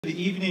Good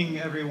evening,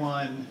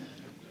 everyone.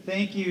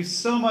 Thank you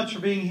so much for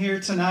being here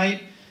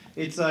tonight.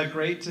 It's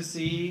great to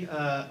see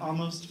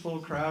almost full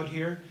crowd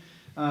here.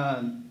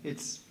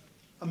 It's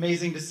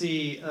amazing to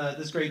see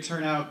this great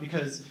turnout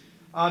because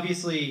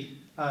obviously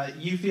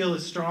you feel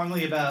as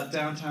strongly about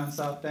downtown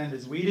South Bend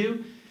as we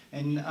do,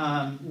 and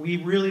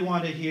we really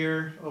want to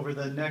hear over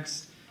the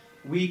next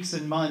weeks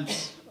and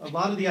months a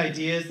lot of the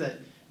ideas that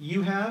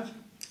you have.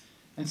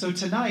 And so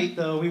tonight,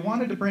 though, we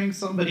wanted to bring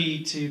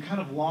somebody to kind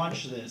of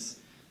launch this.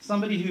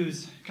 Somebody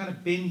who's kind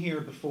of been here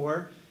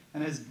before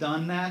and has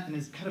done that and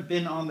has kind of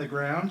been on the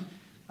ground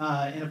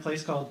in a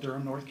place called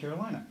Durham, North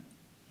Carolina.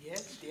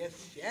 Yes,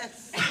 yes,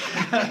 yes.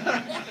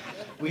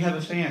 We have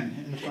a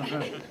fan in the front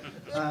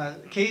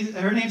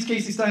row. Her name's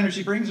Casey Steiner.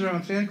 She brings her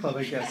own fan club,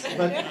 I guess.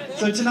 But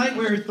so tonight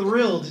we're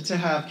thrilled to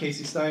have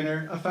Casey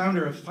Steiner, a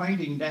founder of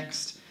Finding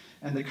Next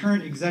and the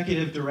current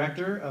executive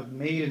director of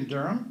Made in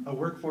Durham, a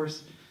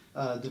workforce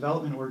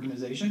development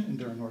organization in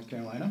Durham, North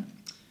Carolina.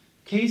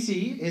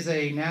 Casey is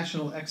a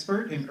national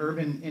expert in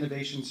urban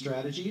innovation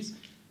strategies,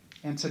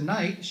 and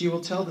tonight she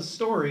will tell the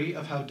story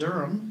of how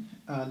Durham,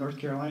 North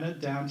Carolina,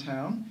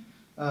 downtown,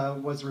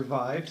 was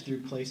revived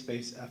through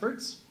place-based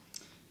efforts.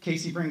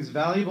 Casey brings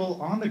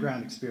valuable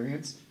on-the-ground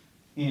experience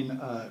in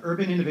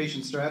urban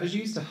innovation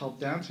strategies to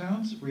help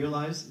downtowns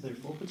realize their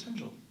full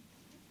potential.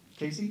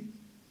 Casey?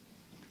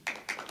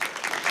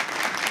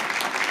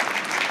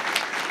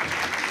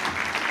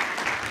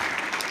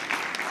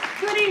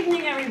 Good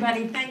evening,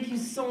 everybody. Thank you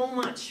so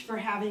much for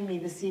having me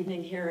this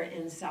evening here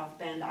in South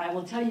Bend. I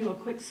will tell you a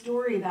quick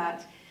story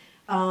that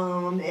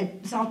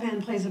South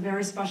Bend plays a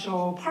very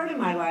special part in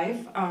my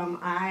life.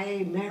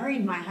 I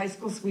married my high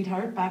school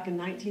sweetheart back in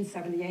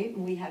 1978,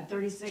 and we had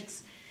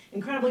 36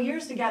 incredible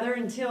years together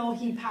until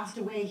he passed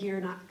away here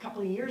not a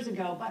couple of years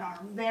ago. But our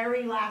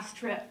very last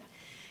trip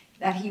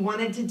that he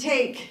wanted to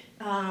take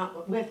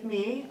with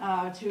me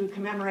to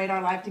commemorate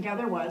our life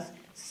together was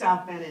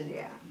South Bend,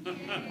 Indiana.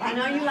 I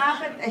know you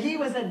laugh at, he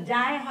was a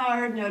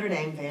die-hard Notre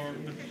Dame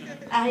fan.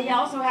 He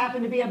also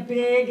happened to be a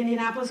big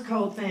Indianapolis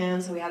Colts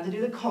fan, so we had to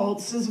do the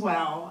Colts as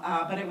well.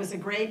 But it was a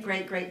great,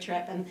 great, great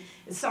trip. And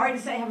sorry to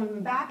say I haven't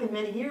been back in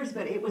many years,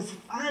 but it was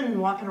fun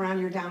walking around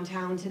your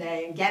downtown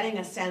today and getting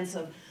a sense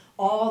of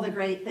all the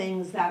great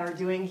things that are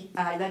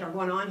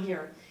going on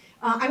here.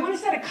 I want to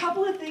set a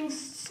couple of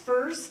things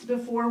first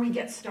before we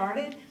get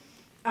started.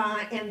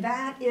 And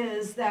that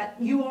is that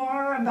you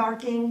are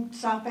embarking,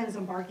 South Bend is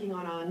embarking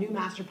on a new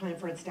master plan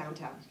for its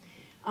downtown.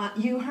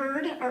 You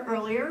heard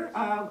earlier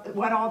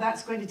what all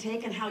that's going to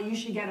take and how you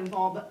should get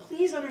involved, but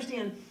please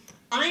understand,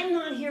 I'm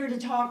not here to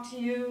talk to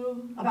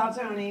you about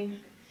zoning.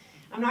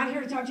 I'm not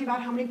here to talk to you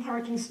about how many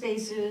parking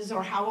spaces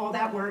or how all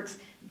that works.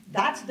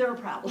 That's their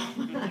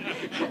problem.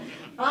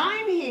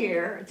 I'm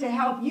here to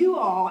help you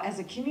all as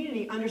a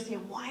community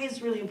understand why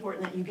it's really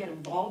important that you get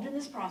involved in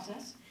this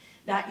process,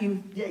 that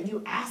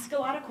you ask a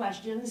lot of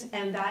questions,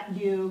 and that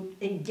you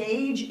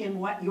engage in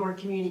what your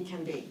community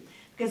can be.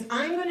 Because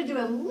I'm going to do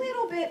a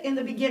little bit in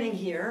the beginning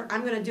here.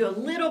 I'm going to do a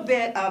little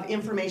bit of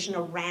information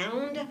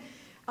around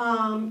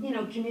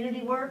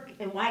community work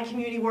and why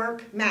community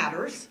work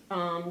matters,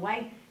 a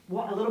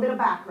little bit of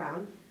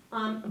background.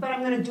 But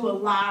I'm going to do a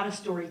lot of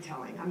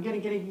storytelling. I'm going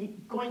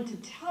to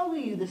tell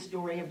you the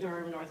story of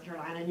Durham, North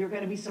Carolina, and you're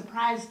going to be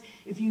surprised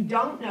if you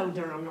don't know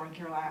Durham, North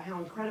Carolina, how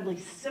incredibly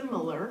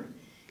similar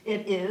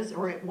it is,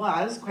 or it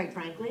was, quite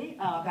frankly,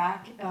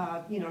 back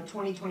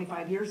 20,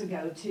 25 years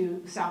ago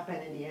to South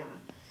Bend, Indiana.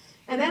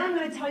 And then I'm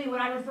going to tell you what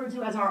I refer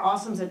to as our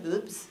awesomes and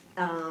oops,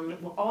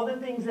 all the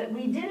things that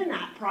we did in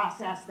that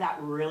process that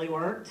really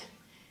worked,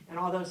 and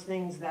all those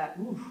things that,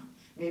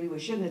 maybe we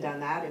shouldn't have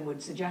done that and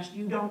would suggest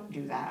you don't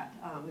do that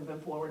moving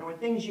forward, or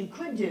things you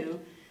could do,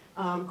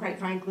 quite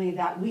frankly,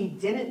 that we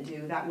didn't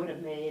do that would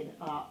have made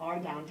our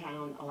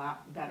downtown a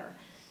lot better.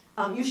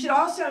 You should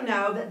also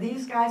know that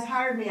these guys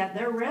hired me at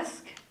their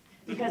risk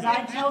because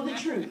I tell the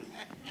truth.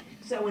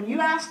 So when you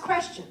ask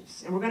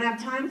questions, and we're going to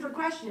have time for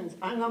questions,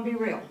 I'm going to be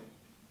real.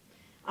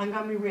 I'm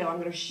going to be real. I'm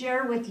going to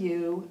share with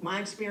you my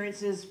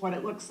experiences, what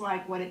it looks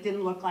like, what it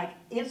didn't look like,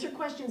 answer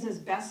questions as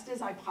best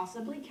as I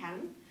possibly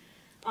can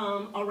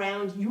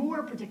around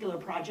your particular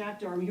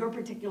project or your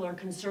particular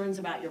concerns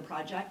about your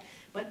project.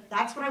 But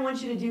that's what I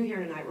want you to do here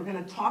tonight. We're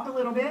going to talk a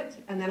little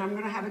bit, and then I'm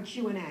going to have a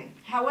Q&A.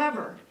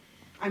 However,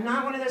 I'm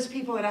not one of those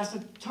people that has to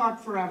talk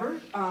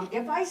forever.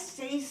 If I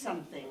say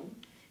something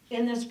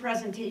in this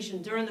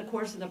presentation, during the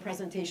course of the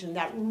presentation,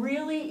 that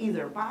really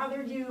either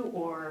bothered you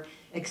or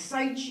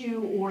excites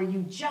you or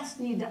you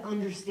just need to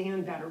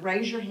understand better,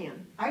 raise your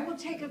hand. I will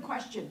take a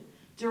question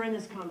during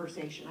this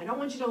conversation. I don't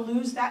want you to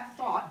lose that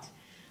thought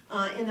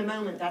in the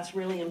moment. That's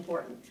really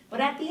important. But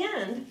at the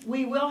end,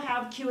 we will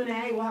have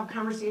Q&A, we'll have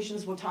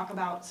conversations, we'll talk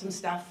about some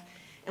stuff,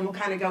 and we'll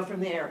kind of go from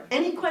there.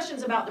 Any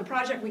questions about the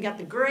project? We got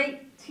the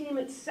great team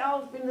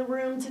itself in the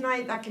room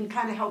tonight that can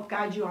kind of help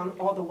guide you on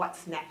all the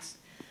what's next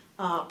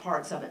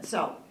parts of it.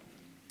 So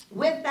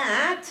with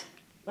that,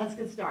 let's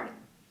get started.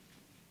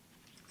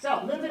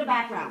 So a little bit of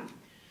background.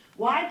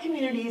 Why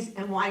communities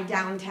and why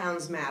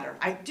downtowns matter.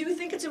 I do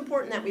think it's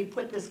important that we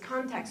put this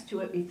context to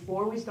it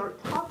before we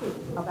start talking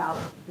about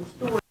the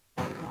story of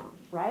downtown,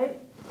 right?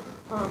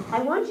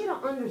 I want you to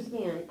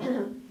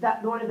understand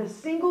that one of the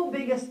single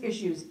biggest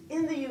issues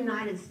in the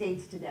United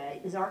States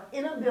today is our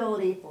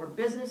inability for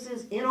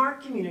businesses in our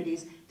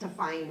communities to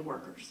find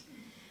workers.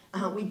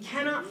 We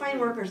cannot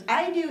find workers.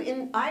 I do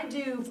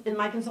in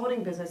my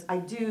consulting business,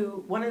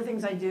 one of the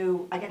things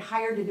I get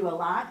hired to do a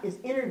lot is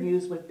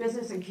interviews with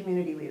business and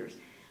community leaders.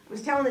 I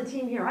was telling the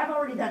team here, I've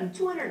already done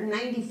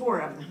 294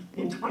 of them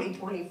in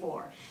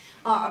 2024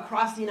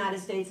 across the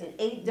United States in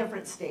 8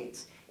 different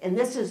states. And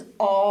this is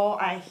all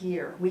I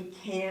hear. We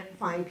can't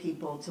find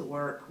people to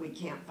work. We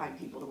can't find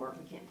people to work.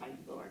 We can't find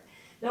people to work.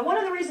 Now, one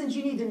of the reasons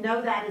you need to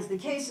know that is the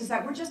case is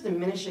that we're just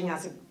diminishing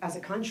as a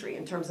country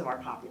in terms of our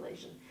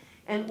population.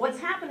 And what's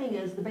happening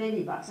is the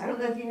baby bust. I don't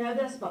know if you know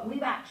this, but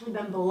we've actually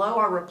been below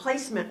our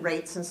replacement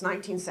rate since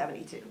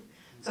 1972.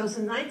 So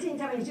since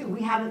 1972,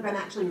 we haven't been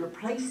actually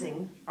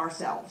replacing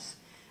ourselves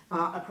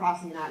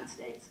across the United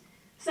States.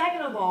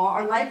 Second of all,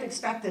 our life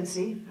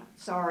expectancy,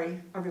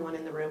 sorry, everyone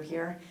in the room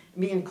here,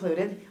 me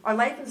included, our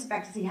life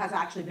expectancy has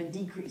actually been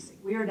decreasing.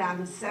 We are down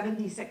to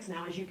 76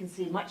 now, as you can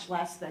see, much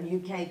less than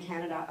UK,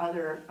 Canada,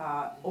 other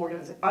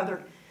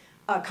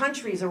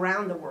countries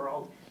around the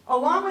world,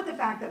 along with the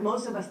fact that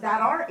most of us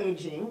that are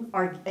aging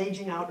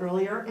out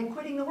earlier and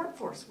quitting the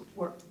workforce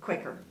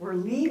quicker. We're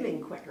leaving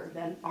quicker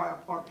than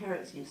our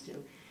parents used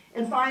to.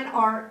 And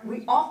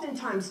we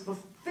oftentimes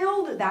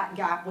fulfilled that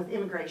gap with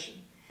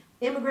immigration.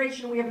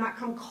 Immigration, we have not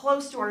come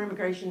close to our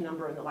immigration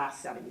number in the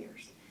last 7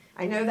 years.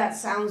 I know that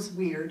sounds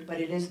weird,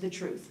 but it is the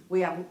truth.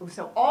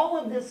 So all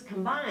of this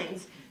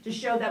combines to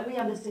show that we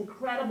have this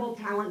incredible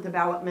talent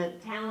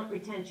development, talent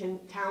retention,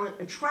 talent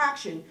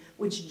attraction,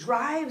 which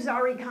drives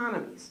our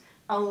economies,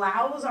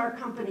 allows our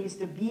companies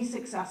to be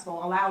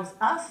successful, allows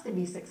us to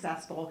be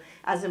successful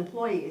as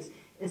employees,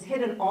 is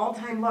hit an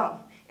all-time low.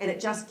 And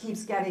it just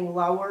keeps getting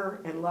lower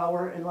and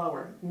lower and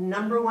lower.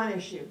 Number one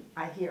issue,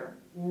 I hear,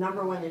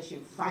 number one issue,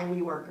 find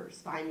me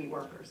workers, find me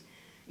workers.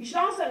 You should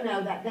also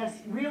know that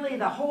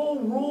the whole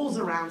rules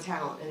around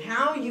talent and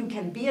how you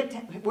can be,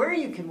 where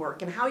you can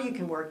work and how you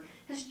can work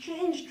has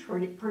changed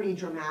pretty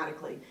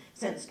dramatically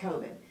since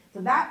COVID.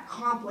 So that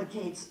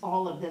complicates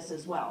all of this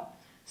as well.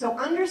 So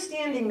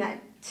understanding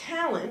that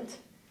talent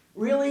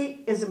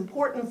really is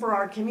important for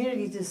our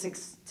community to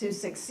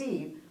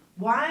succeed.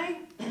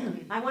 Why?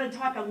 I want to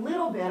talk a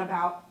little bit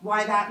about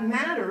why that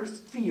matters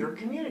for your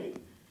community.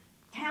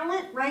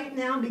 Talent right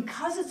now,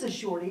 because it's a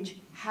shortage,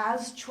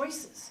 has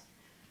choices.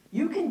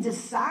 You can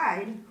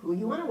decide who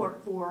you want to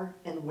work for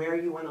and where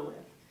you want to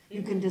live.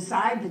 You can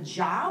decide the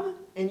job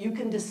and you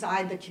can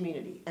decide the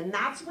community. And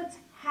that's what's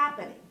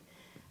happening.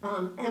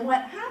 And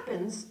what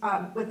happens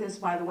with this,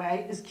 by the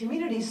way, is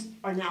communities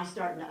are now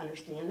starting to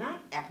understand that.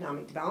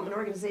 Economic development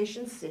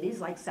organizations, cities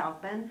like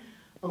South Bend,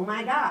 oh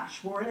my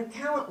gosh, we're in a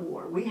talent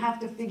war. We have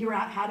to figure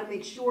out how to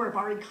make sure if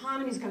our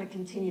economy is going to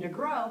continue to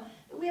grow,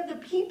 that we have the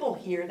people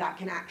here that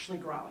can actually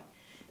grow it.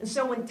 And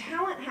so when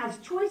talent has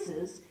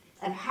choices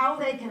and how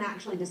they can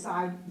actually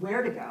decide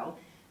where to go,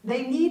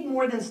 they need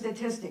more than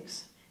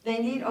statistics. They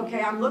need,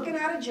 okay, I'm looking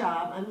at a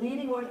job,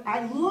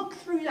 I look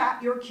through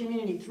your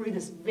community through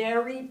this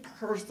very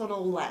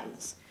personal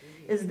lens.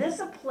 Is this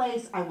a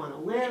place I want to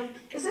live?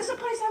 Is this a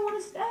place I want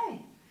to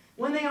stay?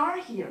 When they are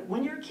here,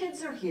 when your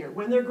kids are here,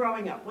 when they're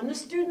growing up, when the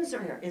students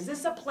are here, is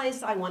this a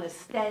place I want to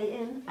stay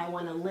in, I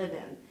want to live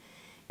in?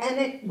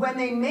 And when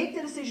they make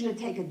the decision to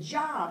take a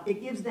job,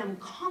 it gives them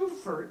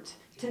comfort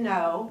to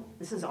know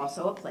this is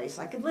also a place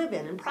I could live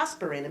in and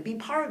prosper in and be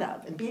part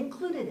of and be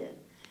included in,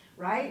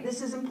 right?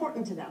 This is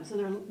important to them. So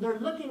they're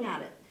looking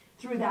at it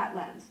through that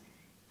lens.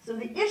 So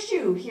the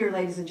issue here,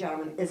 ladies and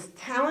gentlemen, is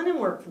talent and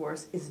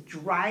workforce is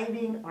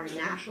driving our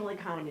national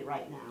economy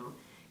right now.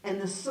 And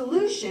the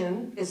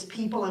solution is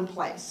people in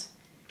place.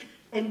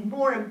 And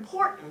more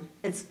important,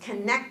 it's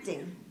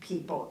connecting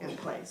people in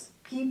place.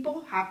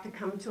 People have to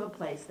come to a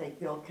place they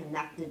feel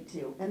connected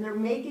to. And they're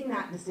making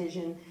that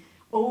decision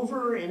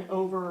over and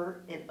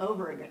over and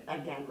over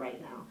again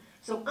right now.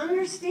 So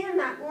understand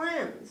that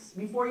lens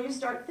before you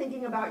start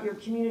thinking about your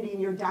community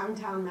and your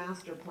downtown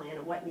master plan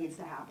and what needs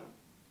to happen.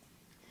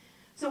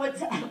 So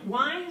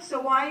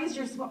why is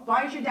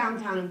your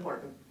downtown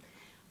important?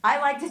 I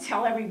like to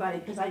tell everybody,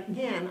 because I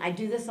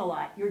do this a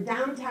lot, your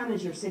downtown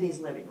is your city's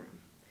living room.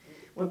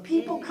 When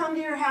people come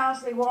to your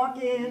house, they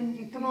walk in,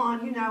 you come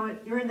on, you know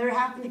it, they're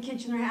half in the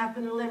kitchen, they're half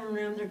in the living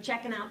room, they're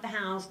checking out the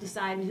house,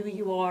 deciding who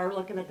you are,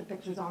 looking at the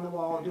pictures on the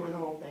wall, doing the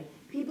whole thing.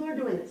 People are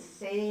doing the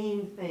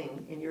same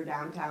thing in your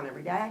downtown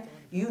every day.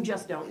 You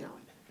just don't know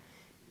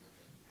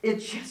it.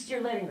 It's just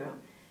your living room.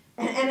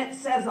 And it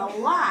says a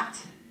lot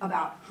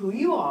about who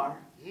you are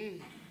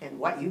and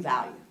what you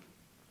value.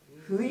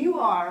 Who you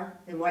are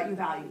and what you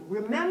value.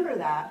 Remember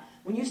that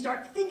when you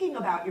start thinking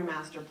about your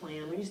master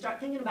plan, when you start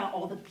thinking about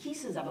all the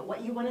pieces of it,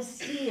 what you want to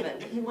see of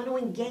it, what you want to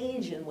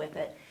engage in with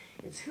it,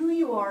 it's who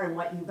you are and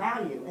what you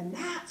value. And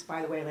that's,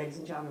 by the way, ladies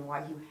and gentlemen,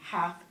 why you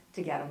have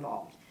to get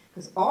involved.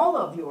 Because all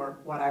of your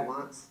what I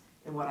wants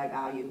and what I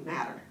value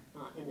matter.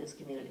 in this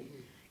community.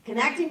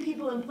 Connecting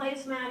people in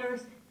place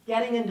matters.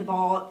 Getting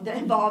involved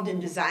in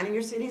designing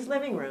your city's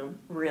living room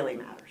really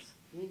matters.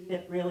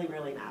 It really,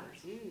 really matters.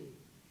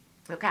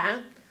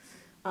 Okay?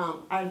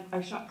 I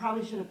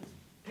probably should have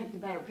picked a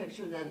better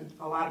picture than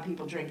a lot of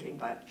people drinking,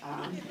 but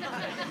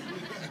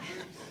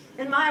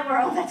in my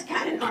world, that's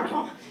kind of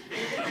normal.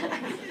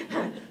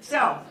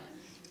 So,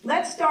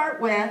 let's start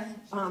with,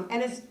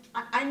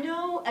 I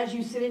know as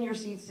you sit in your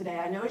seats today,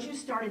 I know as you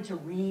started to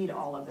read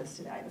all of this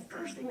today, the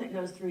first thing that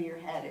goes through your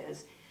head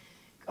is,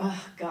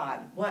 oh God,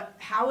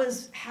 how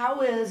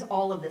is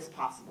all of this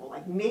possible?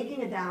 Like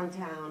making a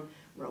downtown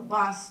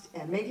robust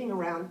and making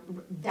around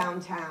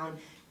downtown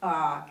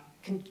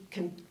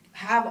can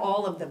have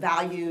all of the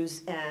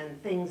values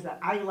and things that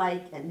I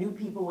like and new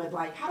people would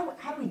like. How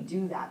do we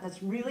do that?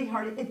 That's really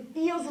hard. It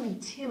feels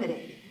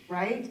intimidating,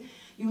 right?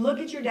 You look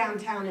at your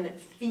downtown and it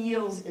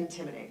feels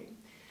intimidating.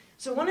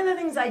 So one of the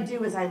things I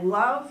do is I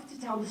love to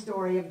tell the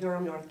story of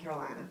Durham, North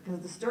Carolina, because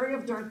the story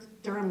of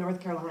Durham,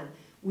 North Carolina,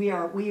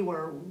 we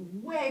were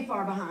way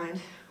far behind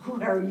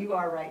where you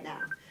are right now.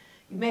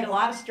 You've made a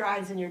lot of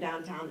strides in your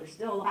downtown. There's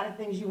still a lot of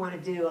things you want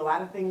to do, a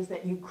lot of things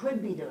that you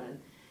could be doing.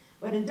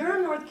 But in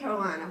Durham, North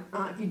Carolina,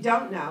 if you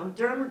don't know,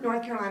 Durham,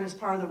 North Carolina is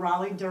part of the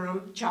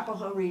Raleigh-Durham Chapel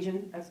Hill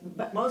region,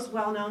 but most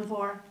well known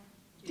for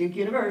Duke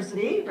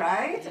University,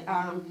 right?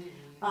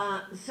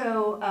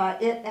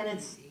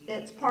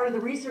 It's part of the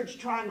Research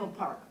Triangle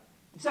Park.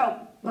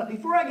 But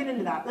before I get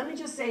into that, let me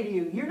just say to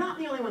you, you're not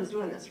the only ones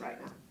doing this right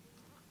now.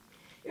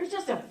 Here's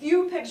just a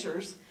few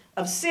pictures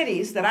of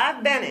cities that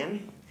I've been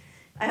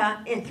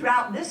in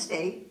throughout this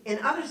state, in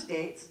other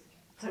states,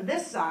 to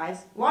this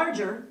size,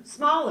 larger,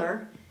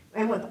 smaller,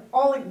 and with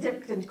all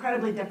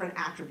incredibly different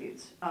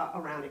attributes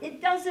around it.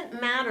 It doesn't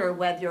matter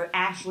whether you're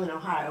Ashland,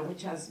 Ohio,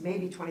 which has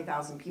maybe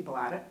 20,000 people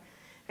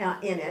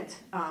in it.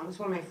 It's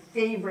one of my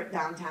favorite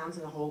downtowns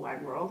in the whole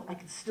wide world. I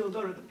could still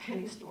go to the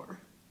penny store,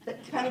 the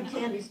penny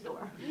candy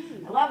store.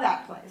 I love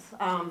that place.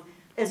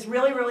 It's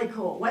really, really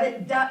cool.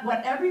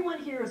 What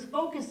everyone here is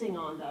focusing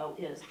on, though,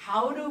 is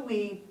how do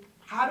we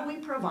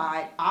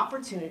provide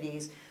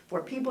opportunities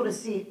for people to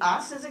see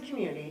us as a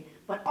community,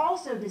 but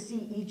also to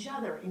see each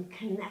other and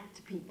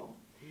connect people.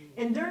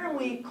 In Durham,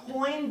 we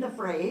coined the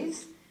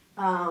phrase,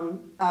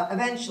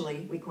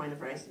 eventually we coined the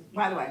phrase.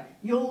 By the way,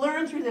 you'll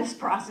learn through this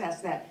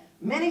process that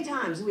many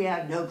times we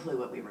had no clue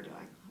what we were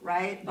doing,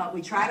 right? But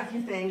we tried a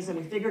few things and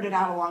we figured it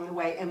out along the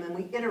way, and then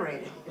we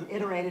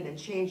iterated and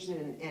changed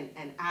it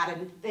and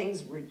added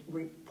things,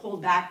 we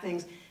pulled back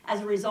things as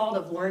a result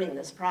of learning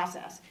this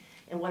process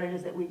and what it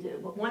is that we do.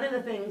 But one of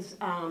the things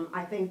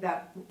I think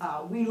that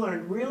we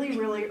learned really,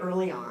 really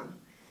early on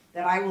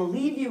that I will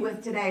leave you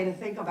with today to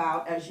think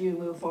about as you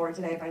move forward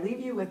today, if I leave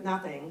you with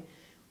nothing,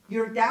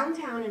 your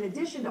downtown, in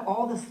addition to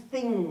all the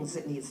things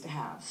it needs to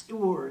have,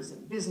 stores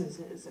and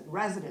businesses and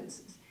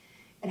residences,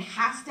 it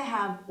has to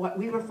have what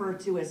we refer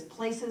to as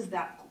places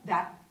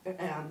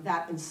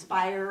that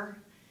inspire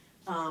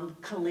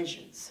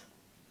collisions.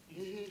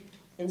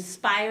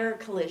 Inspire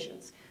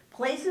collisions.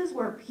 Places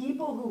where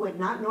people who would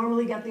not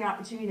normally get the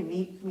opportunity to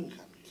meet.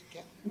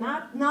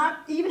 Not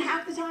even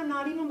half the time,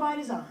 not even by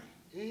design.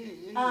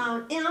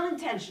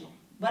 Unintentional.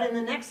 But in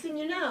the next thing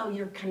you know,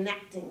 you're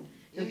connecting,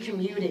 you're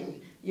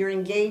commuting, you're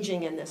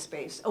engaging in this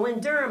space. Oh, in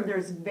Durham,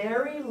 there's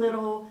very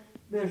little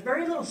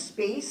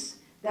space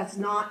that's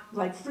not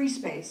like free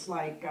space,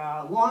 like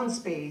lawn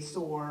space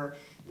or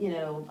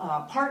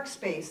park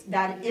space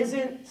that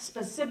isn't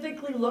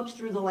specifically looked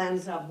through the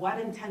lens of what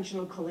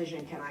intentional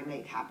collision can I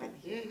make happen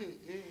here.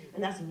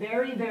 And that's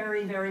very,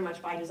 very, very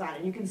much by design.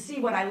 And you can see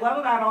what I love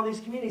about all these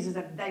communities is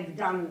that they've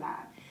done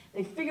that.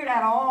 They figured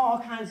out all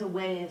kinds of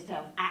ways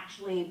to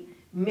actually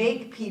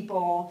make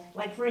people,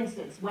 like for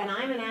instance, when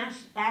I'm in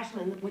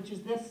Ashland, which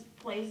is this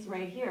place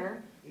right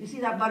here, you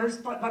see that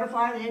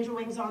butterfly, the angel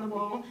wings on the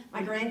wall?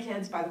 My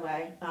grandkids, by the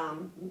way,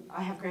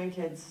 I have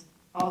grandkids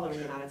all over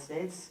the United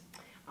States.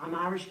 I'm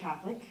Irish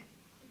Catholic.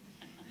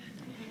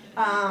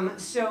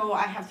 So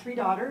I have 3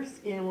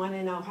 daughters, one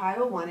in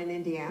Ohio, one in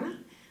Indiana,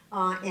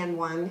 and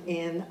one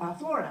in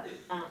Florida.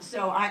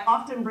 So I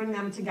often bring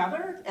them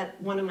together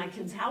at one of my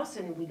kids' house,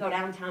 and we go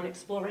downtown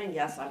exploring.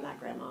 Yes, I'm that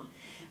grandma.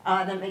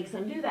 That makes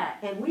them do that.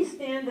 And we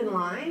stand in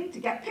line to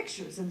get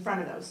pictures in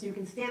front of those. So you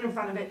can stand in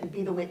front of it and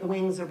be the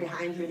wings are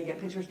behind you to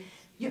get pictures.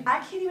 I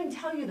can't even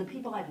tell you the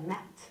people I've met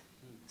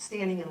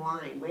standing in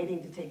line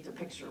waiting to take the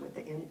picture with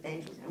the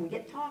angels. And we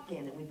get talking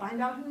and we find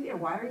out who they are.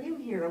 Why are you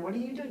here? What are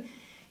you doing?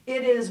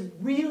 It is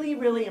really,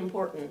 really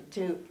important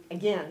to,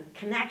 again,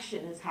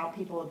 connection is how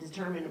people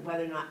determine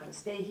whether or not they're going to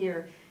stay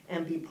here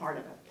and be part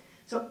of it.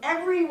 So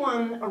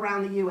everyone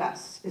around the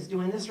U.S. is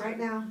doing this right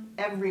now.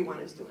 Everyone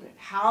is doing it.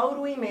 How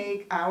do we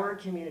make our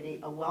community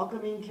a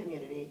welcoming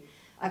community,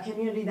 a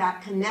community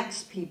that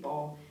connects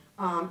people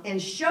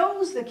and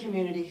shows the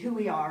community who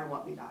we are and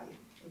what we value?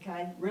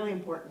 Okay, really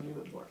important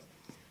moving forward.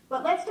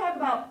 But let's talk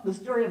about the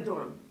story of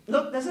Durham.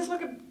 Look, does this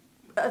look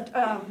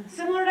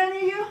similar to any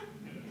of you?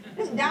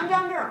 This is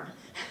downtown Durham.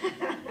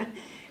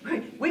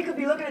 We could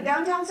be looking at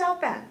downtown South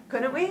Bend,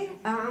 couldn't we?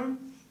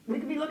 We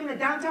could be looking at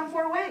downtown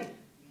Fort Wayne.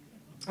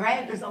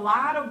 right? There's a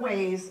lot of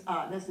ways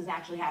this has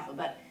actually happened,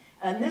 but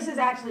and this is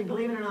actually,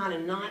 believe it or not,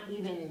 and not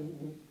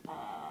even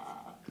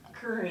a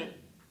current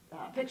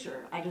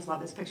picture. I just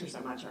love this picture so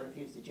much, I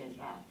refuse to change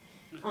it out.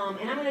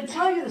 And I'm going to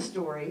tell you the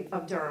story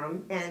of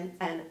Durham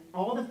and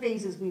all the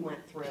phases we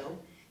went through,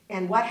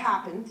 and what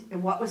happened,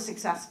 and what was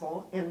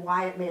successful, and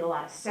why it made a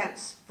lot of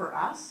sense for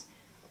us.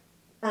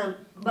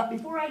 But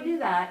before I do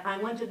that, I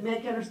want to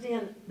make you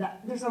understand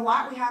that there's a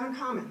lot we have in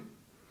common.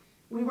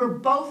 We were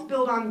both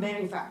built on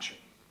manufacturing.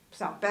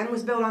 South Bend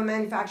was built on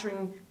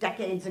manufacturing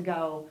decades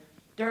ago.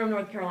 Durham,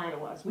 North Carolina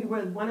was. We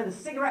were one of the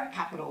cigarette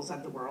capitals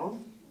of the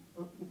world.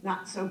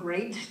 Not so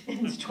great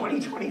in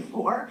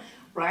 2024,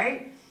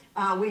 right?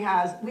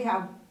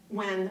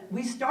 When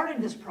we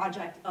started this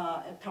project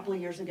a couple of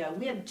years ago,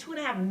 we had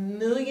 2.5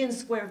 million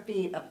square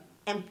feet of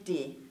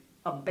empty,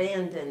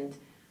 abandoned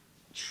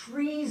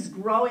trees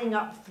growing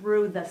up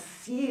through the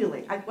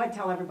ceiling. I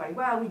tell everybody,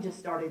 well, we just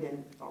started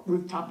in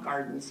rooftop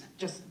gardens,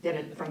 just did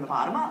it from the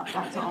bottom up,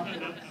 that's all. You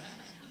know.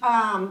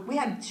 We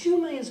had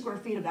 2 million square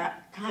feet of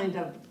that kind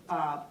of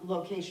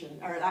location,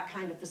 or that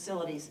kind of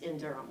facilities in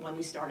Durham when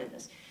we started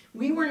this.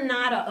 We were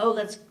not oh,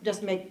 let's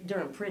just make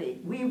Durham pretty.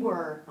 We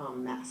were a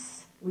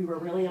mess. We were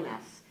really a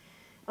mess.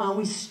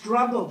 We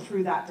struggled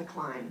through that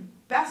decline.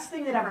 Best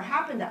thing that ever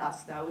happened to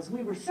us, though, is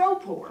we were so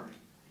poor,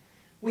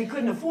 we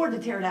couldn't afford to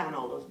tear down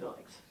all those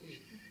buildings.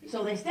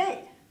 So they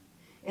stayed.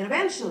 And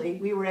eventually,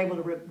 we were able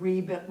to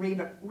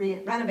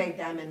renovate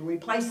them and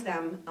replace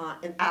them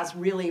as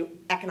really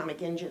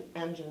economic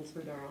engines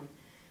for Durham.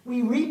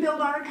 We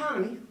rebuilt our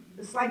economy.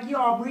 It's like you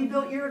all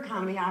rebuilt your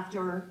economy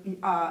after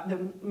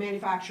the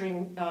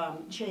manufacturing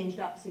changed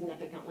up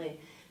significantly.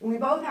 And we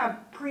both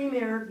have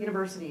premier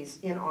universities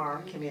in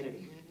our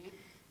community,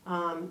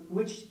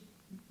 which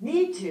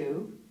need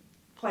to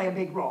play a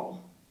big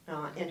role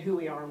in who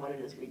we are and what it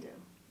is we do.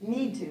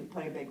 Need to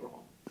play a big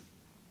role.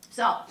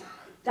 So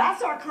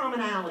that's our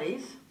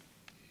commonalities.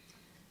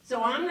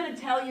 So I'm going to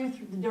tell you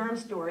the Durham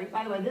story.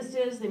 By the way, this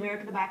is the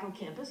American Tobacco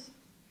campus.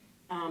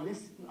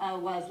 This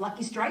was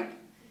Lucky Strike,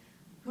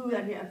 who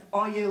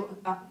all you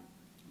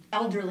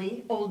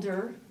elderly,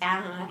 older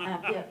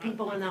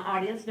people in the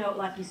audience know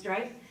Lucky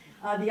Strike.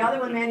 The other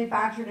one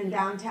manufactured in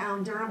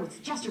downtown Durham was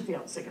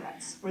Chesterfield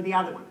cigarettes, were the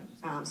other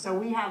one. So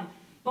we have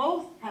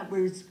both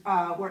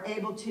were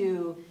able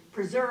to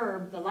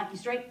preserve the Lucky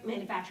Strike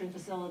manufacturing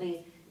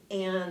facility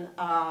and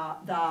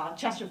the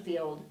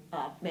Chesterfield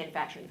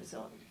manufacturing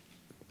facility.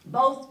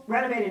 Both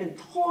renovated in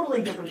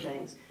totally different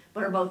things,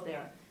 but are both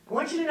there. I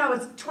want you to know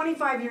it's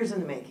 25 years in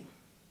the making.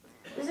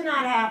 This did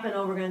not happen,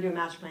 oh, we're going to do a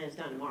master plan, it's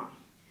done tomorrow.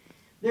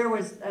 There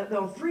were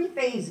 3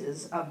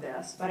 phases of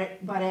this, but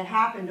it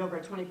happened over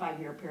a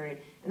 25-year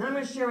period. And then I'm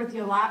going to share with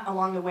you a lot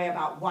along the way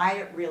about why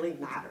it really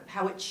mattered,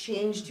 how it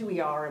changed who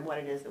we are and what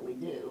it is that we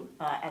do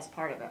as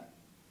part of it.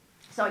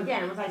 So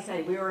again, as I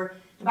say, we were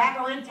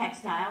tobacco and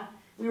textile.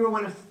 We were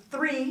one of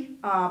 3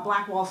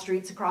 Black Wall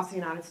Streets across the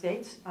United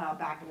States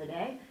back in the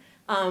day.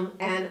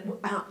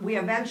 We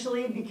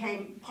eventually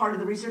became part of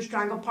the Research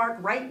Triangle Park.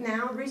 Right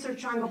now, Research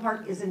Triangle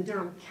Park is in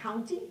Durham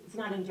County. It's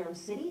not in Durham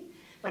City.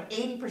 But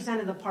 80%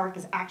 of the park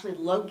is actually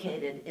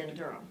located in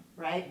Durham,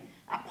 right?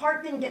 That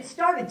park didn't get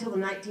started till the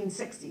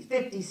 1960s,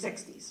 50s,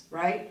 60s,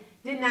 right?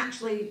 Didn't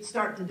actually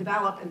start to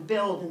develop and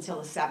build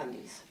until the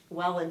 70s,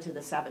 well into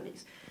the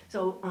 70s.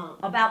 So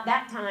about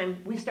that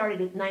time, we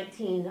started in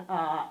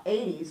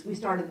 1980s, we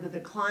started the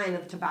decline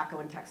of tobacco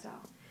and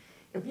textile.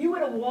 If you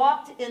would have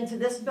walked into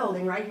this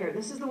building right here,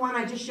 this is the one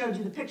I just showed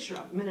you the picture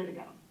of a minute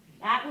ago.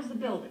 That was the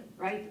building,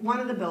 right? One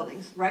of the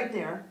buildings right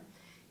there.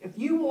 If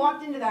you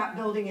walked into that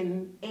building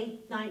in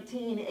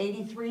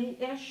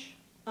 1983-ish,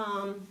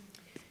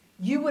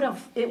 you would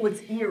have, it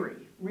was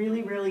eerie,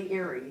 really, really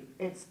eerie.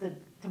 It's the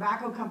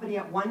tobacco company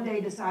at one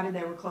day decided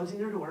they were closing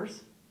their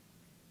doors,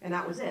 and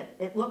that was it.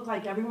 It looked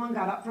like everyone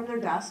got up from their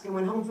desk and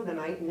went home for the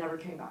night and never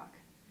came back.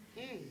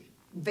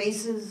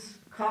 Vases,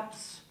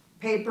 cups,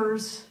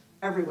 papers,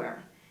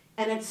 everywhere.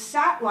 And it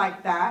sat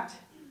like that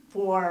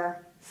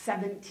for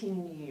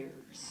 17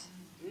 years.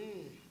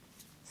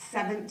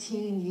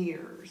 17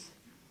 years.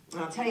 And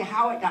I'll tell you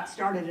how it got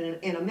started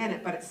in a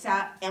minute, but it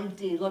sat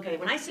empty. Look at it.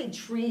 When I say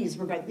trees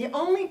were great, the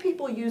only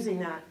people using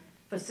that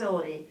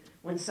facility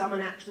when someone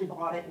actually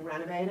bought it and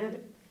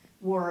renovated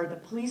were the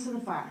police and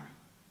the fire.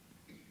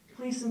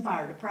 Police and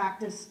fire to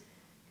practice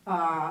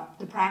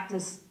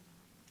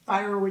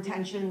fire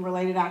retention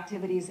related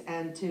activities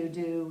and to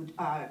do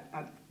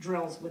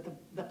drills with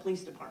the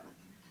police department.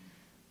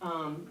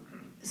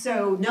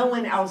 So no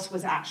one else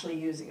was actually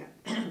using it.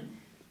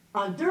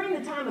 During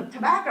the time of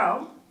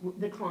tobacco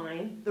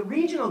decline, the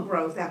regional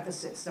growth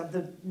emphasis of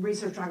the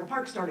Research Triangle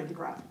Park started to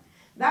grow.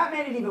 That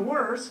made it even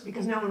worse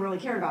because no one really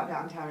cared about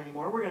downtown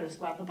anymore. We're going to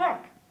squat the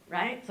park,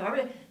 right?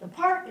 So the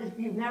park, if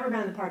you've never been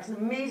in the park, it's an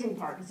amazing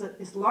park.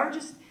 It's the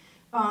largest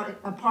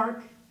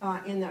park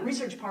in the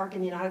research park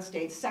in the United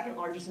States, second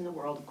largest in the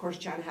world. Of course,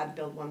 China had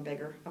to build one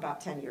bigger about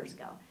 10 years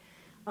ago.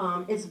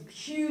 It's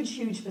huge,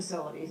 huge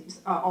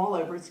facilities all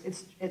over.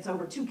 It's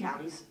over 2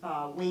 counties,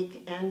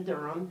 Wake and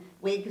Durham.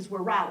 Wake is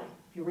where Raleigh.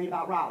 If you read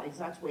about Raleigh, so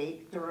that's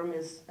Wake. Durham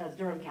is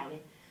Durham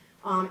County.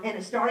 And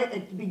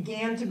it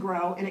began to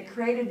grow, and it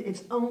created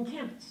its own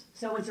campus.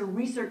 So it's a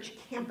research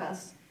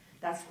campus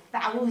that's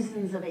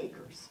thousands of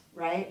acres,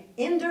 right?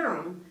 In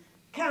Durham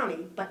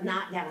County, but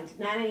not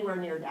anywhere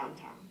near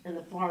downtown, in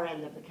the far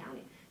end of the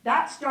county.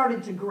 That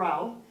started to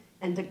grow,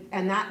 and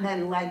that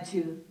then led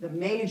to the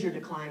major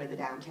decline of the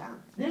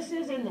downtown. This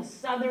is in the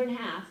southern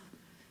half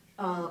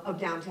of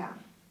downtown,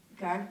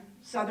 okay?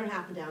 Southern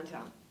half of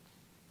downtown,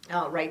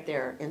 right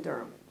there in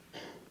Durham.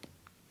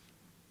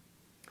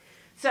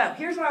 So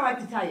here's what I like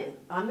to tell you.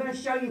 I'm going to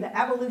show you the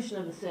evolution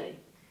of the city.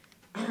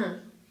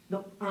 For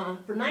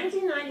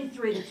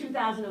 1993 to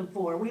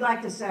 2004, we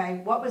like to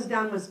say what was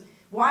done was,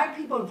 why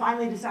people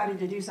finally decided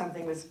to do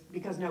something was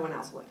because no one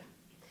else would.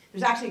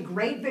 There's actually a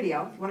great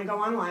video, if you want to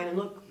go online and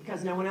look,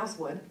 because no one else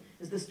would,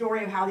 is the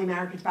story of how the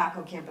American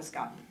Tobacco campus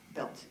got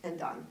built and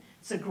done.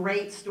 It's a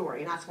great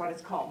story, and that's what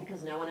it's called,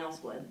 because no one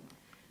else would.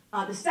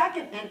 The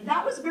second, and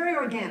that was very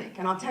organic,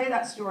 and I'll tell you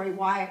that story,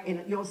 why,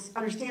 and you'll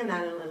understand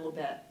that in a little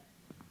bit.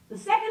 The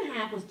second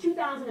half was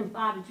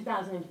 2005 to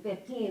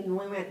 2015, and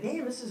we went,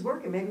 damn, this is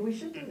working, maybe we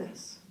should do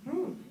this.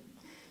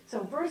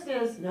 So first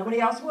is, nobody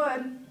else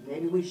would,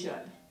 maybe we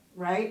should,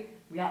 right?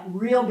 We got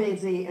real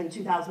busy in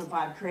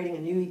 2005 creating a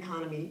new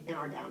economy in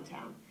our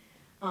downtown.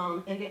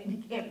 And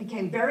it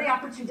became very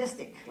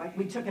opportunistic, like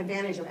we took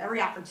advantage of every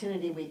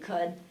opportunity we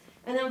could.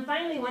 And then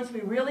finally, once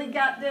we really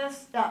got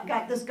this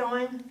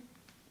going,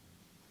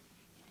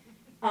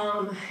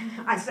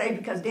 I say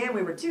because, damn,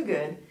 we were too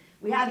good,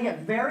 we had to get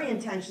very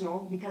intentional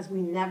because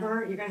we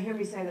never, you're going to hear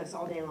me say this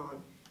all day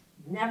long,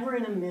 never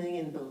in a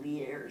million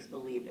years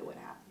believed it would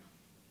happen.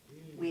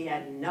 We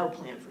had no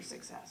plan for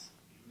success.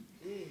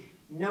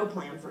 No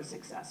plan for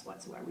success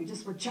whatsoever. We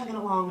just were chugging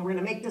along. We're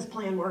going to make this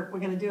plan work. We're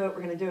going to do it.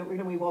 We're going to do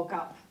it. We woke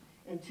up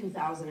in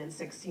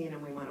 2016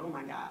 and we went, oh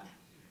my God,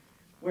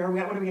 what are we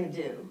going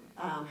to do?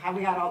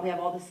 We have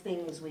all these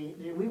things. We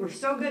were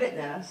so good at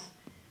this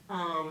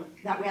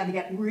that we had to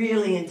get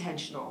really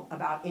intentional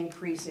about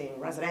increasing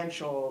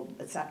residential,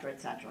 et cetera,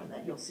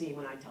 that you'll see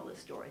when I tell this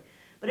story.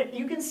 But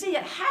you can see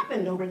it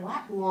happened over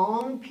that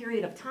long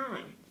period of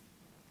time.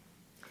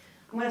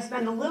 I'm going to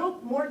spend a little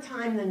more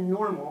time than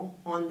normal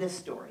on this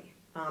story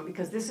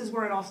because this is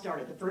where it all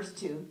started, the first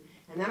two,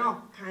 and then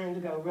I'll kind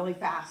of go really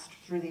fast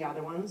through the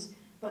other ones.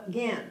 But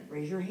again,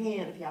 raise your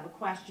hand if you have a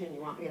question,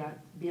 you want me to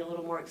be a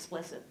little more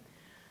explicit.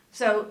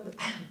 So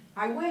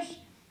I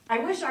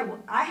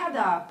had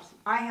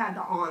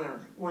the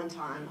honor one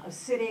time of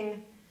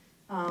sitting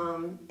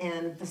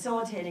and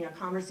facilitating a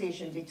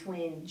conversation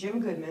between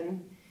Jim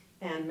Goodman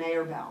and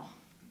Mayor Bell.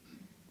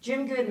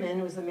 Jim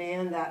Goodman was the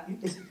man that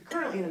is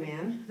currently the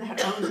man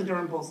that owns the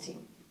Durham Bulls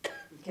team.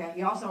 Okay,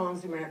 he also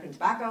owns the American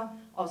Tobacco,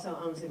 also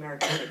owns the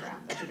American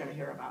Underground that you're going to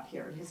hear about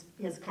here.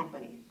 His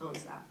company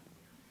owns that.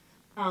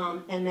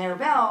 And Mayor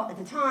Bell, at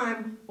the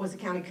time, was the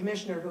county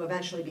commissioner who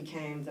eventually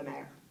became the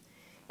mayor.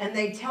 And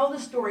they tell the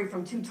story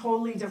from two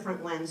totally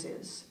different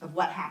lenses of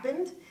what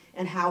happened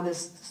and how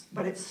this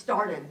project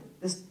started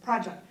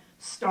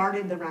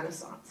the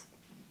Renaissance.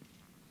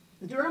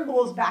 The Durham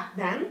Bulls back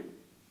then,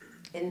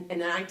 in the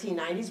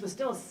 1990s, was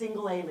still a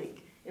single A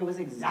league. It was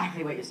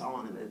exactly what you saw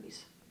in the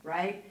movies,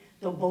 right?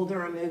 The Bull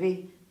Durham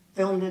movie,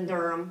 filmed in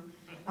Durham,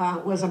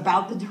 was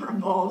about the Durham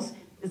Bulls.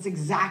 It's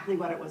exactly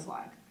what it was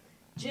like.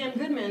 Jim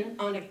Goodman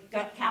owned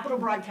a Capital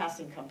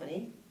Broadcasting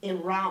Company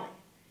in Raleigh,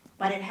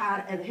 but it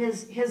had,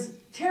 his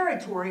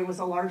territory was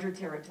a larger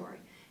territory.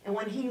 And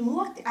when he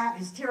looked at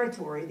his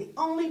territory, the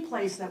only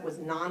place that was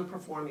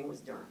non-performing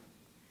was Durham.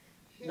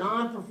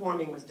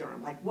 Non-performing was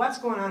Durham. Like, what's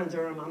going on in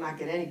Durham? I'm not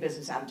getting any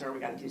business out of Durham. We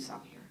got to do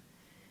something here.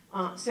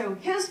 So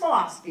his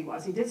philosophy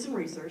was, he did some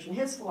research, and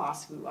his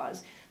philosophy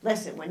was,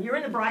 listen, when you're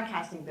in the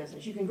broadcasting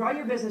business, you can grow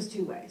your business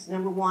two ways.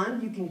 Number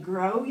one, you can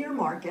grow your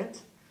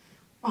market,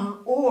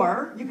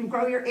 or you can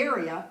grow your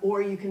area,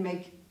 or you can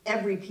make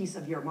every piece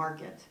of your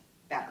market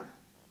better,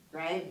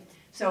 right?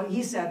 So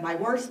he said, my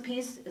worst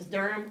piece is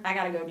Durham. I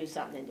got to go do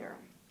something in Durham.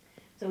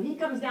 So he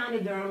comes down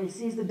to Durham, he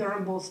sees the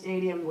Durham Bulls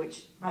Stadium,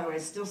 which, by the way,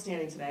 is still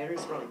standing today. It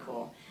is really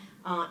cool,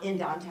 in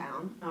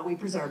downtown. We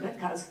preserved it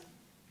because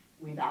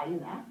we value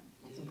that.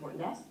 It's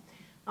important to us.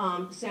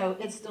 So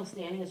it's still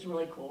standing. It's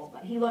really cool.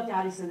 But he looked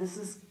at it, he said, this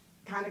is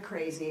kind of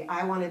crazy.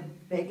 I want to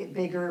make it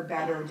bigger,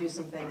 better, do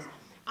some things.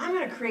 I'm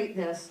going to create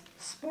this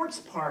sports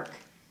park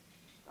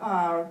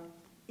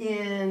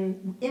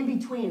in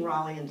between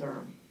Raleigh and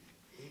Durham.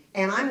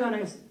 And I'm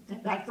going to,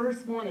 that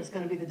first one is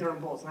going to be the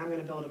Durham Bulls, and I'm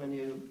going to build them a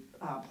new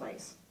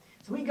place.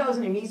 So he goes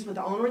and he meets with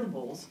the owner of the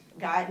Bulls,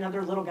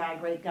 another little guy,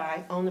 great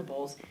guy, owned the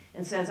Bulls,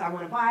 and says, I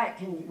want to buy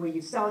it. Will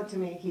you sell it to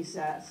me? He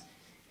said,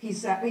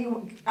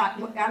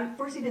 at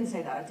first he didn't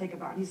say that, I take it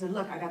back. He said,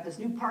 look, I got this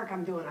new park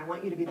I'm doing. I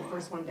want you to be the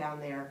first one down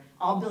there.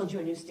 I'll build you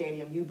a new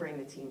stadium. You bring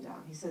the team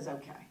down. He says,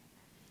 okay.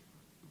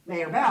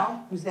 Mayor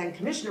Bell, who's then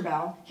Commissioner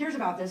Bell, hears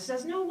about this,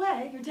 says, no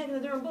way, you're taking the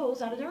Durham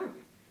Bulls out of Durham.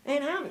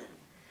 Ain't happening.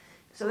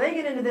 So they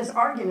get into this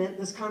argument,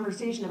 this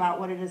conversation about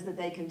what it is that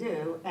they can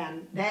do,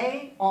 and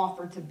they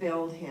offer to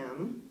build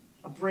him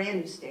a brand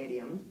new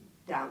stadium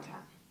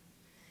downtown.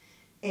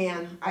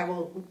 And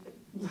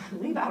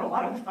leave out a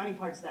lot of the funny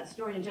parts of that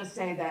story and just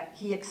say that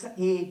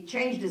he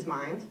changed his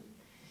mind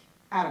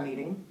at a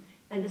meeting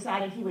and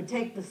decided he would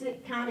take the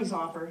city's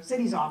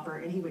offer,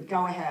 and he would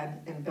go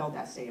ahead and build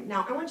that stadium.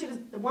 Now, I want you to,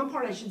 the one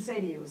part I should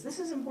say to you is this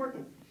is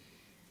important.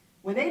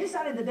 When they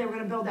decided that they were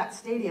going to build that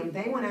stadium,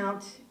 they went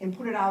out and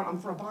put it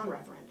out for a bond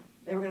referendum.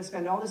 They were going to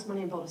spend all this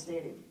money and build a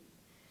stadium.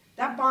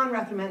 That bond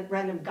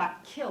referendum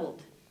got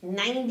killed.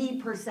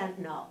 90%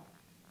 no.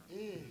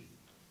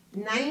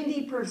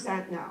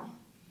 90% no,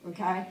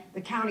 okay?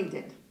 The county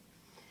did.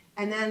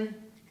 And then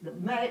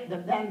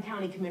the then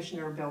county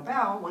commissioner, Bill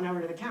Bell, went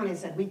over to the county and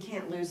said, we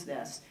can't lose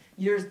this.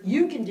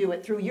 You can do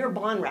it through your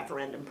bond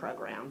referendum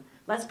program.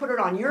 Let's put it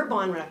on your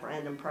bond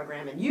referendum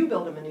program and you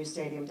build them a new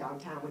stadium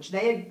downtown, which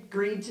they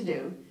agreed to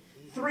do.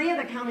 Three of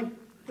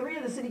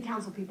the city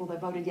council people that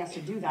voted yes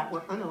to do that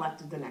were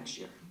unelected the next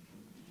year.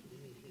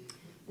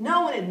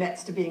 No one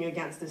admits to being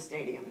against the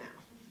stadium now.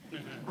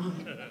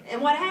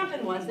 And what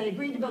happened was they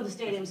agreed to build the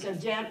stadium, so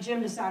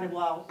Jim decided,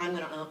 well,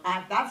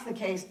 if that's the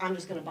case, I'm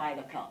just gonna buy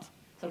the club.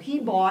 So he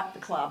bought the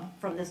club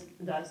from this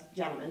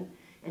gentleman,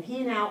 and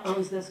he now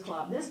owns this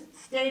club. This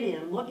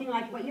stadium, looking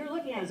like what you're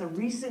looking at is a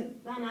recent,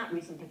 well, not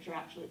recent picture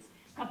actually, it's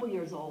a couple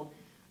years old.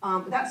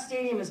 That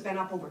stadium has been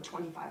up over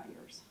 25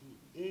 years.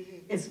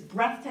 It's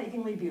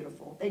breathtakingly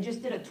beautiful. They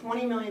just did a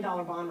 $20 million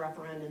bond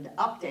referendum to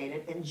update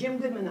it, and Jim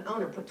Goodman, the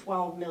owner, put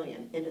 $12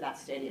 million into that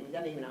stadium. He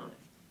doesn't even own it.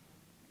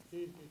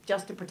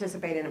 Just to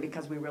participate in it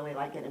because we really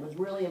like it. It was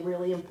really,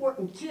 really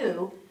important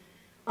to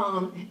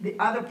the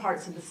other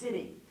parts of the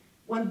city.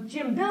 When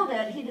Jim built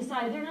it, he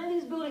decided none of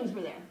these buildings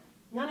were there.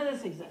 None of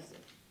this existed.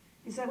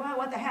 He said, well,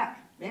 what the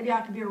heck? Maybe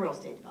I could be a real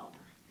estate developer.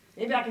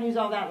 Maybe I can use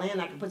all that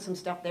land, I can put some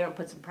stuff there and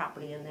put some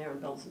property in there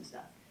and build some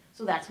stuff.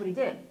 So that's what he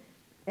did.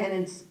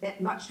 And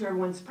much to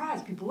everyone's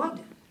surprise, people loved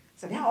it.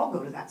 Said, yeah, I'll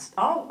go to that.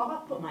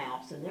 I'll put my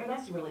office in there.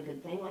 That's a really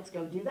good thing. Let's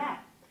go do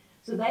that.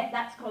 So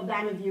that's called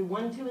Diamond View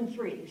 1, 2, and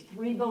 3. There's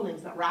 3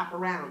 buildings that wrap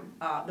around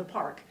the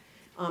park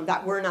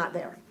that were not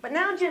there. But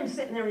now Jim's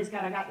sitting there and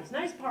I got this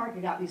nice park, I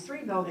got these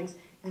 3 buildings,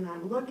 and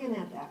I'm looking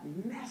at that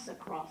mess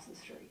across the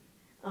street.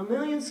 1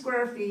 million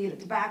square feet, a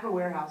tobacco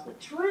warehouse with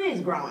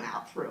trees growing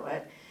out through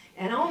it,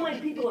 and all my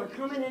people are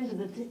coming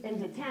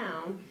into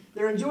town,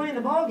 they're enjoying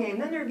the ball game,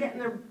 then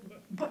they're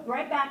put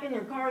right back in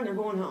their car and they're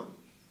going home.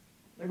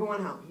 They're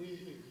going home.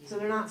 So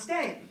they're not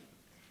staying,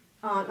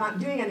 not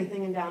doing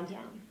anything in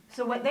downtown.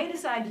 So what they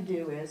decide to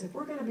do is, if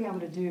we're going to be able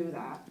to do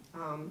that,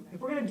 if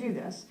we're going to do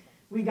this,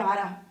 we got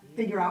to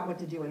figure out what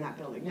to do in that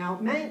building. Now,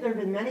 there have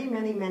been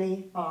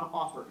many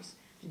offers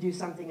to do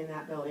something in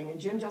that building, and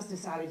Jim just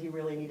decided he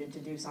really needed to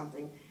do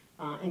something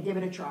and give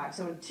it a try.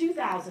 So in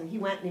 2000, he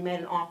went and he made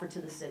an offer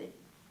to the city.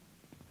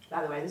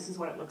 By the way, this is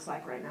what it looks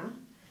like right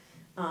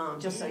now,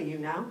 just so you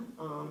know.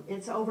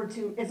 It's over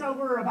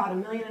about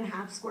 1.5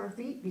 million square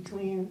feet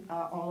between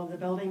all of the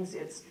buildings.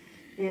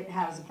 It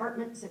has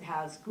apartments, it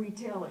has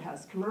retail, it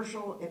has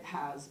commercial, it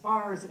has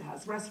bars, it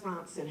has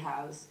restaurants, it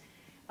has,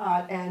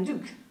 and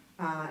Duke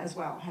as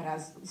well.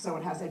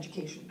 It has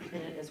education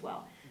in it as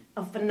well.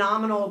 A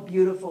phenomenal,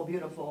 beautiful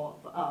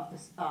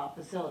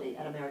facility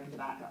at American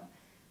Tobacco.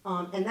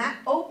 And that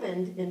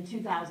opened in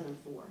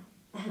 2004.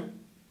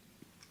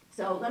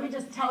 So let me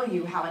just tell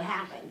you how it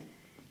happened.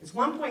 It's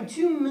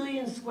 1.2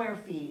 million square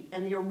feet,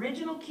 and the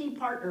original key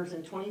partners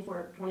in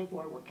 24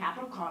 were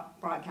Capital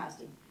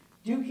Broadcasting,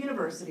 Duke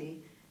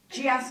University,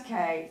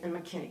 GSK, and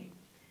McKinney.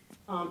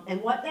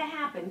 And what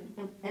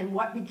happened, and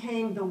what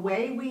became the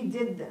way we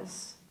did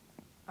this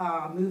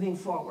moving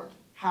forward,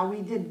 how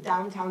we did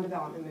downtown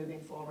development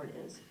moving forward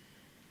is,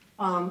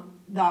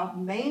 the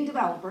main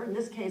developer, in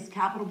this case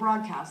Capital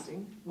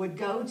Broadcasting, would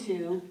go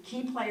to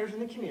key players in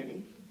the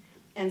community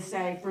and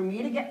say, for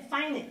me to get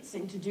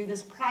financing to do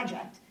this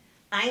project,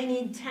 I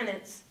need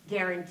tenants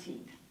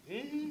guaranteed.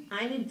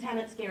 I need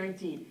tenants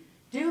guaranteed.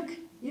 Duke,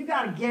 you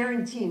got to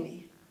guarantee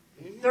me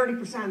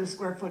 30% of the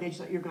square footage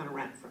that you're going to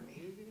rent from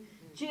me.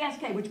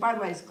 GSK, which by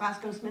the way is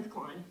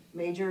GlaxoSmithKline,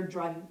 major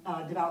drug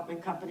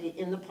development company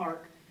in the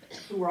park,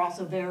 who were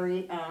also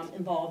very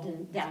involved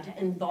in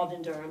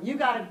Durham. You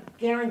got to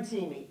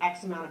guarantee me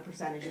X amount of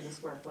percentage of the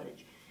square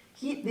footage.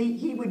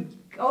 He would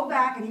go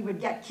back and he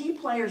would get key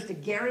players to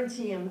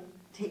guarantee him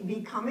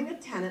becoming a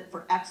tenant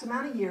for X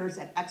amount of years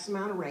at X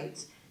amount of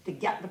rates to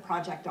get the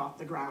project off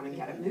the ground and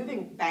get it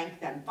moving. Bank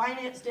then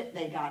financed it,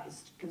 they got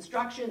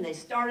construction, they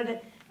started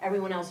it.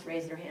 Everyone else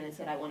raised their hand and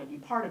said, I want to be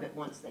part of it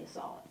once they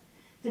saw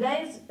it.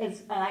 Today,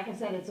 it's like I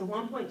said, it's a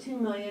 1.2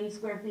 million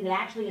square feet. It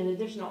actually, in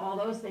addition to all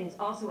those things,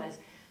 also has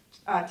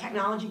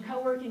technology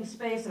co-working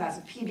space. It has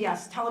a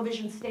PBS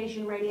television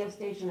station, radio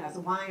station, it has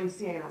a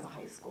YMCA, and it has a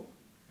high school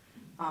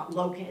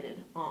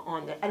located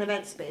on an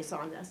event space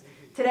on this.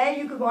 Today,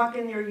 you could walk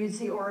in there, you'd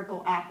see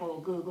Oracle, Apple,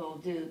 Google,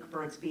 Duke,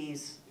 Burt's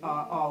Bees,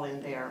 all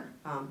in there.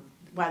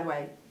 By the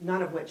way,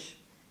 none of which,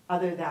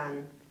 other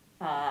than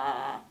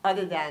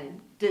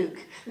Duke,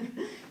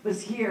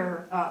 was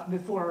here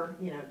before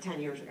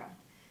 10 years ago.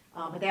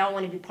 But they all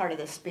want to be part of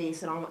this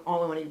space and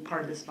all want to be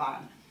part of this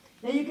vibe.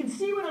 Now you can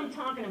see what I'm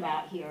talking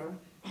about here.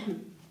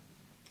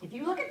 If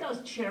you look at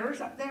those chairs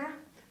up there,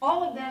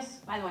 All of this,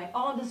 by the way,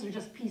 all of this are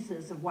just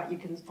pieces of what you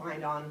can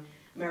find on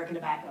American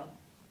Tobacco.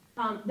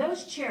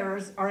 Those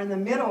chairs are in the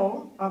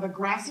middle of a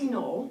grassy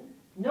knoll,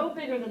 no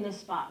bigger than this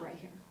spot right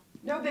here,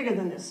 no bigger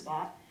than this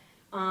spot,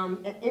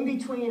 in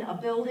between a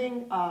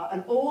building,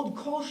 an old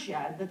coal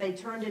shed that they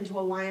turned into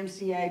a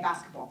YMCA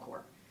basketball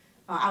court,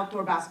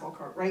 outdoor basketball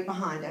court, right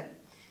behind it.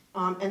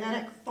 And then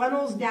it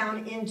funnels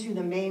down into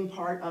the main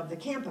part of the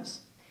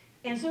campus.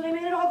 And so they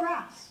made it all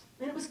grass.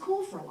 And it was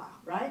cool for a while,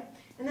 right?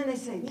 And then they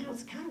say, you know,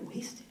 it's kind of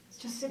wasted. It's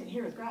just sitting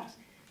here with grass.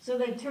 So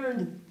they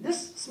turned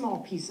this small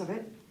piece of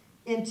it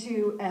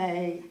into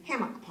a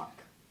hammock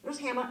park. There's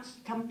hammocks.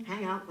 Come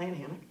hang out, lay in a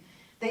hammock.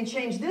 They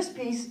changed this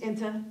piece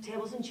into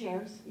tables and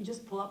chairs. You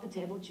just pull up a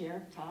table,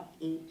 chair, talk,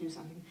 eat, do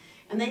something.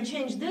 And they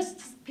changed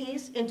this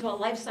piece into a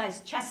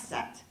life-size chess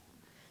set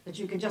that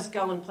you could just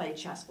go and play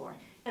chess for.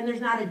 And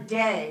there's not a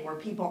day where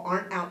people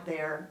aren't out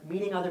there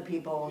meeting other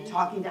people,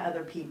 talking to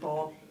other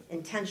people,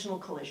 intentional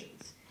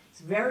collisions. It's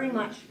very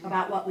much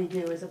about what we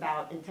do is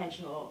about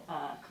intentional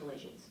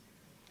collisions.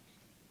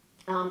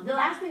 The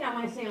last thing I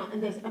want to say on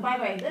this, and by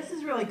the way, this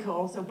is really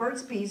cool. So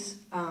Burt's Bees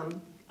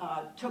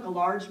took a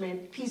large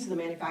piece of the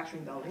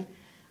manufacturing building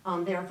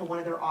there for one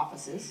of their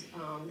offices.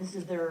 This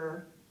is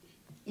their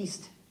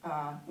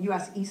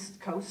U.S. East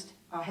Coast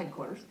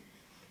headquarters.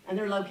 And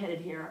they're located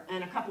here.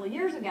 And a couple of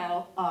years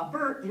ago,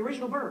 Bert, the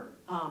original Bert,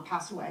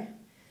 passed away.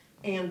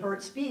 And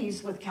Bert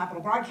Spies with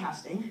Capital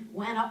Broadcasting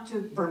went up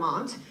to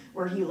Vermont,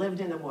 where he lived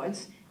in the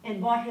woods,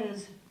 and bought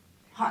his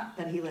hut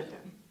that he lived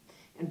in.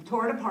 And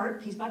tore it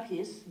apart piece by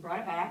piece, brought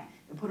it back,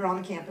 and put it on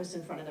the campus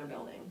in front of their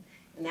building.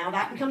 And now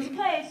that becomes a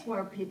place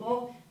where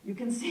people, you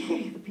can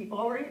see the people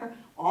over here,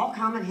 all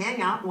come and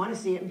hang out and want to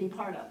see it and be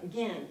part of.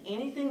 Again,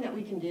 anything that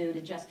we can do to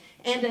just,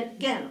 and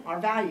again, our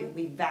value.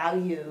 We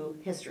value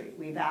history.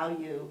 We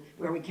value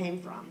where we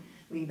came from.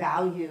 We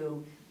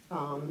value,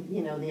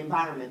 you know, the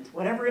environment,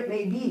 whatever it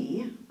may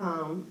be,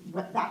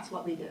 but that's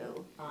what we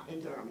do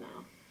in Durham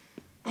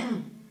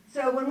now.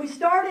 So when we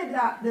started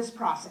this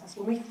process,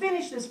 when we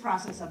finished this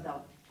process of the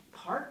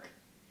park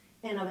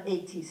and of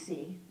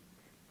ATC,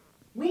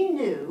 we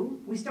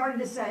knew, we started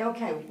to say,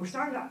 okay, we're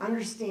starting to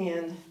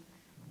understand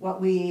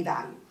what we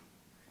value.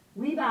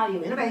 We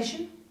value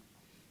innovation,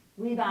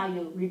 we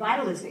value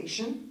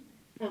revitalization,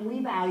 and we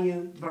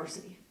value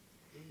diversity.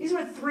 These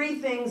were three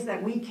things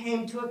that we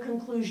came to a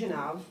conclusion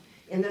of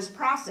in this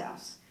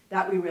process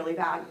that we really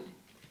valued.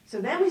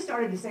 So then we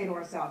started to say to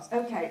ourselves,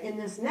 okay, in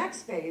this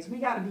next phase, we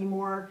got to be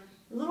a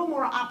little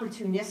more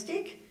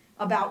opportunistic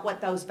about what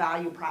those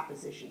value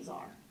propositions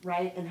are,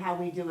 right, and how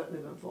we do it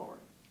moving forward.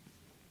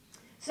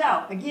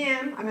 So,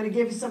 again, I'm going to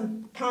give you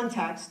some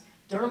context.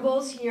 Durham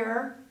Bulls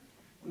here,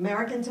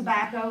 American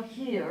Tobacco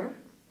here.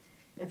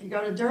 If you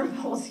go to Durham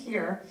Bulls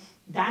here,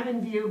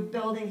 Diamond View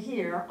building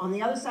here. On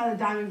the other side of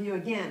Diamond View,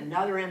 again,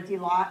 another empty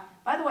lot.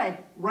 By the way,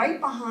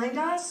 right behind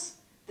us,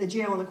 the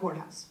jail and the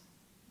courthouse.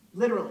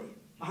 Literally,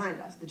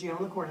 behind us, the jail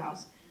and the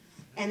courthouse.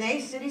 And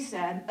the city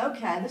said,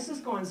 okay, this is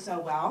going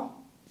so well.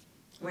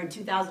 We're in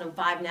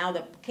 2005 now.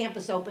 The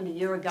campus opened a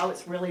year ago.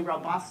 It's really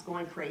robust,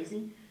 going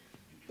crazy.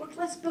 Look,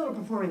 let's build a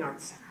performing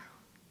arts center.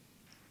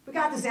 We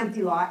got this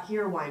empty lot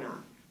here, why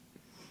not?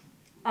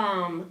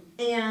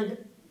 And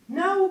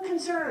no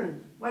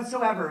concern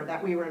whatsoever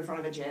that we were in front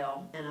of a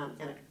jail and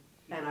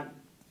a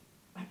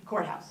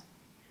courthouse.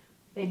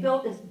 They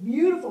built this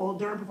beautiful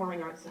Durham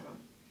Performing Arts Center.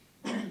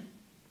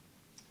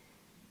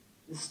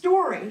 The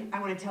story I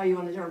want to tell you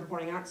on the Durham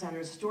Performing Arts Center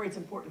is a story that's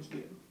important to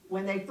you.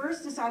 When they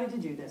first decided to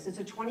do this, it's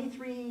a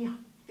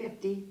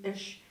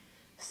 2350-ish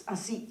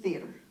seat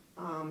theater.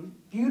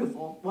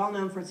 Beautiful, well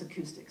known for its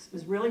acoustics. It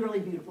was really, really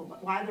beautiful.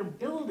 But while they're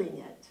building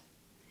it,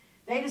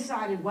 they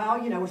decided,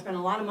 well, you know, we're spending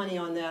a lot of money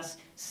on this.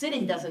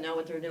 City doesn't know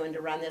what they're doing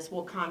to run this.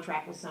 We'll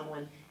contract with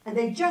someone. And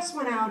they just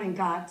went out and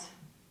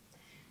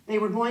they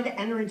were going to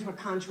enter into a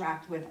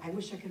contract with, I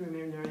wish I could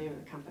remember the name of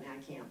the company, I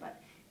can't,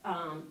 but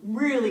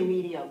really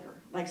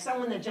mediocre. Like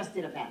someone that just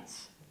did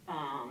events,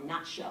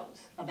 not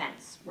shows,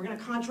 events. We're going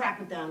to contract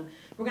with them.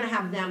 We're going to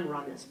have them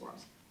run this for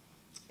us.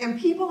 And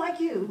people like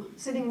you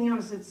sitting in the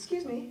audience said,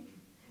 excuse me,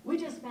 we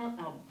just spent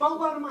a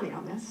boatload of money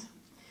on this.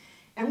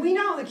 And we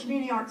know that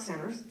community arts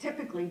centers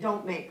typically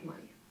don't make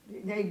money.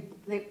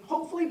 They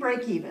hopefully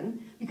break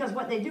even, because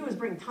what they do is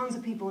bring tons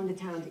of people into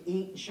town to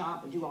eat and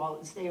shop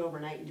and stay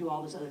overnight and do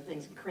all those other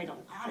things and create a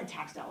lot of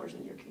tax dollars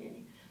in your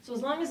community. So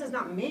as long as it's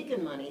not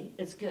making money,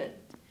 it's good.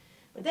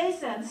 But they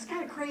said, this is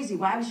kind of crazy.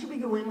 Why should we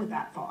go in with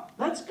that thought?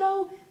 Let's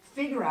go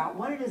figure out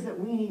what it is that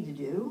we need to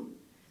do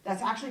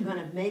that's actually going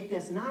to make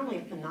this not only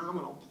a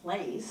phenomenal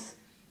place,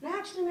 but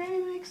actually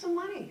maybe make some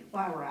money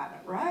while we're at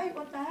it, right?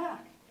 What the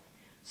heck?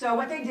 So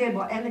what they did,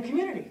 and the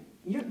community,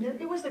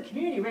 it was the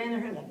community ran their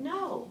hand like,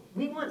 no,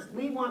 we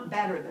want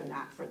better than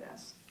that for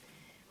this.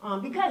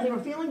 Because they were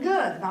feeling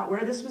good about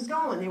where this was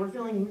going. They were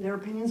feeling their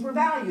opinions were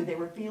valued. They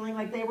were feeling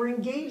like they were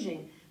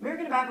engaging.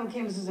 American Tobacco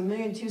campus is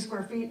 1,002,000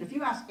 square feet. And if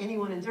you ask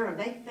anyone in Durham,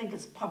 they think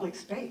it's public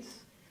space.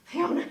 They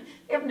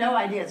have no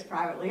idea it's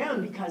privately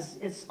owned because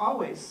it's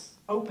always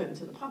open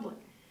to the public.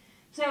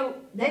 So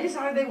they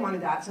decided they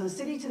wanted that. So the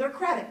city, to their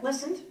credit,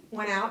 listened,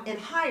 went out and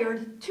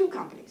hired 2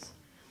 companies.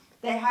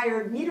 They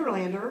hired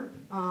Niederlander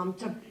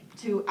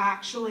to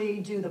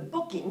actually do the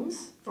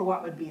bookings for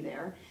what would be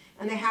there.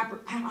 And they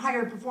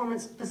hired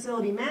Performance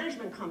Facility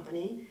Management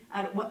Company.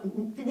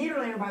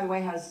 Niederlander, by the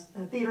way, has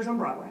theaters on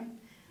Broadway.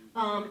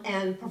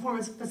 And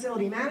Performance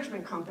Facility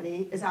Management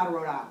Company is out of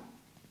Rhode Island.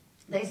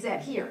 They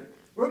said, here,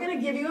 we're going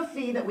to give you a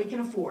fee that we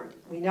can afford.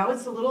 We know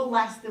it's a little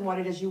less than what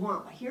it is you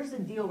want, but here's the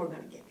deal we're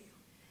going to give you.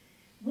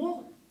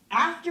 Well,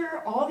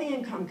 after all the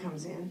income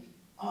comes in,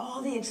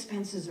 all the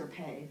expenses are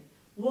paid,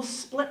 we'll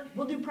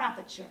do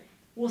profit sharing.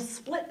 We'll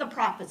split the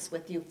profits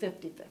with you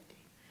 50-50.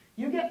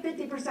 You get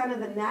 50% of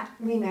the net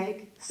we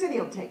make, the city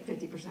will take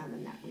 50% of the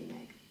net we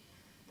make.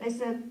 They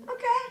said,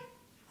 okay,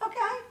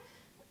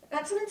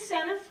 that's an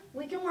incentive.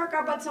 We can work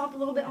our butts off a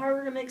little bit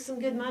harder to make some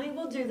good money.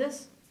 We'll do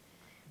this.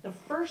 The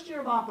first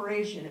year of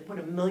operation, it put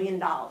 $1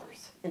 million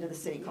into the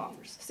city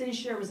coffers. The city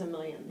share was $1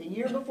 million. The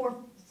year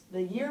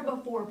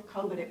before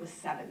COVID, it was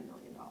 $7 million.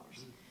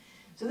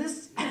 So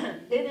this,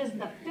 it is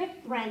the 5th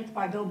ranked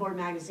by Billboard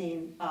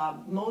magazine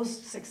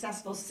most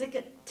successful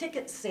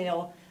ticket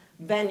sale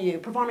venue,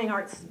 performing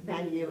arts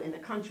venue in the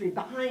country,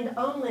 behind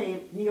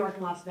only New York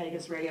and Las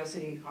Vegas, Radio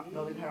City,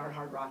 Golden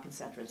Hard Rock, et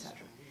cetera, et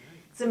cetera.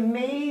 It's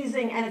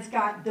amazing, and it's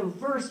got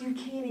diverse, I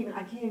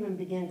can't even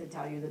begin to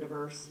tell you the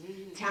diverse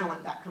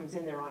talent that comes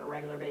in there on a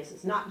regular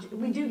basis.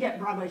 We do get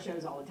Broadway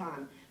shows all the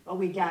time, but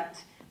we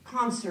get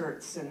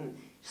concerts and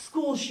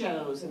school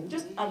shows and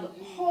just a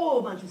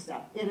whole bunch of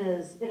stuff. It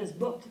is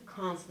booked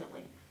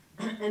constantly.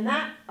 And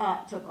that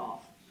took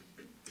off.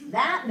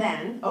 That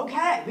then,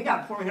 okay, we got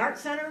a Performing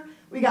Arts Center.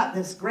 We got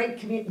this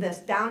great this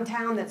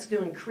downtown that's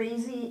doing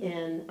crazy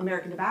in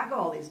American Tobacco.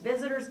 All these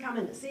visitors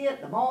coming to see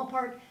it, the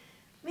ballpark.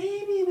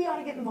 Maybe we ought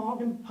to get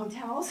involved in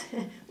hotels.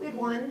 We had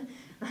one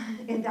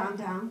in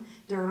downtown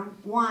Durham,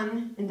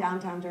 one in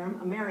downtown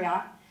Durham, a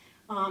Marriott.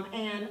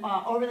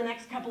 Over the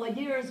next couple of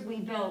years,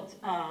 we built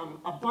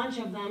a bunch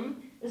of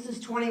them. This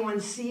is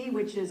 21C,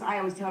 which is, I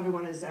always tell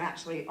everyone, is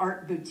actually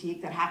art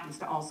boutique that happens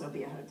to also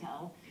be a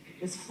hotel.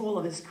 It's full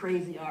of this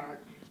crazy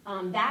art.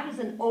 That is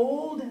an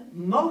old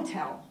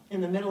motel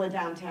in the middle of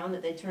downtown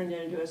that they turned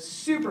into a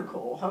super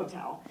cool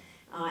hotel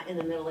in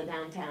the middle of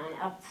downtown.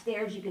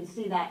 Upstairs, you can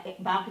see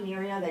that balcony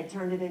area. They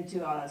turned it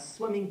into a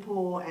swimming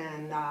pool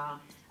and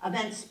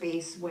event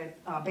space with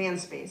band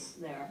space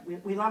there.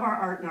 We love our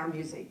art and our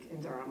music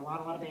in Durham. A lot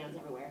of bands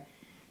everywhere.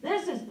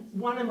 This is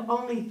one of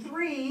only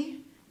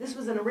 3. This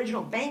was an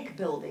original bank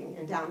building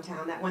in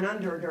downtown that went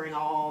under during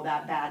all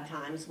that bad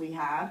times we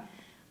had.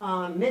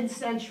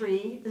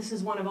 Mid-century, this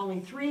is one of only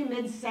 3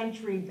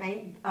 mid-century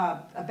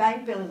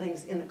bank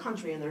buildings in the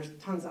country, and there's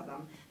tons of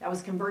them, that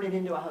was converted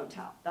into a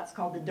hotel. That's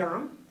called the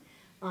Durham.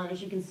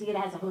 As you can see, it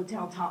has a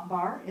hotel top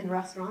bar and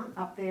restaurant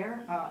up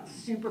there.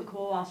 Super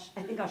cool.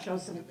 I think I'll show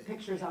some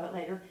pictures of it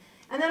later.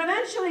 And then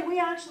eventually we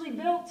actually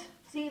built,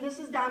 see, this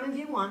is Diamond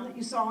View 1 that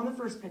you saw in the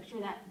first picture,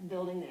 that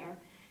building there.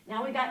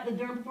 Now we got the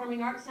Durham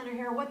Performing Arts Center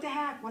here. What the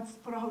heck? Let's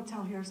put a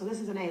hotel here. So this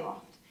is an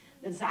A-loft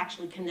that's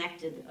actually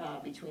connected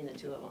between the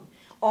 2 of them.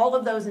 All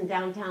of those in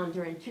downtown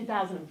during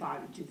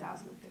 2005 and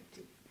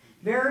 2015.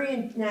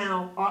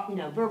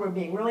 We're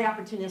being really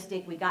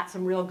opportunistic. We got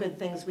some real good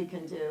things we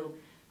can do.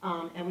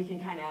 And we can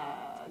kind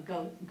of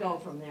go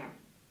from there.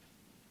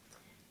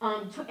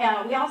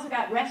 We also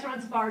got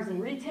restaurants, bars,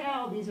 and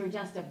retail. These are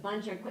just a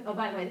bunch of, oh,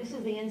 by the way, this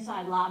is the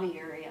inside lobby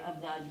area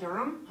of the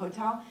Durham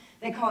Hotel.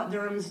 They call it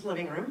Durham's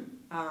living room.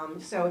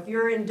 So if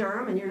you're in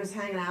Durham and you're just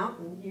hanging out,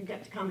 and you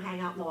get to come hang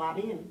out in the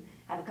lobby and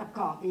have a cup of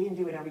coffee and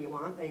do whatever you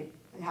want. They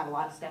have a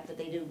lot of stuff that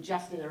they do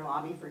just in their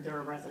lobby for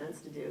Durham residents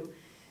to do.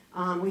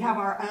 We have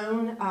our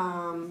own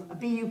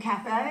BU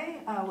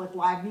Cafe with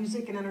live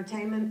music and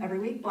entertainment every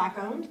week,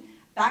 Black-owned.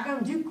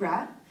 Black-owned Duke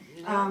grad,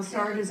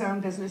 started his own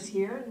business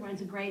here,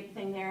 runs a great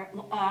thing there.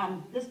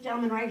 This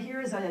gentleman right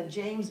here is a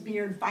James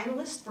Beard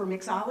finalist for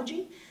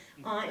mixology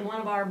in one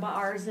of our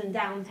bars in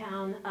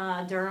downtown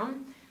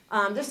Durham.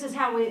 This is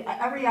how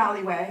every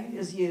alleyway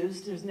is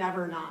used. There's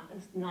never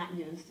not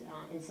used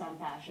in some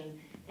fashion.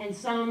 And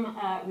some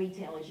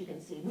retail, as you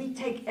can see. We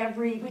take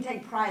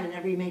pride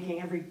in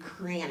making every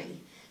cranny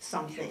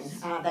something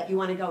that you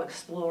want to go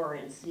explore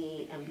and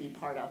see and be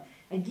part of.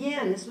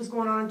 Again, this was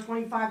going on in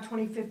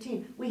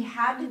 2015. We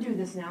had to do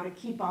this now to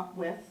keep up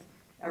with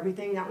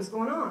everything that was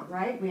going on,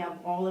 right? We have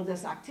all of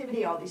this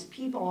activity, all these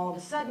people all of a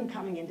sudden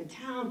coming into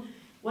town.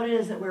 What it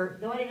is that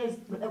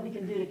we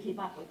can do to keep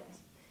up with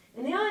this.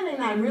 And the other thing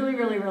that I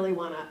really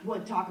want to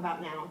talk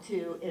about now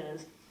too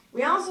is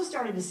we also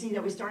started to see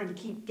that we started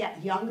to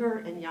get younger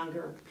and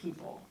younger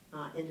people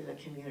into the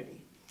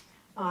community.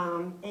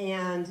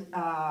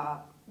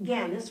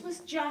 Again, this was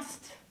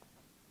just.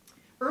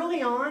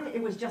 Early on,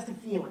 it was just a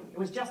feeling. It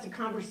was just a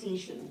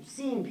conversation,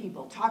 seeing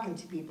people, talking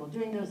to people,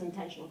 doing those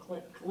intentional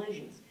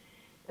collisions.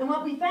 And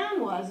what we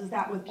found is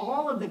that with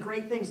all of the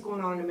great things going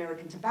on in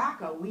American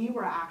Tobacco, we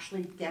were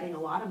actually getting a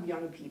lot of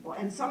young people.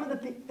 And some of the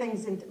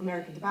things in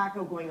American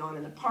Tobacco going on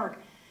in the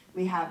park,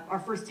 we have our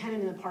first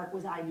tenant in the park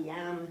was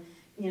IBM.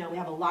 we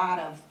have a lot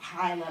of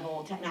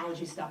high-level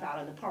technology stuff out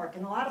in the park,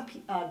 and a lot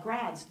of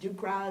grads, Duke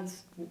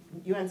grads,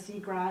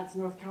 UNC grads,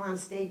 North Carolina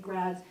State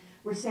grads,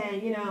 were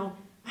saying,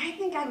 I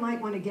think I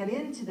might want to get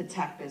into the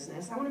tech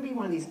business. I want to be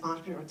one of these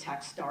entrepreneur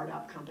tech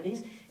startup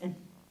companies, and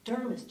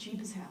Durham is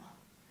cheap as hell.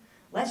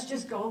 Let's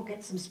just go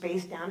get some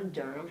space down in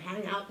Durham,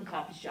 hang out in a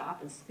coffee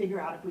shop, and figure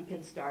out if we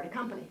can start a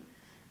company.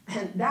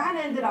 And that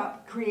ended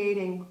up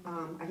creating,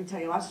 I can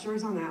tell you lots of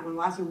stories on that one,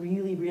 lots of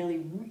really, really,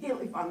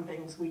 really fun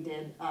things we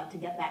did to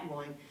get that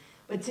going.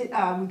 But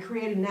we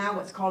created now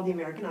what's called the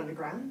American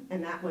Underground,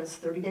 and that was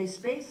 30-day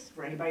space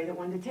for anybody that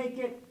wanted to take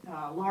it,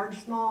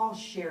 large, small,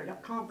 shared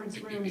up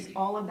conference rooms,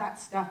 all of that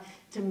stuff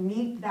to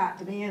meet that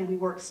demand. We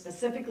worked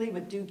specifically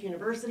with Duke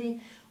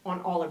University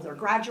on all of their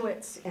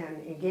graduates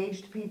and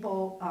engaged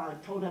people,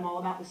 told them all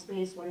about the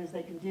space, what it is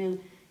they can do.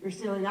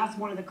 That's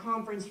one of the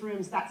conference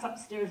rooms. That's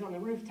upstairs on the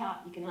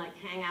rooftop. You can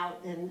hang out,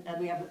 and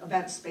we have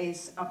event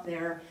space up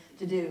there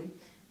to do.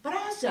 But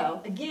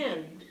also,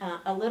 again,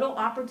 a little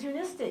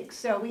opportunistic.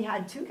 So we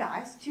had two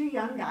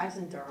young guys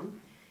in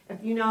Durham.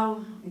 When you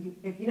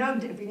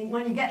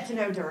get to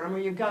know Durham or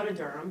you go to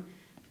Durham,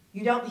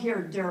 you don't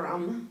hear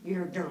Durham, you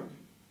hear Durham,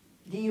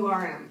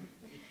 D-U-R-M.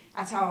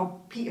 That's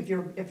how, if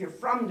you're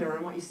from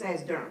Durham, what you say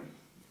is Durham,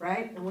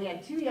 right? And we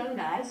had two young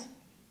guys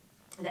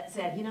that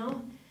said,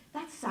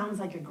 that sounds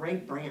like a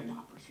great brand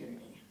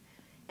opportunity.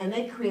 And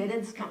they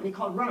created this company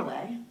called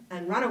Runaway,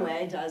 and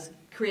Runaway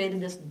created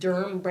this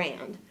Durham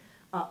brand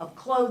of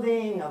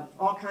clothing, of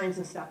all kinds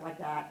of stuff like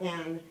that,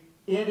 and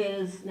it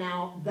is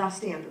now the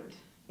standard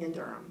in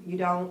Durham.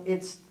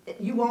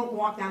 You won't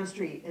walk down the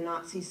street and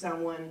not see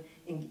someone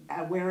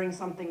wearing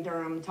something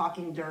Durham,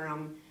 talking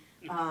Durham,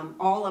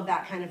 all of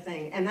that kind of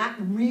thing. And that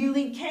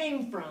really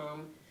came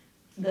from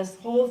this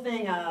whole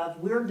thing of,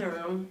 we're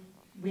Durham,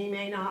 we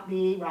may not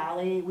be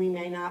Raleigh, we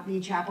may not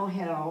be Chapel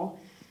Hill.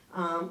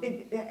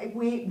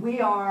 We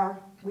are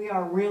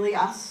really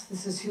us.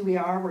 This is who we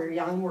are. We're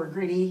young, we're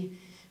gritty,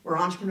 we're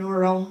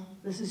entrepreneurial.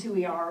 This is who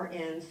we are.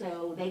 And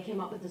so they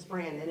came up with this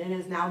brand, and it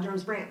is now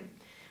Durham's brand.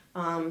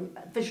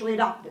 Officially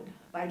adopted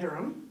by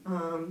Durham,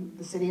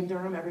 the city of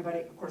Durham. Everybody,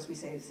 of course, we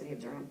say the city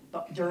of Durham,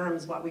 but Durham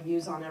is what we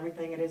use on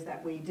everything it is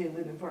that we do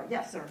moving forward.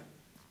 Yes, sir.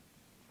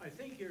 I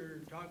think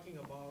you're talking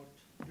about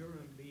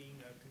Durham being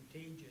a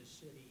contagious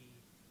city,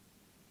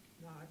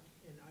 not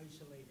an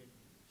isolated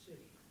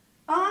city.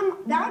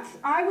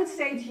 I would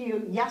say to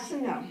you, yes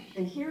and no.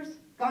 And go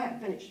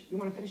ahead, finish. You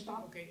want to finish,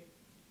 Tom? Okay.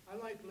 I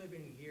like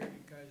living here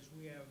because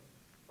we have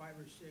 5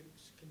 or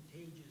 6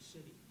 contagious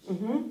cities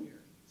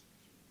here.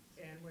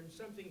 And when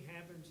something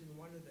happens in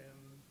one of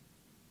them,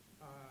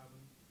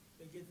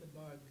 they get the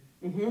bug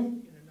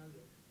in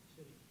another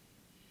city.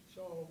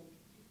 So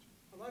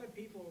a lot of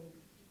people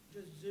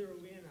just zero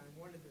in on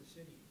one of the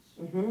cities.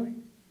 Like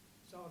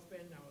South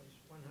Bend now is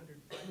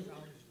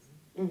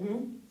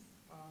 105,000.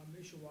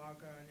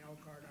 Mishawaka and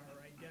Elkhart are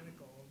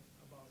identical,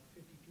 about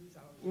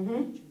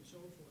 52,000 each and so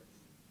forth.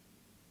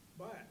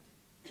 But,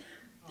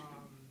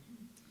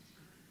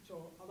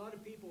 so a lot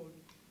of people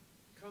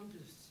come to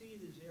see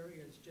this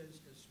area as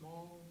just a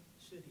small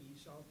city,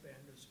 South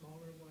Bend, a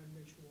smaller one,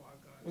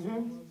 Mishawaka, a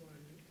smaller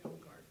one,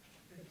 Elkhart.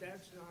 But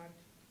that's not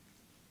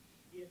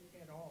it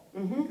at all,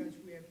 because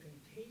we have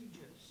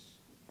contagious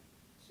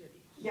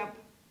cities. Yep.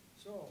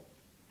 So,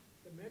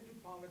 the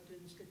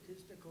metropolitan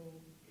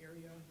statistical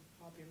area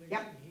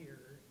population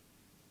here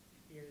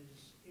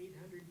is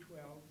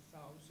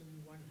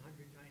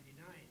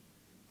 812,199.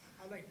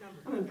 I like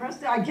numbers. I'm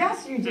impressed. I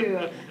guess you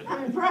do.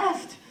 I'm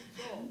impressed.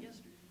 So,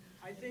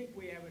 I think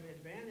we have an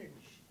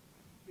advantage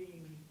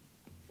being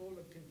full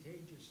of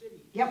contagious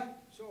cities. Yep.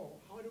 So,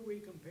 how do we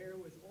compare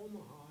with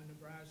Omaha,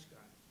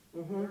 Nebraska?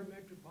 Our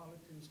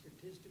metropolitan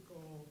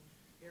statistical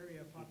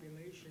area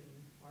population,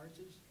 ours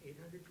is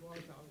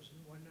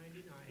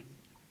 812,199.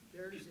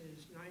 Theirs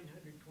is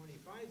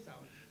 925,000.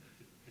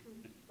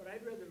 But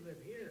I'd rather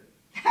live here.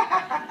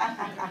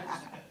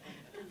 Because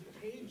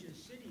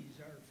contagious cities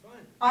are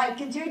fun.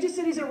 Contagious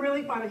cities are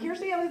really fun. Here's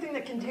the other thing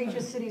that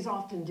contagious cities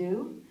often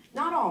do.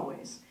 Not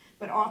always,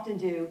 but often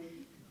do.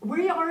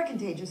 We are a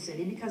contagious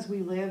city because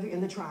we live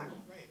in the triangle.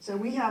 So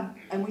we have,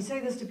 and we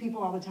say this to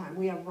people all the time,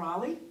 we have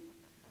Raleigh,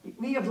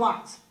 we have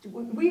lots.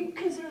 We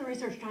consider the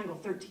Research Triangle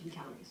 13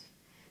 counties.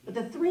 But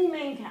the 3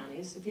 main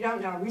counties, if you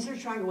don't know,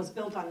 Research Triangle was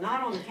built on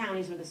not on the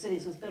counties or the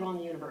cities, it was built on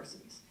the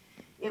universities.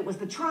 It was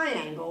the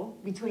triangle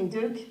between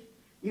Duke,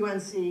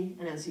 UNC,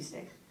 and NC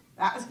State.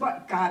 That was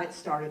what got it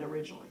started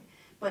originally.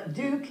 But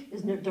Duke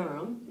is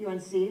Durham,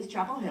 UNC is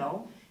Chapel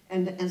Hill,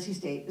 and NC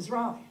State is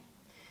Raleigh.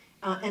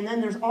 And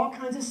then there's all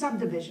kinds of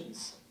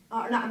subdivisions.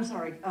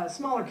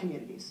 Smaller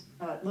communities,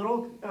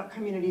 little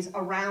communities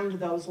around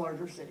those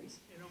larger cities.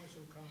 And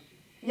also county.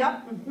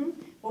 Yep.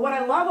 Well, what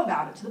I love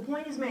about it, to the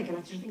point he's making,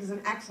 I think is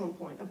an excellent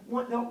point.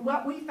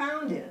 What we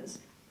found is,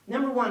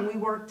 number one, we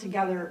worked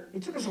together,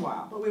 it took us a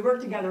while, but we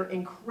worked together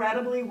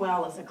incredibly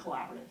well as a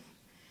collaborative.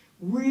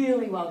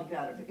 Really well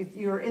together. If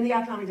you're in the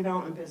economic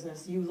development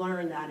business, you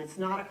learn that it's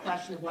not a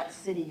question of what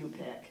city you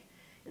pick.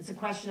 It's a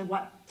question of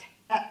what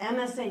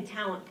MSA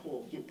talent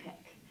pool you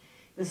pick.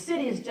 The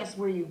city is just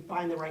where you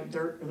find the right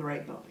dirt or the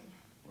right building,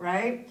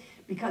 right?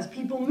 Because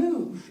people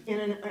move in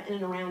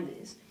and around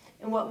these.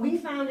 And what we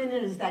found in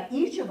it is that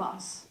each of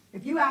us,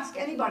 if you ask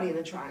anybody in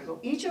the Triangle,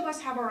 each of us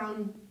have our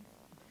own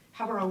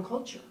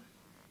culture,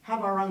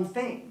 have our own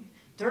thing.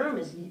 Durham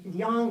is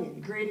young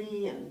and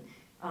gritty and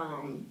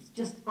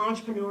just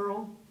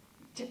entrepreneurial.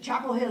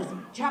 Chapel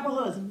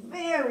Hill is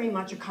very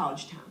much a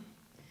college town.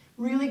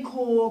 Really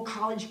cool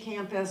college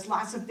campus,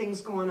 lots of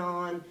things going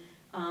on.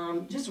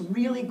 Just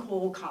really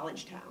cool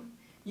college town.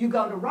 You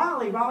go to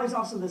Raleigh. Raleigh's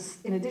also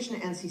this, in addition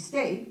to NC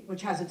State,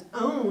 which has its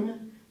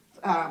own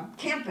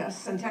campus,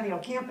 Centennial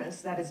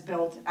Campus, that is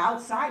built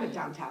outside of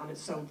downtown.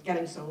 It's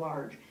getting so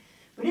large.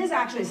 But it is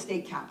actually a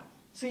state capital.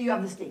 So you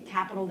have the state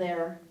capitol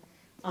there.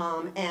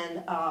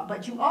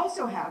 But you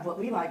also have, what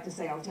we like to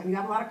say all the time, you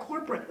have a lot of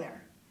corporate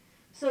there.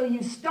 So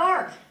you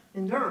start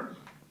in Durham,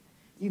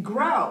 you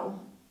grow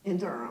in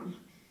Durham,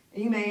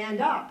 and you may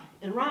end up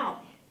in Raleigh.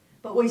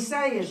 But what we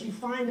say is you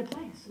find a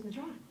place in the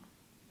Triangle,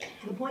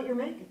 to the point you're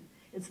making.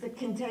 It's the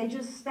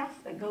contagious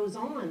stuff that goes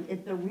on.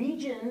 If the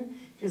region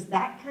is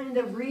that kind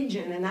of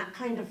region and that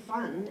kind of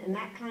fun and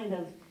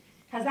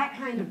has that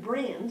kind of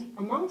brand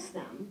amongst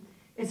them,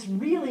 it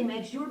really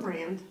makes your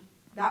brand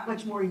that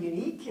much more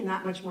unique and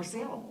that much more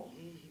saleable,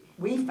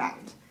 we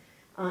found,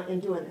 in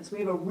doing this. We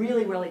have a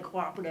really, really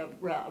cooperative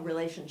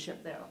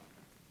relationship there.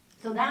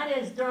 So that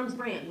is Durham's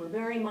brand. We're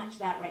very much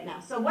that right now.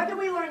 So what did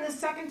we learn this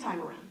second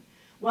time around?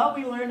 Well,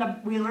 we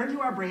learned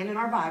who our brand and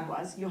our vibe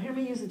was. You'll hear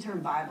me use the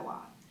term vibe a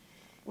lot.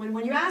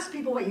 When you ask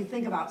people what you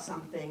think about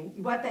something,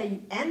 what they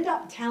end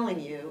up telling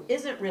you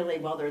isn't really,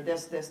 well, they're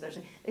this, this.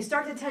 They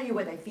start to tell you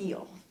what they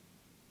feel,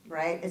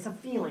 right? It's a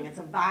feeling. It's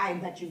a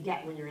vibe that you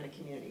get when you're in a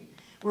community.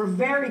 We're a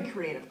very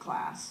creative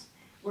class.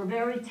 We're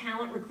very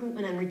talent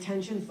recruitment and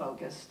retention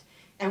focused,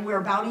 and we're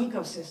about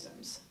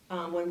ecosystems.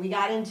 When we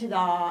got into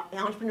the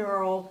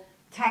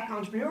tech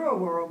entrepreneurial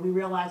world, we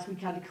realized we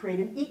had to create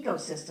an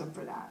ecosystem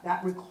for that.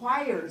 That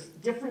requires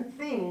different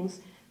things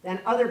than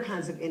other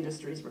kinds of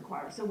industries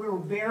require. So we're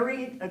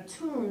very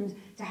attuned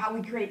to how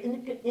we create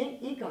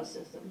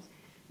ecosystems.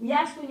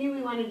 Yes, we knew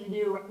we wanted to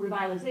do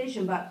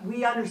revitalization, but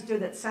we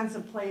understood that sense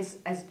of place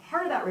as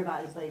part of that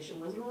revitalization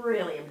was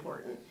really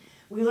important.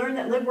 We learned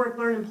that live, work,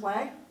 learn, and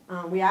play.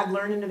 We add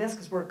learn into this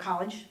because we're a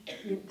college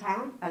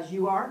town, as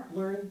you are.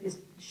 Learn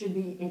should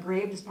be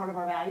engraved as part of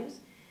our values.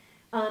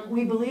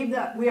 We believe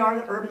that we are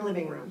the urban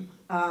living room.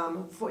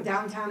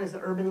 Downtown is the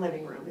urban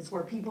living room. It's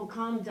where people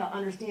come to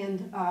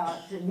understand,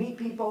 to meet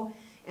people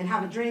and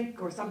have a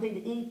drink or something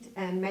to eat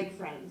and make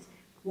friends.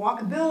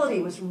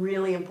 Walkability was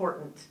really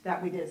important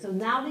that we did. So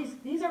now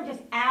these are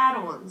just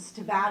add-ons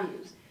to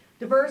values.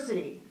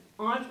 Diversity,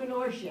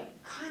 entrepreneurship,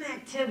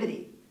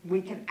 connectivity.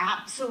 We can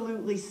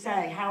absolutely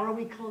say, how are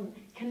we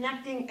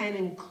connecting and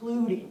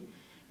including?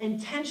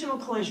 Intentional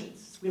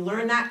collisions. We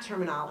learned that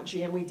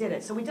terminology and we did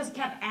it. So we just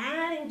kept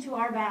adding to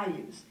our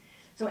values.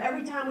 So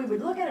every time we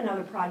would look at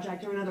another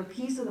project or another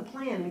piece of the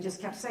plan, we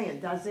just kept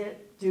saying, does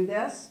it do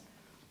this?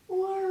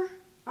 Or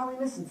are we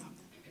missing something?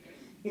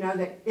 You know,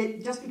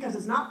 that just because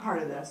it's not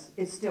part of this,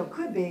 it still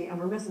could be, and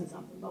we're missing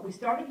something. But we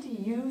started to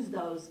use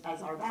those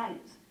as our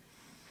values.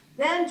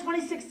 Then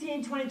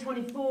 2016,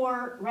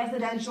 2024,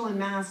 residential and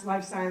mass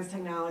life science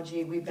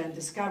technology, we've been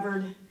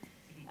discovered.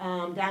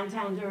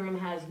 Downtown Durham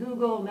has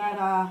Google,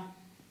 Meta,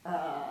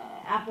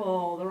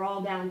 Apple, they're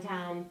all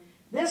downtown.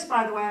 This,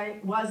 by the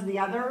way, was the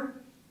other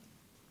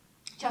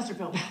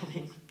Chesterfield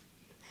building.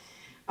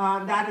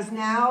 That is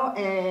now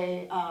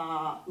a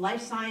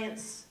life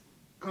science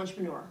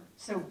entrepreneur.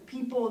 So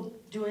people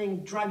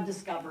doing drug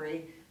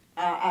discovery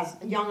as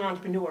young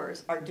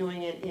entrepreneurs are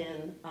doing it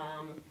in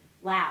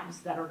labs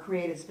that are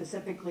created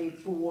specifically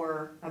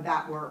for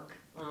that work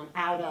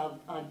out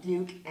of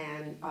Duke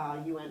and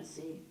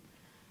UNC.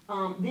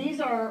 These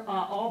are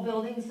all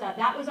buildings.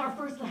 That was our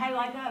first,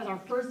 highlight that, was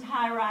our first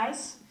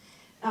high-rise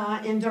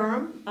in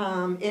Durham.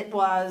 It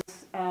was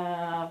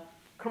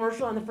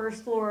commercial on the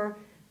first floor,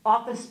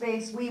 office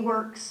space,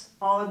 WeWorks,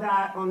 all of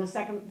that on the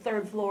second,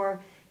 third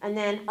floor. And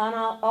then on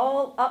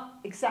all up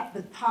except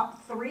the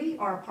top three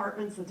are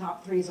apartments. The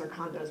top threes are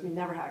condos. We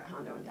never had a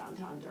condo in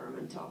downtown Durham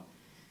until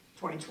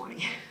 2020.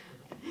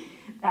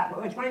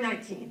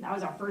 2019. That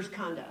was our first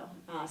condo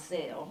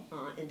sale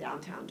in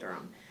downtown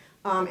Durham.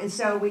 And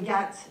so we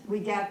get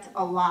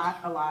a lot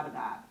of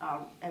that.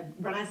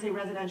 When I say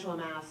residential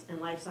and mass and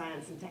life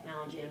science and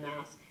technology and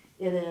mass,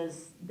 it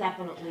is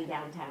definitely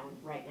downtown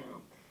right now.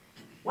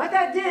 What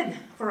that did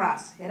for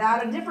us, it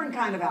added different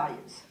kind of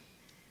values.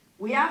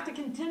 We have to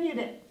continue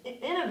to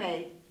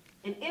innovate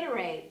and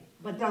iterate,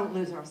 but don't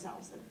lose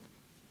ourselves in it.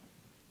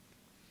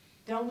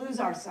 Don't lose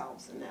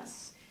ourselves in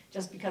this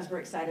just because we're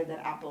excited that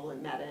Apple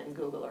and Meta and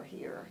Google are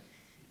here.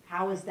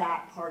 How is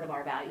that part of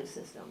our value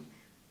system?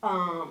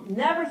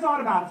 Never thought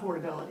about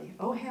affordability.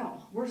 Oh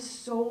hell, we're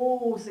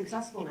so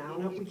successful now,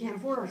 no, we can't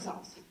afford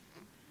ourselves.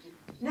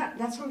 No,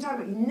 that's what I'm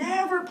talking about. You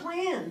never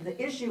planned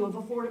the issue of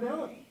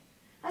affordability.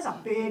 That's a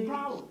big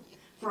problem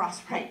for us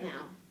right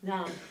now.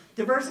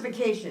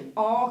 Diversification,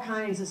 all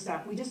kinds of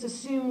stuff. We just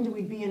assumed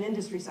we'd be in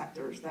industry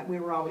sectors that we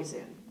were always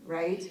in.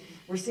 right?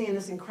 We're seeing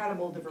this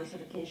incredible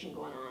diversification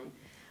going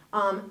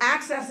on.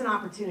 Access and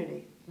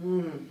opportunity.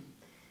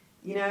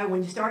 You know,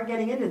 when you start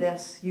getting into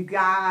this, you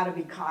gotta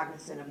be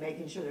cognizant of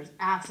making sure there's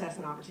access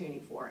and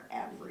opportunity for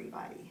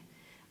everybody.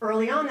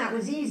 Early on, that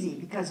was easy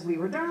because we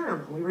were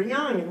Durham, we were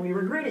young, and we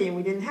were gritty, and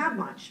we didn't have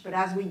much. But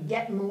as we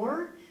get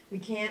more, we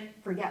can't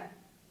forget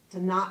to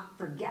not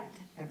forget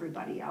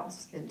everybody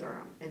else in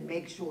Durham and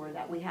make sure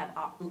that we have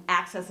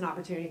access and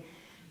opportunity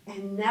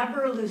and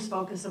never lose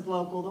focus of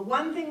local. The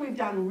one thing we've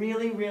done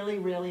really, really,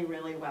 really,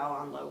 really well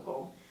on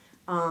local,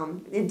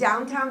 in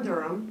downtown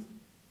Durham,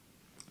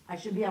 I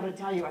should be able to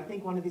tell you, I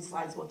think one of these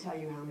slides will tell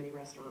you how many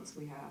restaurants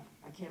we have.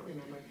 I can't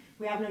remember.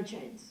 We have no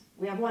chains.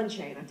 We have one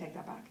chain, I take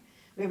that back.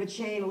 We have a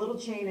chain, a little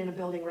chain in a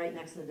building right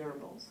next to the Durham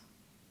Bulls,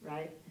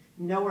 right?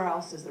 Nowhere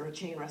else is there a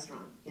chain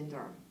restaurant in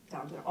Durham,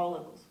 down there, all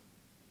locals.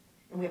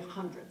 And we have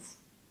hundreds,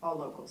 all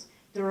locals.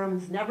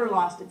 Durham's never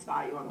lost its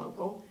value on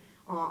local,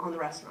 on the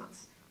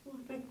restaurants.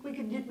 We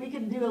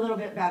could do a little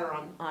bit better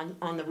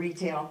on the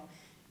retail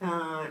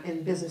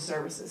and business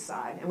services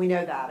side, and we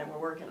know that, and we're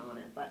working on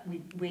it, but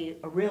we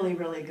are really,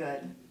 really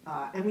good.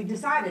 And we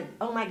decided,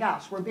 oh my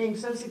gosh, we're being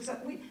so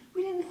successful.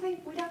 We didn't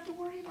think we'd have to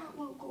worry about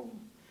local.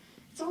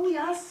 It's only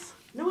us.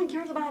 No one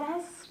cares about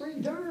us. We're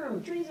in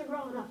Durham. Trees are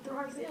growing up through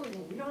our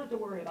ceiling. We don't have to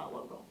worry about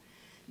local.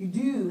 You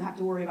do have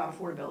to worry about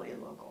affordability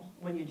in local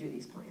when you do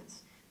these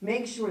plans.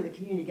 Make sure the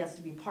community gets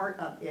to be part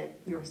of it,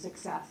 your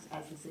success,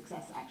 as the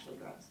success actually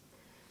grows.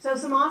 So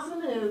some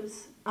awesome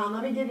moves.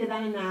 Let me give you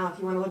then and now. If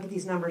you want to look at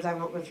these numbers, I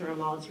won't go through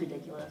them all. It's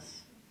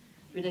ridiculous.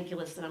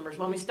 Ridiculous numbers.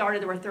 When we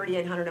started, there were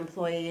 3,800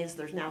 employees.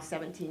 There's now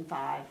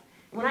 17,500.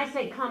 When I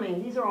say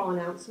coming, these are all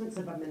announcements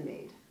that have been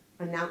made.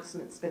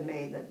 Announcements been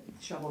made that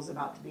the shovel's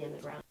about to be in the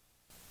ground.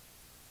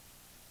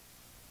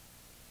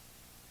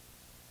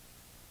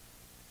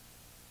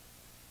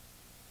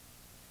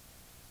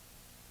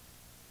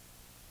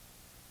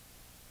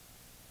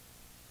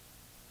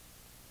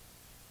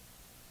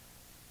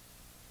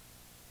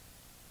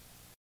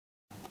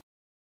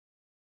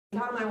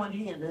 On my one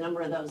hand, the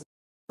number of those.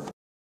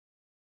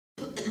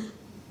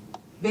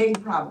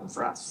 Big problem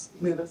for us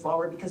moving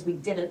forward because we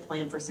didn't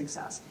plan for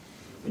success.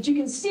 But you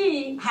can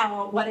see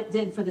what it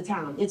did for the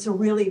town. It's a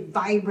really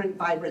vibrant,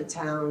 vibrant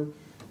town.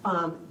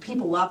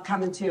 People love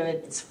coming to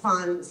it. It's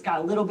fun. It's got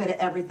a little bit of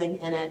everything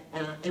in it.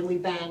 And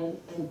we've been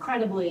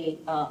incredibly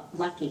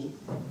lucky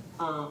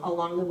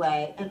along the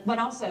way, but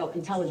also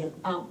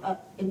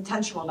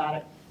intentional about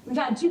it. We've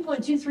had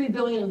 $2.23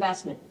 billion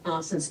investment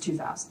since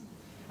 2000.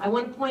 I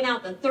want to point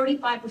out that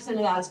 35% of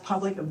that is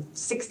public and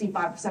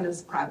 65%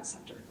 is private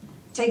sector.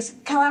 It takes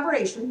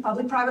collaboration.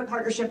 Public-private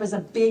partnership is a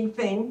big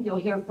thing. You'll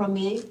hear from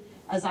me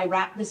as I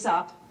wrap this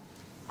up.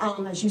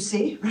 As you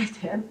see right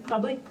there,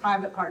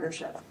 public-private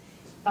partnership.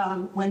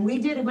 When we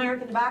did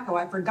American Tobacco,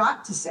 I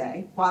forgot to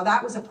say, while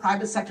that was a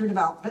private sector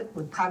development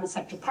with private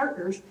sector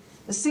partners,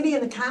 the city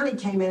and the county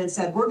came in and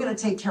said, we're going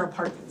to take care of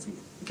parking for you.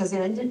 Because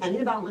any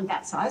development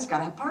that size got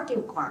to have parking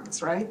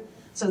requirements, right?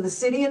 So the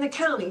city and the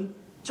county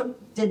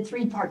did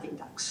 3 parking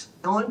decks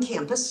on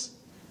campus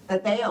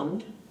that they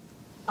owned,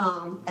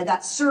 and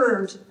that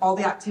served all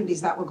the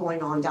activities that were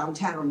going on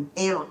downtown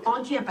and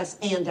on campus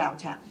and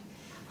downtown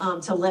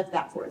to lift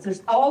that for us.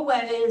 There's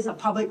always a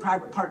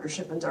public-private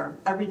partnership in Durham,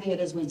 everything it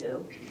is we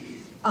do.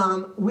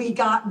 We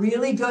got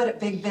really good at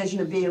big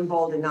vision and being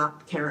bold and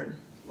not caring.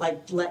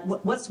 Like,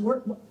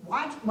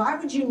 why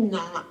would you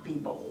not be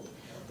bold?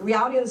 The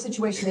reality of the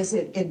situation is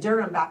in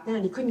Durham back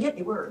then, you couldn't get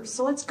any worse.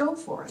 So let's go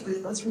for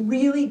it. Let's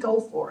really go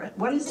for it.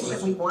 What is it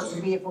that we want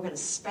to be? If we're going to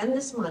spend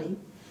this money,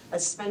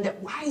 let's spend it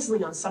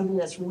wisely on something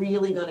that's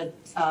really going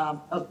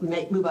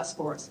to move us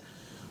forward.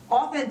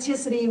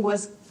 Authenticity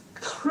was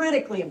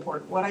critically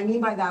important. What I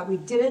mean by that, we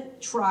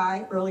didn't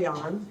try early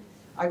on.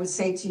 I would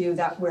say to you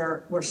that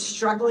we're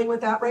struggling with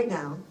that right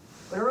now.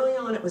 But early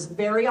on, it was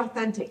very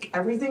authentic.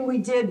 Everything we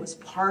did was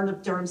part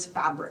of Durham's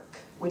fabric.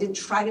 We didn't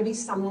try to be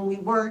someone we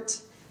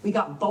weren't. We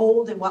got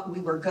bold in what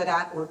we were good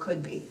at or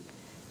could be.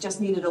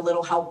 Just needed a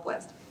little help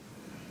with.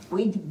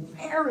 We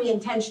very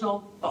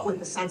intentional, but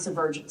with a sense of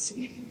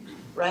urgency,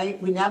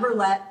 right? We never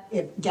let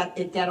it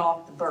get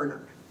off the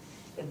burner.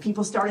 If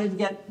people started to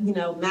get,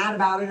 mad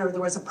about it or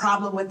there was a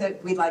problem with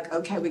it, we'd like,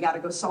 okay, we got to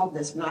go solve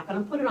this. We're not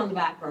going to put it on the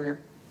back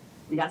burner.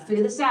 We got to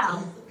figure this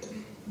out.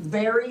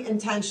 Very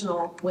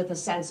intentional with a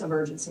sense of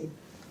urgency.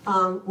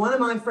 One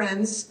of my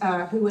friends,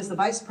 who was the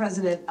vice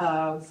president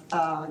of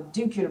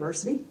Duke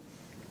University,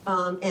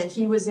 and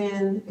he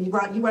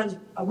runs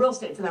a real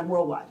estate for them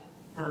worldwide.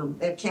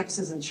 They have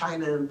campuses in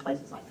China and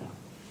places like that.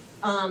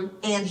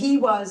 And he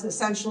was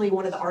essentially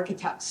one of the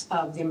architects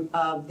of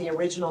the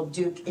original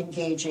Duke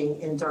engaging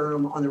in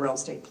Durham on the real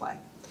estate play.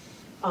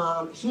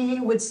 He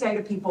would say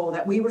to people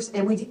that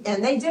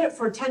and they did it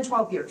for 10,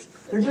 12 years.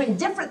 They're doing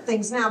different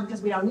things now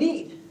because we don't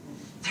need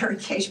their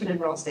engagement in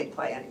real estate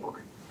play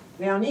anymore.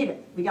 We don't need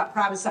it. We got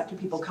private sector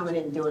people coming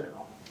in and doing it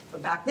all.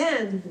 But back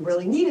then, we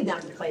really needed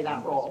them to play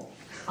that role.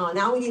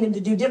 Now we need them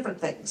to do different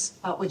things,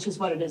 which is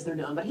what it is they're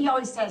doing. But he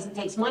always says it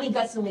takes money,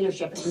 guts, and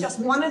leadership. If just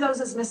one of those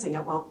is missing,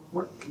 it won't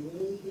work.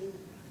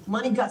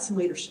 Money, guts, and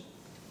leadership.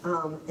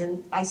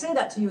 And I say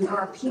that to you, there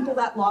are people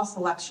that lost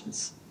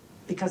elections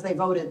because they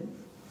voted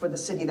for the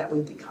city that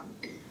we've become.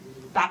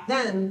 Back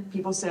then,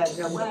 people said,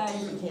 no way,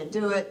 I can't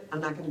do it, I'm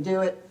not gonna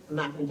do it, I'm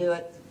not gonna do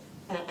it,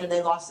 and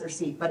they lost their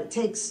seat. But it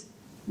takes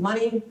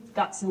money,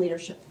 guts, and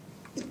leadership.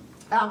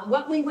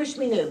 What we wish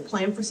we knew,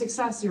 plan for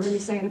success. You heard me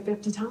say it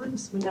 50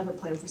 times. We never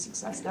planned for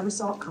success, never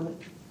saw it coming.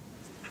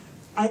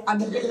 I've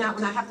been doing that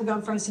when I have to go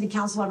in front of city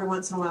council every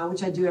once in a while,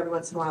 which I do every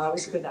once in a while. I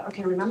always do that.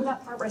 Okay, remember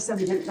that part where I said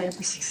we didn't plan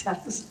for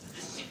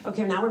success?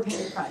 Okay, now we're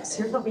paying the price.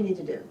 Here's what we need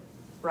to do,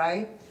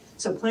 right?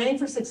 So planning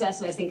for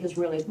success, I think, is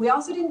really, we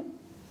also didn't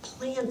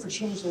plan for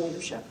change in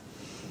leadership.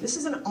 This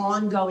is an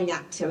ongoing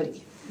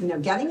activity. You know,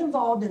 getting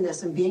involved in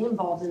this and being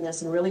involved in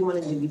this and really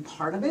wanting to be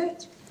part of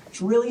it,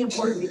 it's really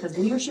important because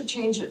leadership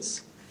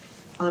changes.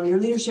 Your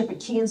leadership at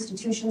key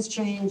institutions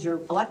change,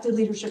 your elected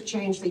leadership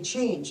change, they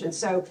change. And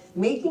so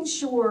making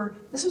sure,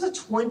 this was a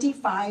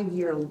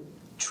 25-year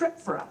trip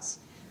for us.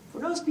 For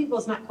those people,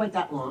 it's not quite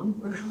that long.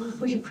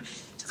 It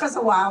took us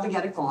a while to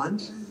get it going.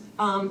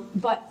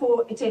 But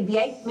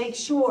to make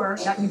sure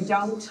that you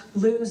don't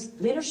lose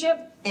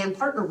leadership and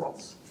partner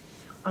roles.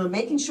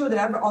 Making sure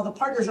that all the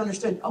partners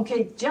understood,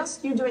 okay,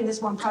 just you doing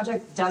this one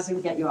project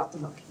doesn't get you off the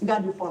hook. You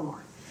gotta do 4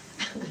 more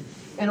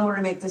in order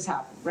to make this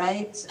happen,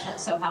 right?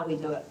 So how we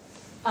do it.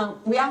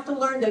 We have to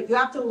learn you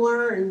have to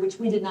learn, which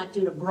we did not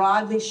do, to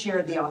broadly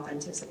share the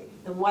authenticity.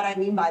 And what I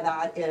mean by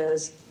that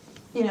is,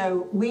 you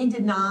know, we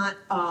did not,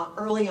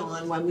 early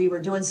on when we were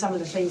doing some of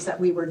the things that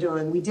we were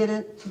doing,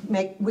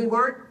 we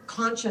weren't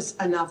conscious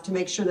enough to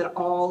make sure that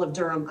all of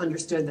Durham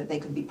understood that they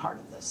could be part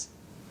of this,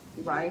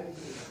 right?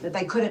 That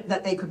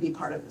they could be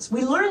part of this.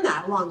 We learned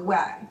that along the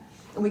way,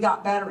 and we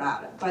got better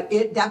at it, but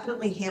it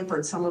definitely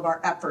hampered some of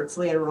our efforts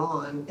later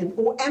on,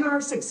 and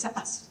our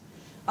success.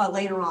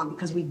 Later on,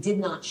 because we did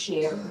not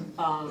share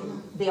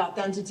the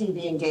authenticity,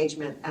 the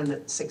engagement, and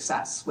the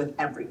success with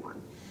everyone.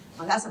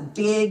 That's a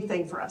big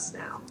thing for us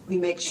now. We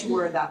make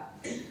sure that,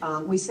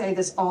 we say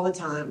this all the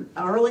time,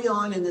 early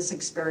on in this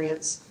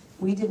experience,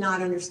 we did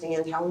not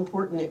understand how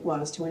important it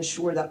was to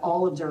ensure that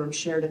all of Durham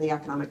shared in the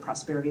economic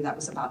prosperity that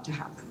was about to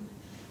happen.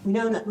 We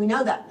know that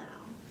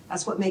now.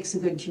 That's what makes a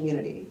good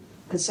community.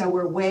 And so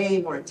we're way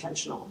more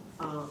intentional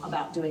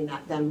about doing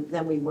that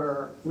than we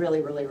were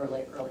really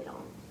early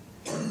on.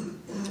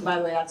 By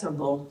the way, that's our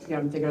goal. You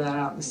haven't figured that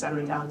out in the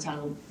center of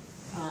downtown.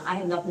 I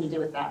had nothing to do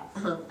with that.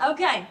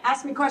 Okay,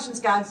 ask me questions,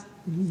 guys.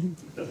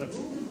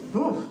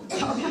 Ooh.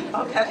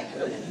 Okay.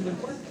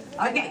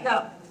 Okay,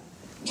 go.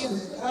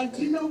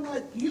 You know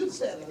what? You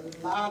said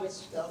a lot of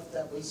stuff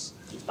that was...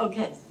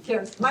 Okay,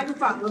 here,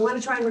 microphone. We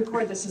want to try and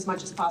record this as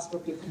much as possible,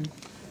 people.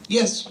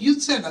 Yes, you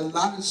said a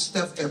lot of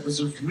stuff that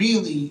was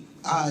really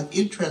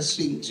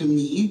interesting to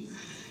me.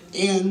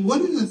 And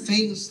one of the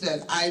things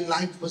that I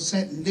liked was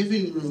that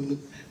living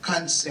room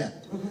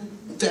concept,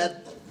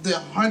 that the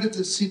heart of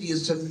the city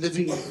is a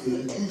living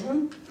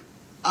room.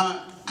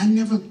 I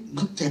never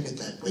looked at it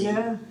that way.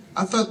 Yeah.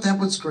 I thought that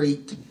was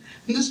great.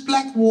 And this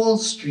Black Wall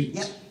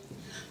Street,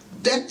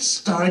 that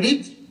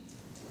started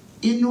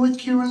in North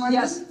Carolina?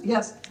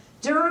 Yes.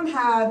 Durham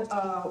had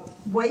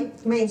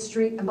white Main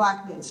Street and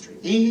black Main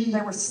Street.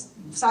 They were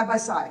side by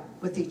side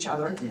with each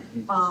other.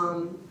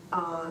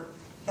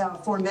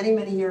 For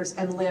many years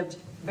and lived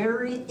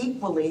very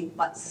equally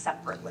but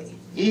separately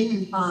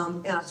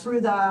through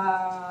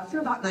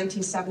about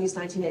 1970s,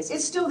 1980s.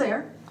 It's still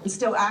there. It's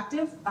still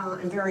active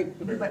and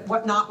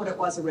but not what it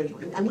was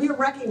originally. And we were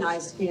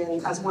recognized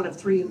as one of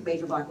 3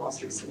 major Black Wall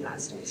Streets in the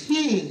United States.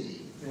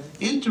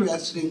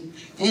 Interesting.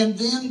 And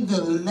then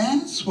the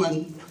last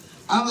one,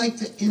 I like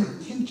the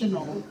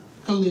intentional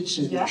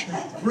collision,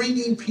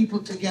 bringing people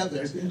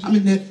together. I'm a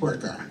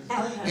networker,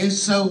 and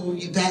so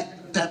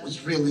that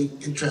was really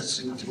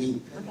interesting to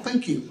me.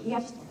 Thank you.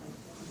 Yes.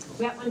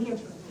 We have one here.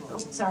 Oh,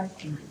 sorry.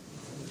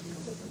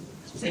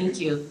 Thank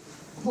you.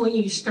 When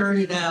you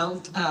started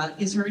out,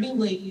 is there any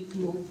way you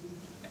can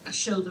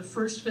show the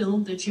first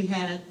film that you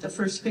had, the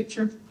first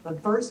picture? The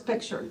first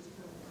picture.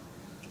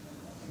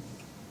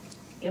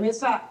 Give me a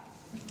sec.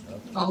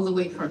 All the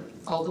way from,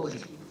 all the way.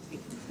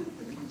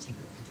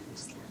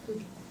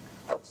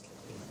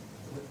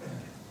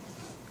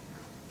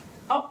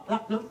 Oh,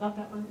 no, not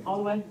that one. All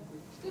the way.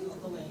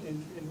 All the way.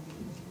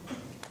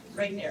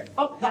 Right there.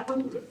 Oh, that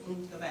one. Go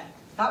back.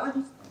 That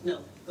one. No,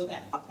 go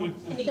back.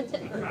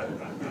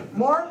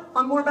 More?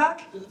 One more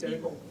back? To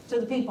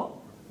the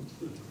people.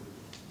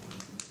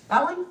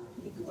 That one?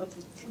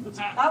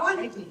 That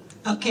one?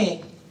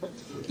 Okay.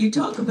 You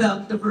talk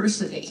about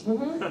diversity. I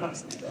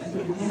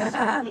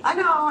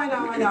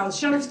know.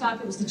 Shutterstock,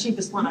 it was the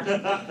cheapest one.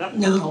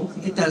 No,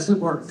 it doesn't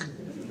work.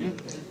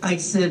 I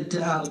said,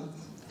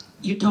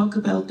 you talk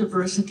about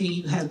diversity,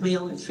 you have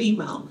male and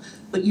female,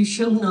 but you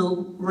show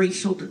no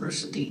racial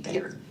diversity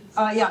there.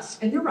 Yes,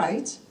 and you're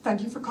right.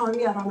 Thank you for calling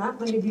me out on that.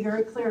 Let me be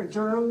very clear.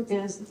 Durham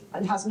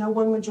has no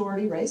one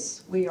majority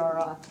race. We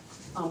are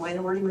a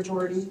minority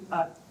majority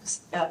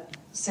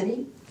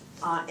city,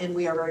 and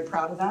we are very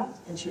proud of that.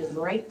 And she was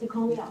right to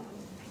call me out.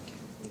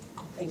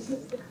 Thank you.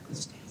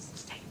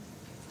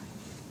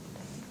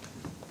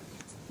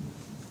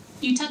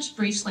 You touched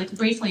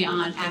briefly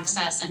on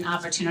access and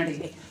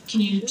opportunity.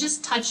 Can you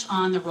just touch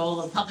on the role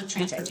of public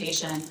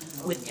transportation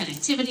with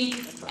connectivity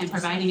and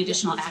providing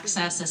additional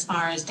access as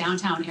far as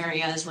downtown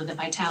areas with the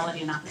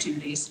vitality and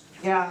opportunities?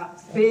 Yeah,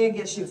 big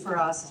issue for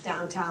us,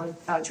 downtown,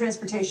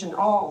 transportation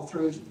all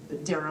through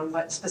Durham,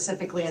 but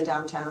specifically in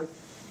downtown.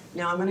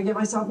 Now I'm gonna get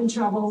myself in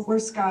trouble.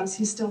 Where's Scott? Is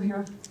he still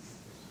here?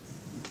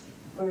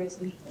 Where is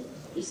he?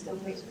 He's still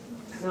here?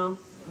 No?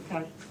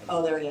 Okay.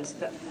 Oh, there he is.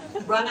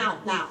 Run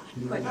out now.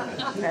 Quick.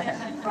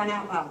 Run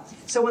out loud.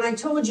 So when I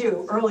told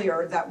you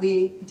earlier that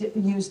we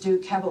use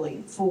Duke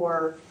heavily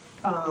for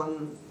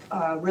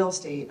real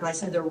estate, and I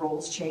said their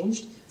roles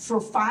changed,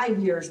 for 5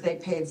 years they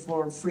paid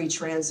for free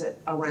transit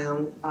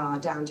around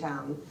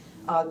downtown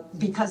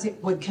because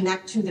it would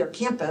connect to their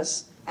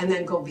campus and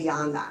then go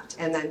beyond that,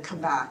 and then come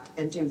back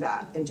and do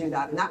that, and do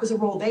that. And that was a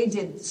role they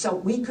did so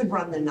we could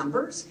run the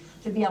numbers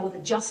to be able to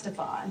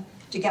justify,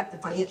 to get the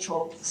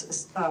financial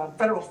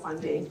federal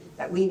funding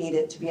that we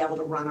needed to be able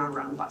to run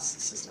our own bus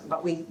system.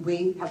 But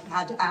we have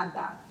had to add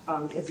that.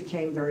 It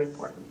became very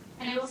important.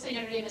 And I will say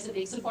Notre Dame is a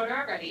big supporter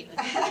already.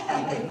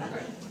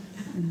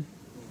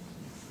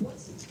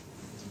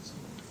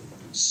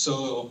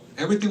 So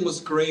everything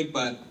was great,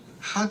 but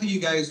how do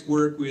you guys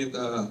work with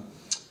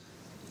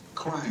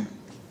crime?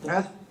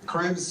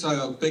 Crime is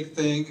a big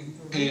thing,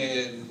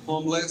 and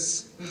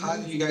homeless. How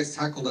do you guys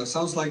tackle that?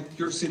 Sounds like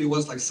your city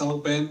was like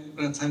South Bend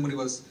at a time when it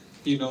was,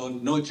 you know,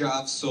 no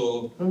jobs,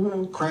 so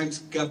crimes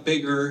got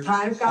bigger,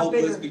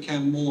 homeless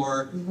became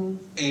more,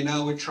 and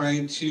now we're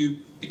trying to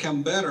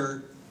become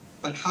better.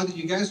 But how do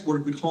you guys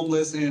work with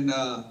homeless and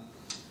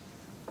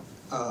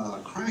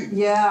crime?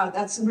 Yeah,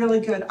 that's really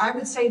good. I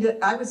would say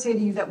to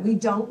you that we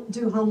don't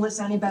do homeless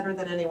any better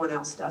than anyone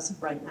else does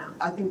right now.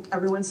 I think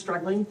everyone's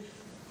struggling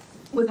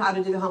with how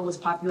to do the homeless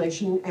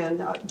population,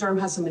 and Durham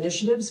has some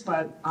initiatives,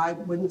 but I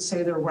wouldn't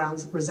say they're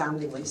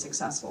resoundingly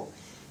successful.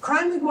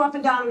 Crime, we go up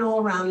and down and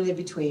all around and in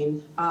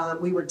between.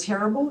 We were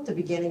terrible at the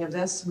beginning of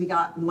this. We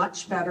got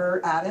much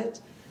better at it.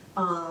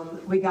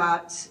 We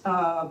got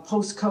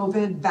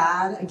post-COVID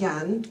bad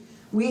again.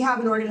 We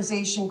have an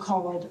organization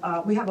called,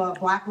 we have a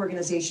Black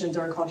organization in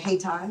Durham called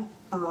Hayti.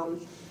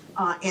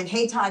 And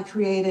Hayti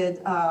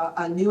created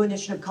a new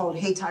initiative called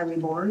Hayti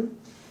Reborn.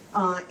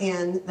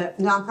 And the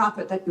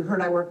nonprofit that you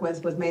heard I work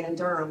with Made in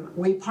Durham,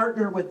 we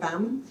partner with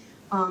them.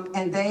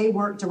 And they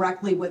work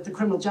directly with the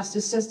criminal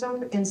justice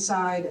system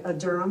inside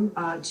Durham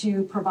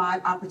to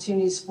provide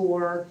opportunities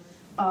for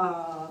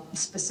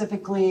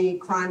specifically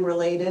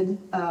crime-related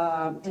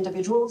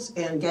individuals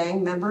and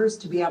gang members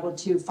to be able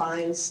to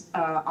find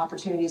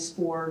opportunities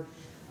for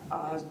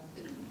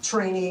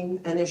training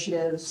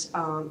initiatives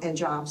and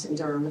jobs in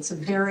Durham. It's a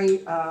very,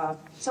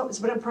 so it's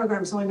been a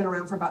program that's only been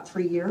around for about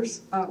 3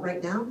 years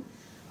right now.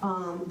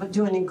 But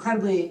doing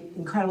incredibly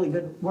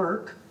good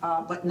work,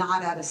 but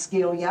not at a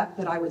scale yet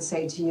that I would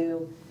say to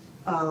you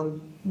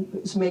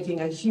is making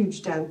a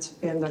huge dent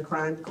in the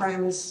crime.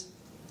 Crime is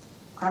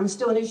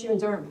still an issue in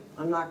Durham.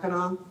 I'm not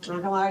gonna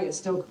lie to you,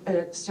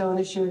 it's still an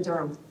issue in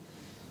Durham.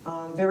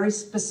 Very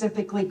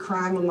specifically,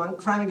 crime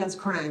against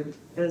crime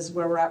is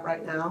where we're at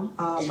right now,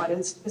 but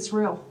it's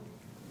real.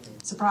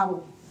 It's a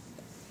problem.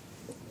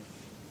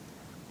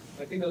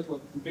 I think that's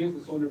what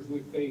business owners we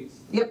face.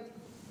 Yep.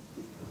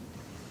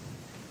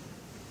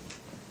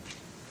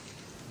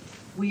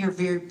 We are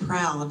very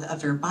proud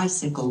of our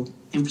bicycle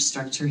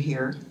infrastructure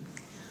here.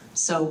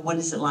 So what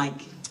is it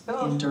like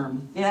in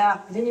Durham? Yeah,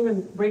 I didn't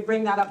even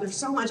bring that up. There's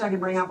so much I could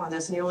bring up on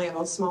this, and you only have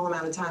a small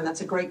amount of time. That's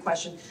a great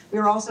question. We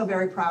are also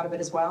very proud of it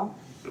as well.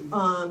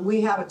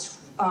 We have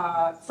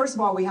first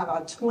of all, we have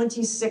a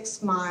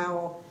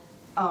 26-mile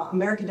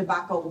American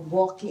Tobacco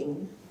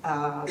walking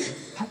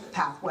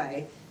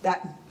pathway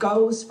that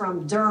goes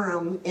from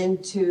Durham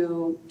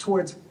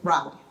towards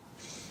Raleigh.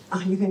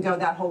 You can go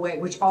that whole way,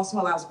 which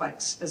also allows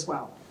bikes as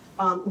well.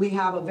 We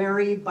have a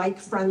very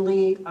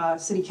bike-friendly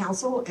city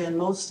council, and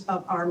most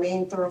of our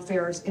main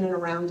thoroughfares in and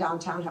around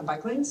downtown have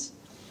bike lanes.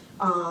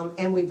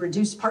 And we've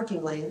reduced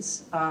parking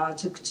lanes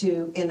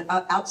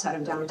outside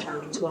of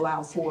downtown to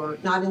allow for,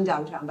 not in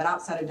downtown, but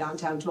outside of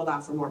downtown to allow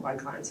for more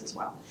bike lanes as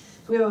well.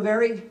 So we have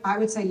I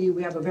would say to you,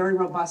 we have a very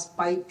robust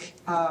bike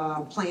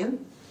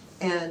plan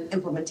and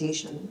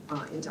implementation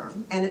in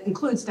Durham. And it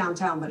includes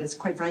downtown, but it's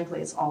quite frankly,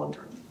 it's all of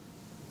Durham.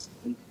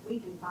 We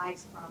do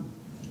bikes from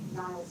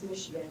Niles,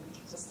 Michigan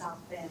to South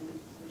Bend,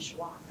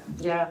 Mishawaka.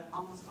 Yeah.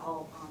 Almost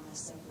all on a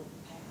separate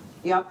path.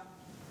 Yep.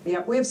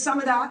 We have some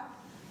of that,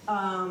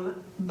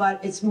 but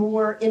it's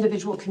more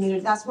individual community.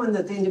 That's one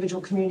that the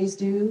individual communities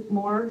do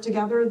more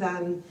together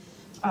than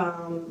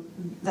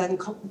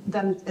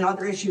in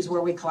other issues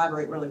where we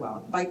collaborate really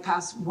well. Bike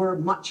paths were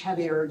much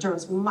heavier.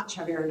 Durham's much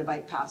heavier into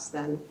bike paths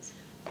than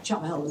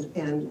Chapel Hill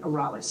and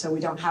Raleigh, so we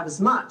don't have as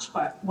much.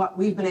 But what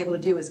we've been able to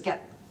do is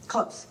get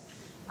close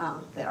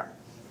there.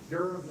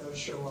 Durham does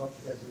show up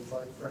as a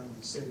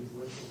bike-friendly city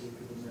with the League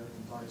of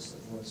American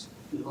Bicyclists.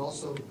 You're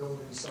also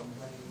building some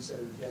lanes that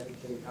are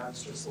dedicated,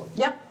 that's just like.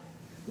 Yep.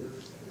 You're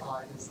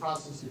in the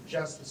process of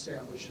just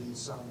establishing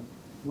some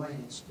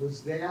lanes.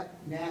 Was that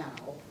now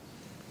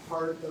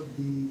part of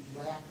the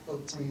lack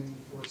of planning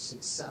for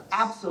success?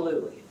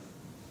 Absolutely.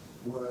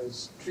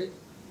 Was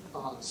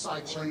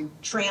cycling,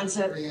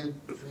 Transit.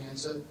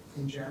 transit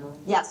in general?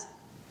 Yes,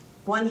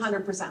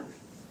 100%.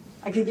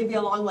 I could give you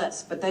a long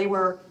list, but they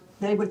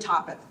would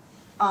top it.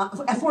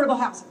 Affordable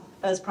housing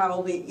is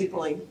probably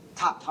equally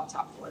top of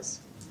the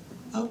list.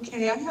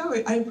 Okay,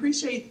 I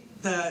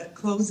appreciate the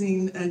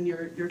closing and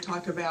your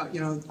talk about,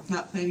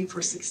 not planning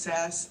for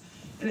success.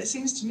 And it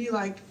seems to me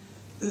like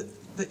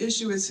the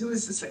issue is who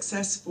is the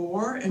success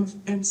for?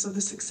 And so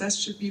the success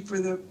should be for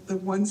the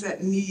ones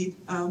that need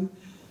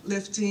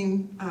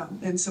lifting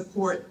and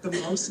support the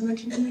most in the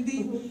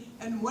community. Mm-hmm.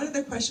 And one of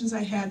the questions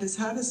I had is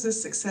how does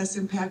this success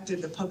impact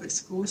the public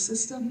school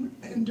system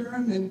in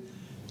Durham, and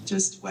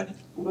just what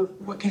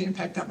kind of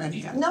impact that might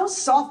have? No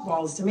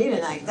softballs to me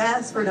tonight,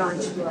 that's for darn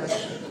sure.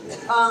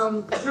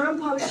 Durham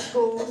Public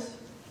Schools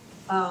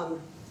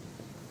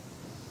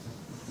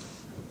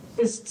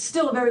is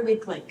still a very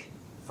weak link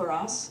for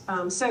us.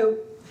 So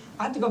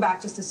I have to go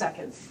back just a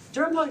second.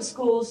 Durham Public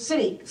Schools,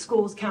 city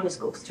schools, county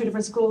schools, two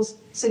different schools.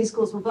 City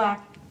schools were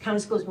black, county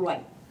schools were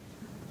white.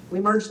 We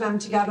merged them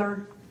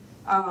together.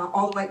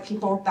 All the white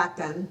people back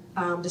then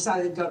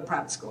decided to go to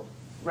private school,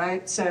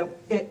 right? So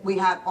we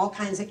had all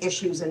kinds of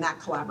issues in that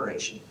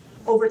collaboration.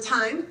 Over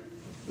time,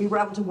 we were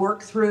able to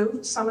work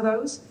through some of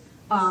those,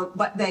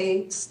 but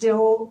they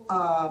still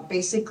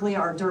basically,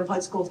 our Durham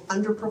Public Schools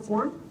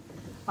underperform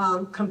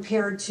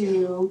compared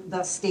to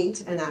the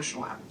state and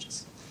national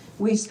averages.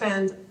 We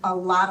spend a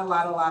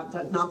lot,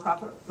 the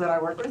nonprofit that I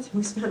work with,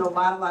 we spend a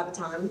lot of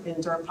time in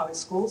Durham Public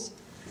Schools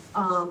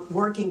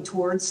working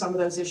towards some of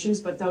those issues,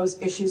 but those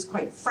issues,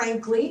 quite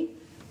frankly,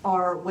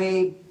 are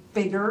way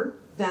bigger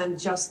than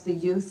just the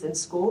youth in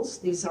schools.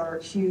 These are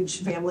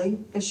huge family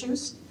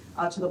issues,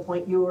 to the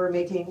point you were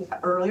making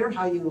earlier,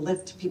 how you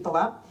lift people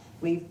up.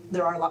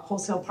 There are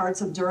wholesale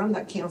parts of Durham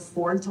that can't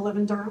afford to live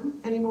in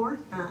Durham anymore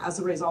as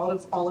a result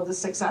of all of the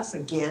success.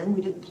 Again,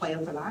 we didn't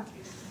plan for that.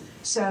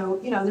 So,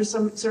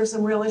 there's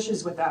some real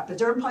issues with that. But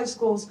Durham Public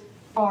Schools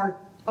are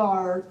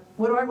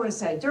what do I want to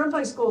say? Durham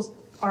Public Schools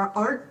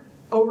aren't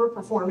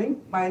overperforming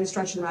by any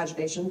stretch of the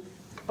imagination,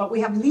 but we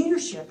have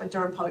leadership at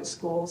Durham Public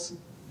Schools,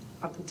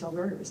 up until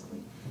very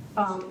recently,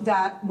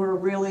 that were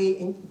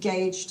really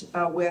engaged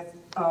with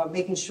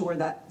making sure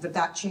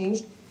that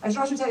changed. I should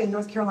also tell you, in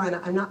North Carolina,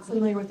 I'm not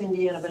familiar with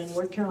Indiana, but in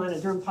North Carolina,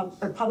 Durham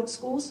public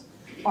schools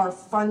are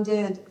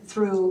funded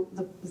through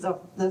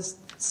the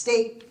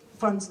state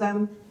funds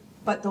them,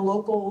 but the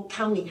local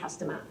county has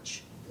to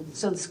match.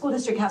 So the school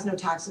district has no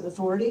taxing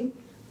authority.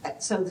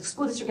 So the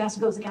school district has to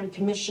go to the county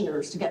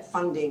commissioners to get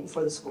funding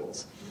for the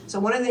schools. So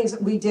one of the things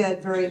that we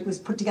did was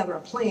put together a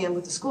plan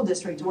with the school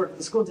district to work with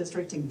the school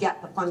district to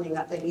get the funding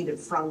that they needed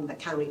from the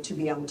county to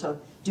be able to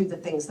do the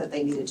things that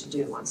they needed to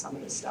do on some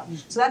of this stuff.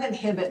 So that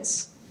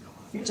inhibits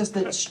just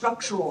the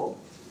structural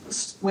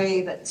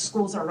way that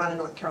schools are run in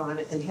North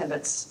Carolina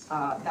inhibits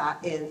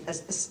that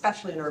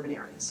especially in urban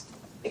areas.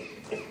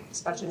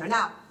 Especially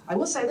now, I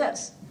will say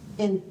this,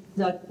 in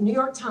the New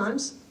York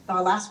Times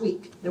last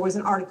week, there was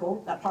an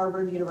article that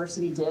Harvard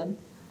University did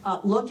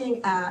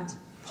looking at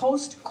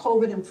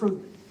post-COVID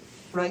improvement,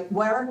 right?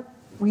 Where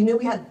we knew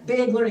we had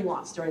big learning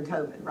loss during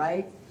COVID,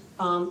 right?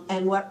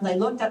 And what they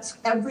looked at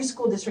every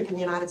school district in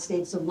the United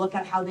States to look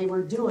at how they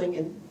were doing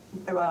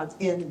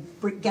in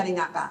getting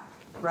that back,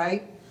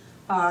 right?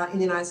 In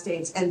the United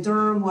States. And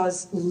Durham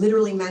was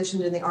literally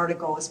mentioned in the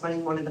article as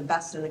being one of the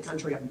best in the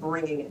country at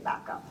bringing it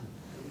back up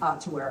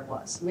to where it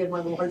was. We had one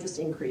of the largest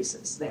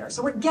increases there.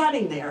 So we're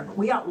getting there, but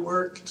we got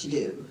work to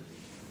do.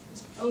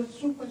 Oh,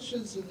 two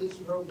questions in this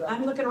row.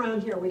 I'm looking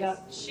around here. We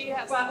got. She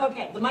has. Well,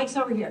 okay. The mic's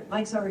over here.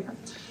 Mic's over here.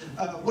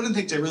 One of the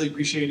things I really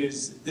appreciate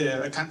is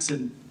a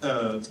constant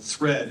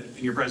thread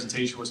in your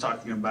presentation was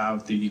talking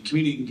about the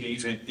community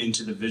engagement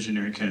into the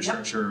visionary kind of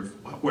structure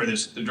of where the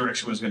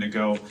direction was going to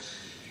go.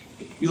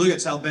 You look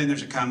at South Bend,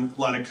 there's a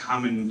lot of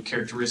common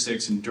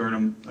characteristics in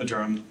Durham.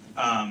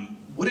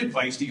 What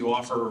advice do you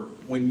offer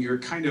when you're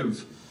kind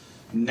of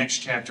next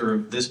chapter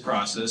of this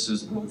process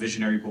is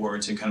visionary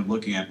boards and kind of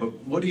looking at, but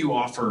what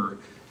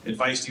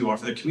advice do you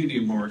offer the community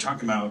when we're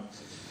talking about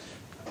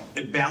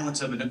a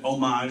balance of an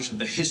homage of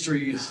the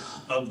history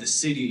of the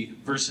city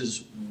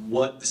versus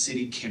what the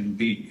city can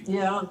be?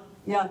 Yeah.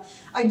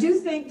 I do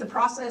think the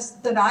process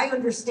that I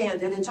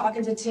understand it, and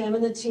talking to Tim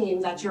and the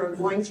team that you're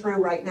going through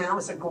right now,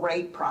 is a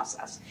great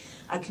process.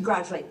 I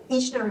congratulate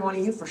each and every one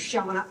of you for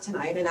showing up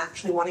tonight and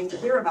actually wanting to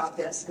hear about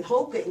this and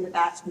hoping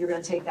that you're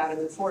going to take that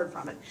and move forward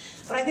from it.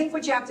 But I think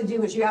what you have to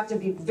do is you have to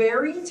be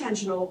very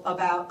intentional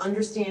about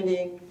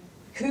understanding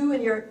who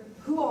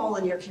all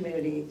in your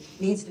community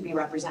needs to be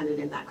represented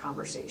in that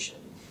conversation.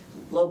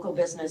 Local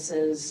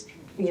businesses,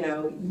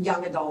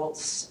 young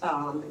adults,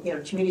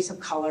 communities of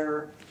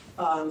color,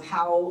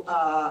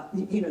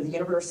 the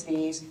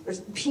universities.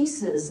 There's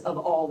pieces of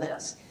all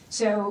this.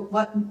 So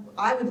what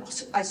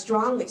I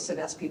strongly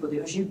suggest people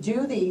do is you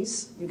do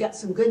these, you get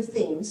some good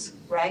themes,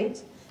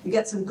 right? You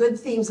get some good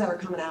themes that are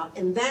coming out,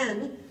 and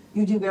then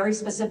you do very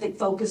specific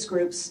focus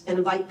groups and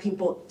invite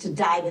people to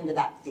dive into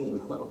that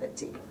theme a little bit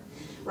deeper.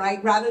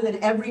 right? Rather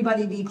than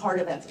everybody be part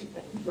of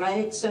everything,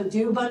 right? So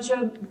do a bunch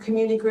of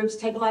community groups,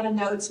 take a lot of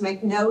notes,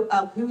 make note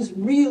of who's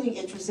really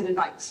interested in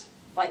bikes,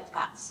 bike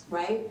paths,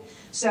 right?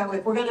 So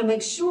if we're gonna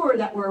make sure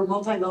that we're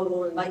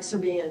multimodal and bikes are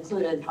being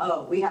included,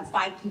 oh, we have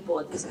 5 people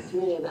at this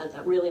community event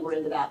that really were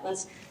into that.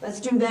 Let's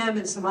do them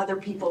and some other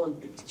people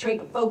and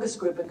take a focus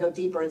group and go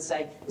deeper and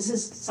say, this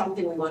is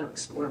something we want to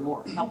explore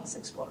more, help us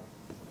explore.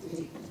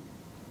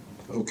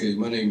 Okay,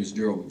 my name is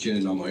Gerald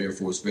McKinnon. I'm an Air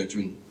Force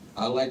veteran.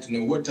 I'd like to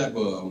know what type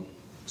of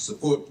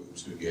support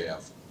groups do you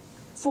have?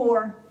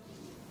 For?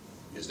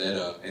 Is that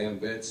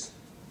AMVETS,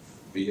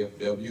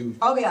 VFW?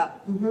 Oh, yeah.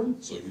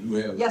 Mm-hmm. So you do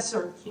have? Yes,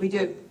 sir, we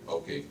do.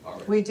 Okay, all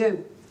right. We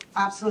do,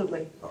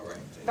 absolutely. All right.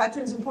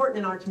 Veterans important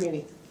in our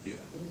community. Yeah.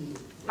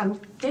 I'm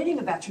dating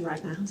a veteran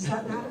right now. Does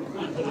that matter?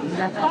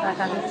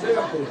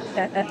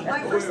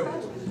 My first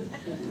veteran.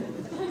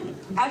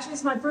 Actually,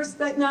 it's my first,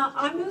 but now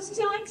I'm just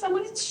like, I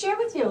wanted to share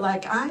with you,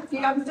 like, you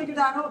haven't figured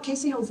out, oh,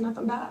 Casey holds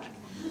nothing back.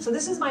 So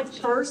this is my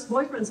first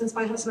boyfriend since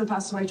my husband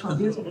passed away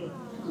 12 years ago.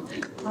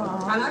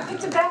 And I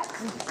picked a bet.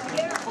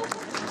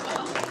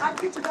 I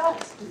picked a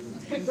bet.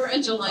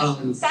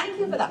 Congratulations. Thank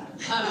you for that.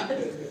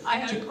 I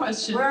had a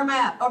question. Where am I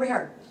at? Over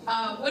here.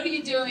 What are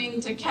you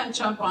doing to catch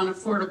up on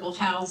affordable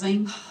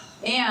housing?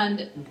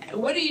 And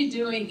what are you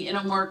doing in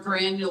a more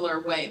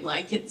granular way?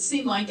 Like, it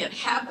seemed like it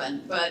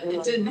happened, but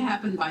it didn't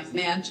happen by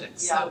magic.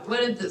 So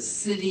what did the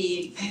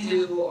city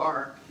do,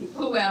 or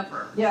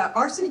whoever? Yeah,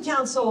 our city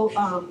council,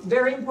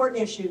 very important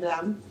issue to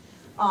them.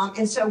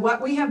 And so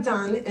what we have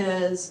done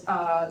is,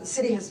 the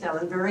city has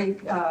done very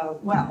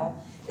well,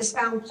 is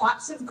found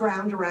plots of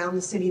ground around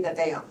the city that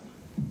they own.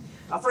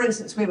 For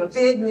instance, we have a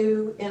big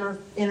new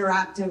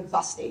interactive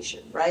bus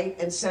station, right?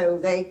 And so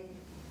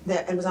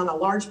it was on a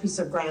large piece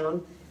of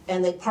ground,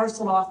 and they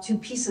parceled off 2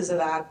 pieces of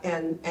that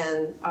and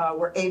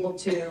were able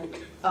to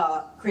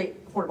create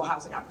affordable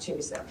housing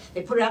opportunities there.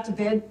 They put it out to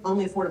bid,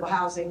 only affordable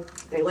housing.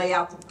 They lay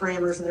out the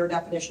parameters and their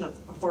definition of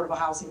affordable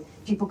housing.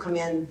 People come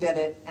in, bid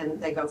it,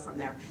 and they go from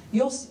there.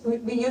 You'll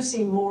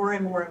see more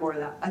and more and more of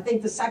that. I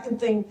think the second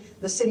thing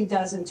the city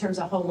does in terms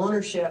of home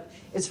ownership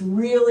is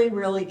really,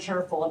 really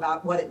careful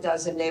about what it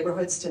does in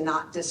neighborhoods to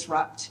not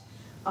disrupt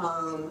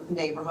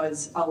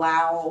neighborhoods,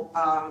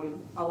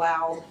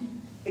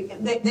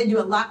 they do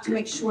a lot to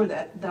make sure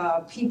that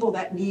the people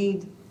that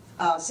need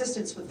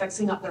assistance with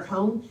fixing up their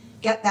home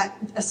get that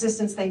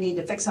assistance they need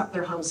to fix up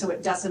their home so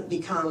it doesn't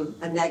become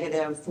a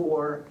negative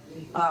for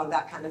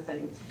that kind of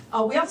thing.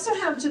 We also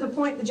have, to the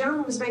point the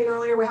gentleman was making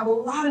earlier, we have a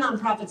lot of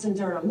nonprofits in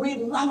Durham. We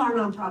love our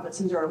nonprofits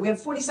in Durham. We have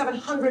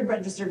 4,700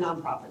 registered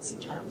nonprofits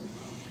in Durham.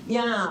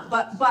 Yeah,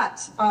 but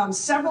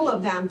several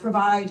of them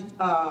provide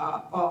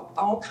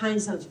all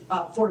kinds of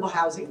affordable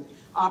housing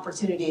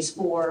opportunities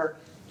for,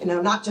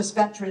 not just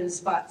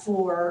veterans, but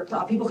for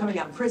people coming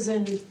out of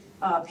prison,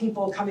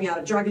 people coming out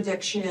of drug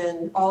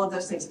addiction, all of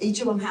those things.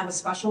 Each of them have a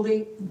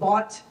specialty,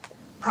 bought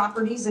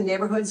properties in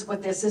neighborhoods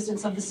with the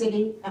assistance of the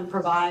city and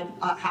provide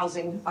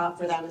housing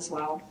for them as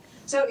well.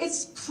 So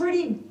it's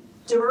pretty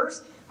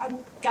diverse. I've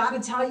got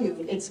to tell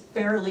you, it's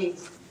barely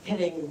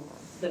hitting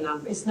the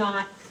number. It's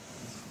not,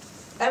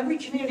 every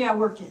community I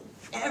work in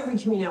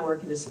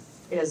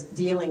is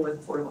dealing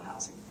with affordable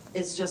housing.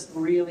 It's just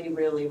really,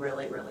 really,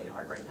 really, really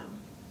hard right now.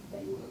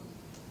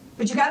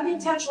 But you got to be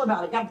intentional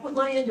about it. You got to put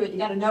money into it. You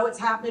got to know what's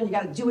happening. You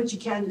got to do what you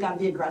can. You got to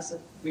be aggressive.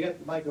 We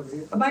got the mic over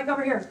here. A mic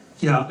over here.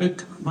 Yeah,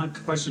 my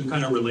question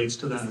kind of relates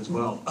to that as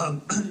well.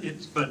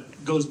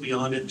 But goes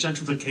beyond it.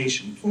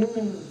 Gentrification.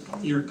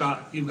 You've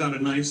got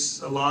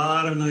a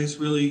lot of nice,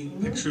 really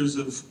pictures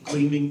of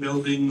gleaming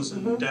buildings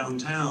in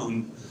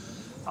downtown,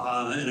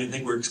 and I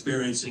think we're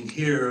experiencing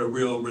here a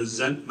real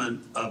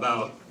resentment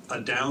about a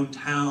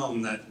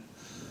downtown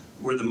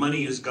where the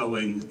money is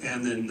going,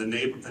 and then the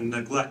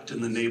neglect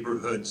in the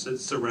neighborhoods that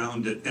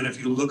surround it. And if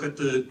you look at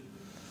the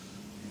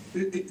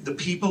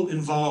people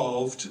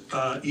involved,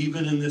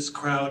 even in this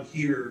crowd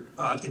here,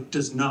 it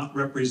does not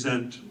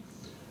represent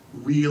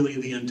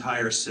really the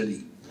entire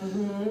city.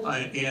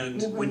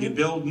 When you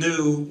build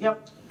new,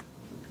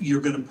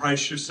 you're going to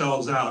price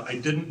yourselves out. I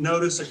didn't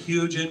notice a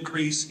huge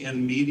increase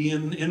in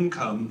median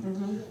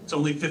income. It's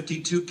only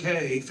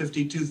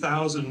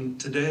 52,000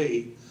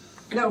 today.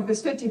 No, it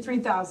was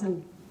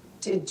 53,000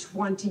 in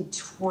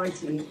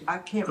 2020. I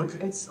can't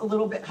remember. It's a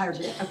little bit higher.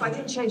 If I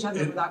didn't change that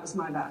number, that was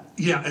my bad.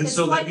 Yeah, and it's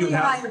so that you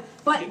have higher.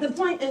 But the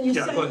point in you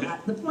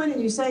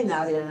saying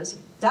that, is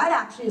that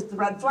actually is the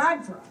red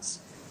flag for us.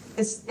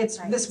 It's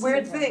this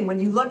weird thing when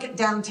you look at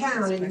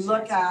downtown and you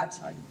look at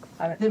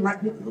the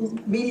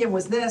median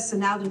was this and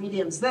now the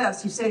median's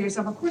this, you say to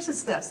yourself, of course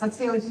it's this. That's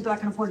the only people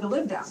that can afford to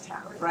live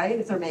downtown, right?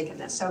 If they're making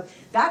this. So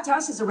that to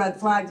us is a red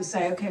flag to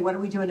say, okay, what are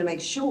we doing to make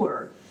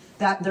sure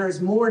that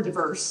there's more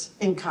diverse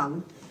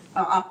income,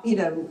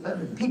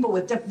 people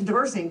with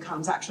diverse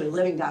incomes actually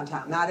living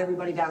downtown. Not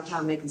everybody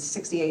downtown making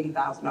 $60,000,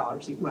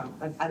 $80,000. Well,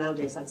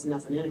 nowadays that's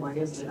nothing anyway,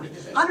 isn't it?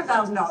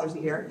 $100,000 a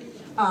year.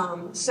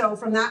 So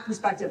from that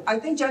perspective, I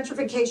think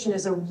gentrification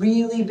is a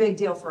really big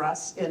deal for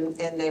us in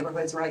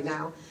neighborhoods right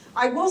now.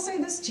 I will say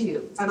this to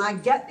you, and I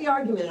get the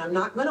argument. I'm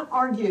not going to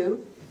argue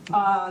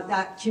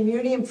that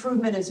community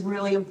improvement is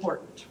really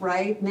important,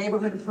 right?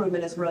 Neighborhood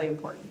improvement is really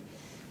important.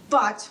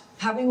 But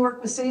having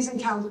worked with cities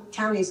and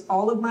counties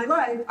all of my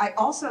life, I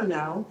also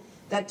know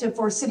that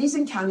for cities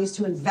and counties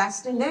to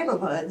invest in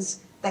neighborhoods,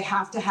 they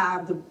have to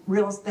have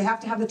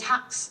the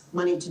tax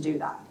money to do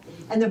that.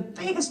 And the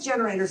biggest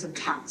generators of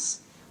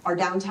tax are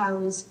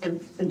downtowns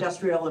and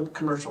industrial and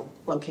commercial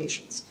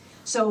locations.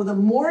 So the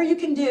more you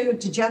can do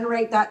to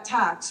generate that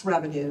tax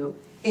revenue,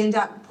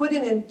 put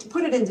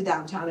it into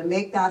downtown and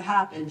make that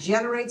happen,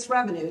 generates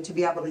revenue to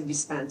be able to be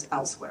spent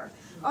elsewhere.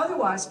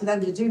 Otherwise, for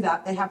them to do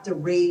that, they have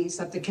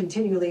to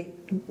continually,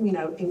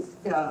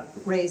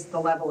 raise the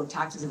level of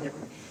taxes and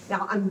everything.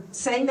 Now, I'm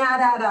saying that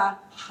at a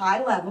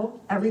high level.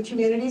 Every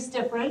community is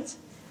different,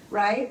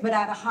 right? But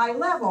at a high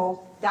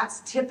level, that's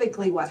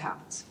typically what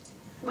happens.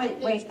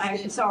 Wait,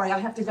 I'm sorry, I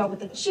have to go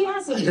with it. She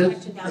has a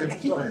question down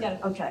there.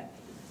 Okay,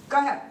 go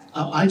ahead.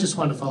 I just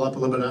want to follow up a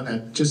little bit on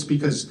that, just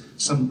because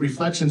some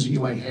reflections you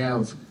might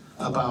have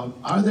about,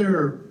 are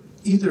there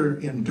either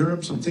in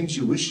Durham some things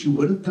you wish you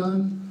would have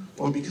done,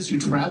 or because you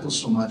travel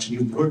so much and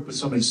you work with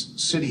so many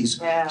cities,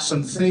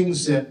 some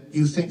things that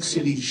you think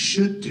cities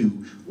should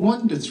do?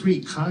 1 to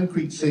 3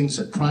 concrete things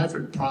that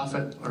private,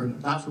 profit, or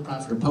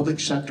not-for-profit or public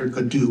sector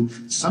could do,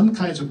 some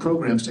kinds of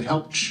programs to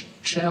help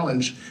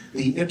challenge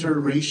the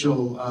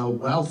interracial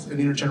wealth and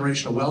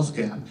intergenerational wealth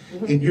gap.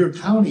 In your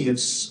county,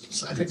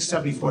 it's, I think,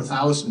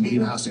 74,000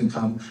 median house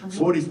income,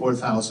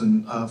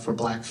 44,000 for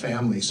Black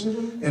families.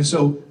 And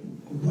so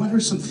what are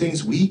some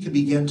things we can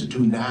begin to do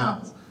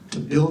now to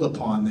build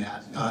upon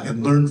that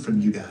and learn from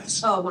you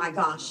guys? Oh my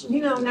gosh,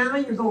 now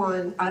you're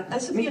going,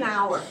 this would be an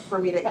hour for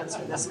me to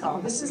answer this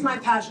call. This is my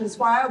passion. It's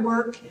why I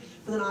work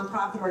for the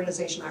nonprofit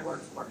organization I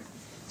work for.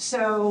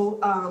 So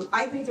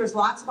I think there's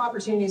lots of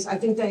opportunities. I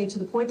think to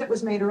the point that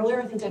was made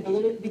earlier, I think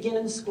they begin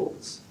in the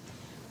schools.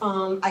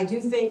 I do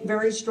think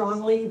very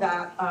strongly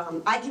that,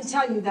 I can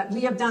tell you that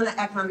we have done an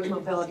economic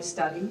mobility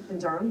study in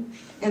Durham,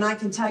 and I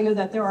can tell you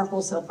that there are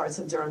wholesale parts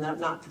of Durham that have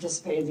not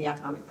participated in the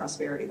economic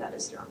prosperity that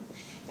is Durham.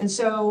 And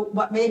so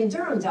what Made in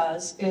Durham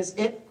does is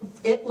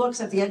it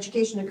looks at the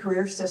education and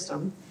career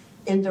system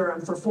in Durham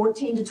for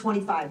 14 to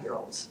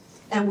 25-year-olds.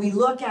 And we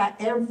look at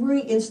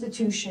every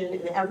institution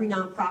and every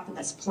nonprofit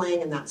that's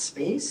playing in that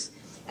space,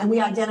 and we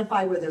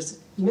identify where there's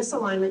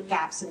misalignment,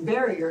 gaps, and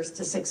barriers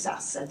to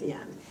success at the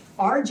end.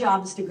 Our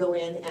job is to go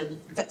in and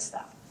fix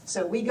that.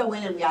 So we go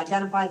in and we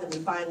identify them, we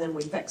find them,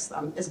 we fix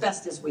them as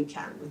best as we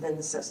can within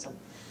the system.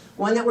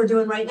 One that we're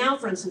doing right now,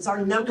 for instance, our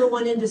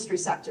 #1 industry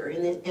sector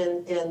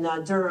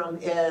in Durham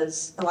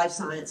is life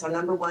science. Our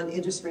 #1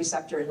 industry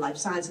sector in life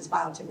science is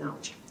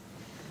biotechnology.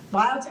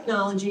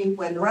 Biotechnology,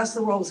 when the rest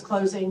of the world was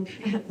closing,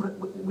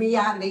 we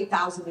added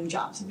 8,000 new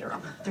jobs in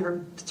Durham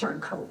during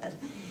COVID.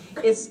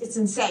 It's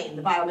insane,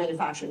 the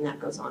biomanufacturing that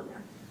goes on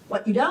there.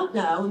 What you don't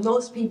know, and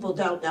most people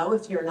don't know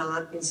if you're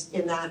not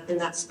in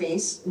that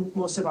space,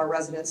 most of our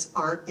residents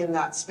aren't in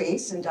that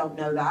space and don't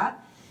know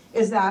that,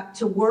 is that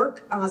to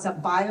work as a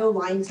bio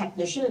line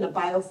technician in a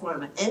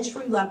biopharma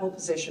entry-level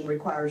position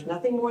requires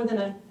nothing more than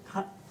a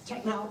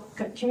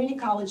community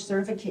college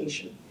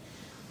certification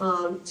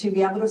to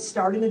be able to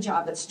start in a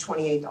job that's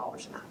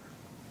 $28 an hour.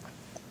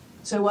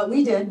 So what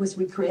we did was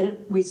we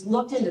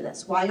looked into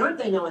this. Why aren't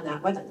they knowing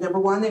that? Well,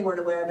 #1, they weren't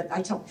aware of it.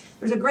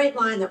 There's a great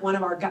line that one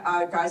of our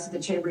guys at the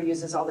chamber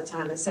uses all the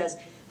time. It says,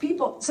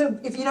 so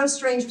if you know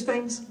Stranger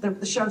Things,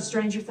 the show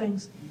Stranger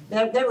Things,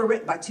 they were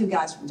written by 2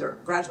 guys from Durham,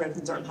 graduated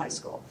from Durham High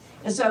School.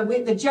 And so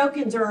the joke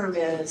in Durham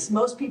is,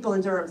 most people in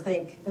Durham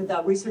think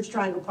the Research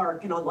Triangle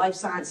Park, life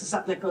science is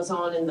something that goes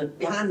on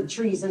behind the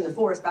trees in the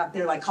forest back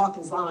there, like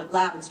Hawkins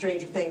Lab and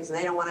Stranger Things, and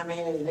they don't want to have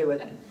anything to do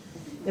with it.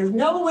 There's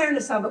no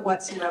awareness of it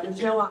whatsoever. There's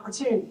no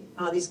opportunity.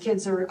 These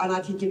kids are, and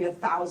I could give you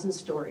 1,000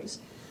 stories.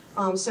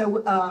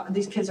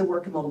 These kids are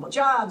working multiple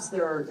jobs.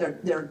 They're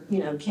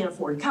can't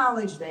afford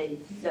college.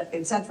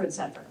 Et cetera, et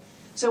cetera.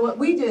 So what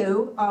we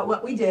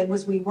did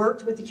was we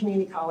worked with the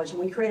community college and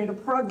we created a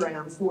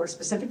program for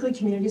specifically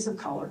communities of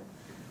color.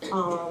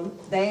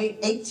 They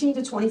 18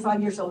 to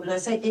 25 years old, and I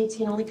say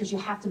 18 only because you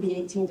have to be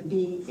 18 to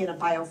be in a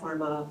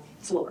biopharma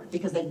floor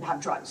because they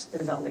have drugs in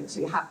the building, so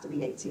you have to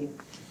be 18.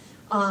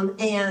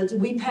 And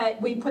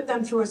we put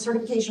them through a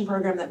certification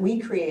program that we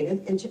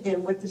created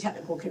with the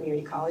technical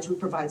community college. We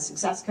provide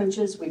success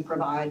coaches, we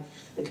provide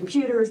the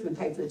computers, we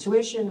pay for the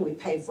tuition, we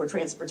pay for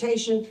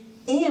transportation,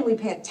 and we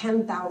pay a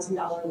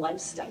 $10,000 life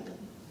stipend.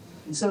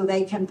 So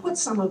they can put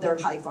some of their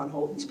life on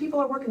hold. These people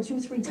are working $2,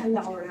 $3,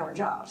 $10 an hour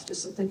jobs,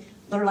 just something,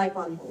 their life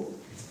on hold,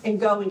 and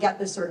go and get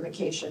this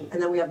certification.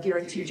 And then we have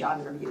guaranteed job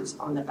interviews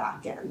on the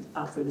back end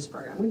for this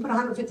program. We put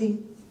 150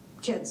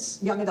 kids,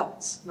 young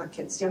adults, not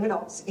kids, young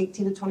adults,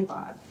 18 to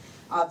 25,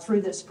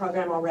 through this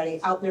program already,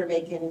 out there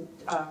making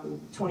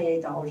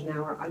 $28 an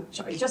hour.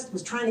 I just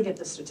was trying to get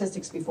the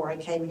statistics before I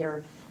came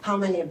here, how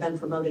many have been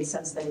promoted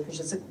since then,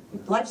 because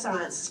life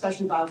science,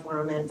 especially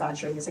biopharma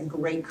manufacturing, is a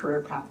great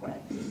career pathway.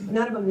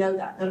 None of them know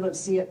that. None of them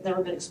see it,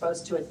 never been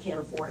exposed to it,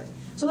 can't afford it.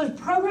 So there's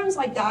programs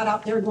like that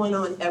out there going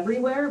on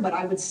everywhere, but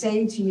I would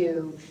say to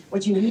you,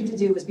 what you need to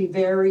do is be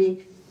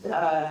very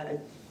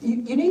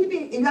you need to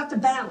be, you have to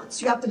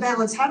balance. You have to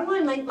balance, how do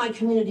I make my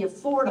community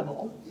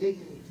affordable?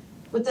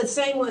 But the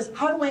same was,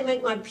 how do I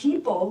make my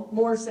people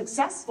more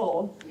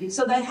successful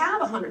so they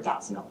have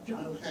 $100,000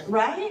 job,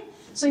 right?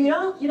 So you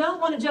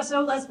don't want to just,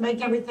 oh, let's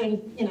make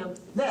everything,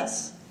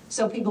 this,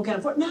 so people can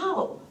afford.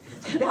 No,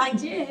 the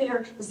idea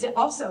here is to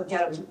also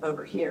get them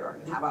over here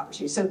and have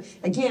opportunities. So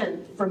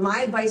again, for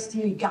my advice to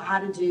you, you got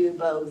to do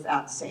both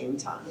at the same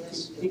time.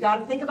 You got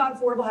to think about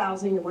affordable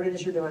housing and what it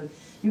is you're doing.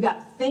 You got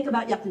to think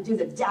about, you have to do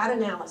the data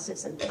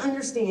analysis and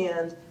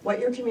understand what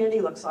your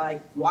community looks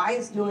like, why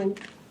it's doing.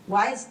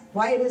 Why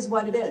it is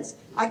what it is.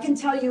 I can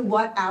tell you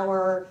what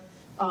our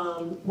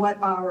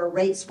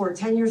rates were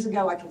 10 years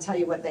ago. I can tell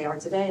you what they are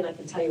today, and I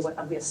can tell you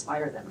what we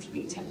aspire them to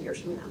be 10 years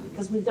from now.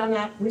 Because we've done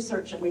that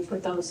research and we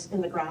put those in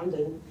the ground,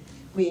 and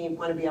we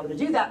want to be able to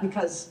do that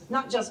because,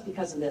 not just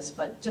because of this,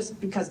 but just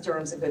because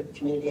Durham's a good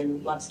community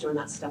and loves doing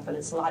that stuff, and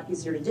it's a lot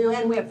easier to do.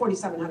 And we have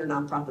 4,700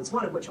 nonprofits,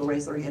 one of which will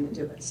raise their hand to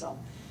do it. So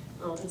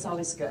it's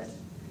always good.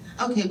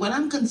 Okay, what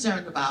I'm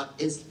concerned about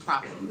is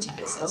property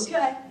taxes.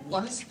 Okay.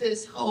 Once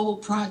this whole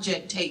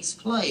project takes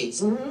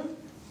place,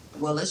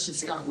 well, let's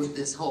just start with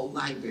this whole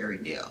library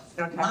deal.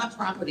 Okay. My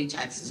property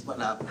taxes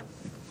went up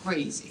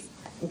crazy.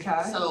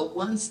 Okay. So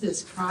once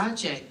this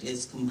project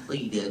is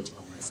completed,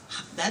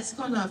 that's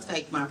going to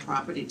affect my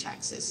property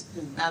taxes.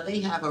 Now,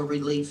 they have a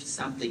relief,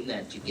 something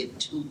that you get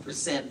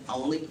 2%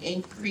 only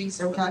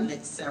increase for the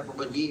next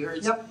several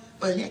years. Yep.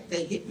 But heck,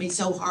 they hit me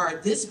so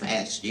hard this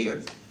past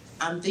year.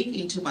 I'm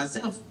thinking to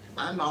myself,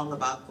 I'm all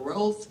about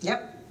growth.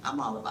 Yep. I'm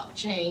all about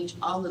change.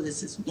 All of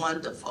this is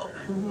wonderful.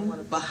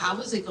 But how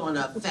is it going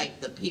to affect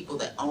the people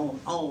that own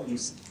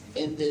homes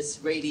in this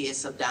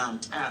radius of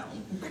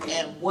downtown?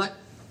 And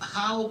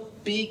how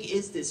big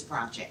is this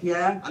project?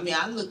 Yeah. I mean,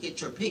 I look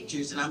at your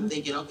pictures and I'm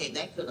thinking, okay,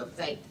 that could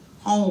affect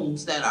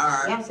homes that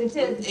are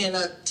in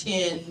a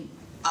 10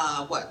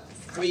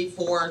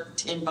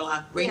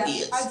 block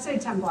radius. Yeah, I'd say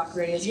 10 block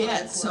radius.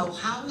 Yeah, so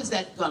how is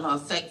that going to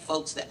affect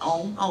folks that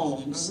own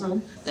homes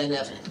that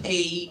have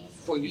paid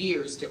for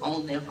years to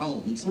own their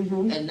homes?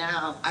 And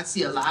now I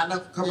see a lot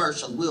of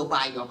commercial, we'll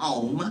buy your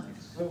home,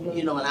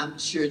 and I'm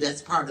sure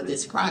that's part of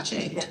this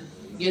project.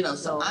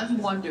 So I'm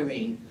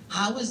wondering,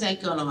 how is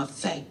that going to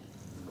affect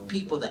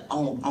people that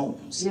own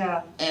homes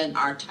and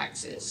our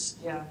taxes?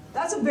 Yeah,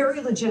 that's a very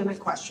legitimate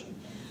question.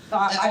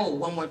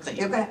 One more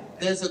thing.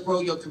 There's a Grow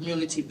Your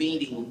Community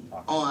meeting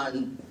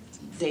on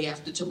day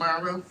after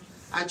tomorrow.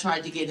 I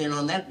tried to get in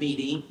on that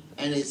meeting,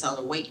 and it's on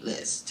a wait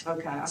list.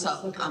 Okay,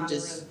 I'm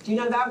just. Do you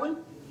know that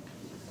one?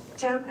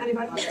 Tim,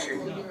 anybody?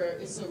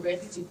 It's a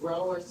Ready to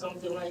Grow or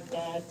something like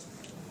that.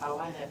 Oh,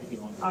 I have it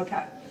on.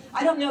 Okay.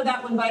 I don't know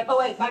that one, but,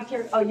 back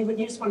here, you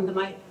just wanted the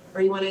mic,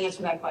 or you want to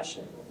answer that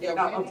question? Yeah,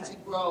 Ready to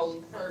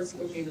Grow first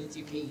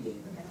community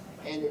meeting,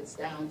 and it's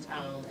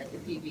downtown at the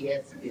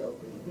PBS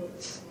building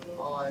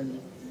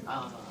on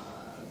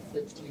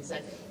the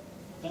 22nd.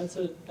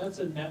 That's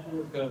a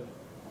network of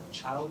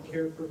child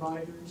care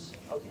providers.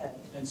 Okay.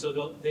 And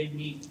so they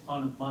meet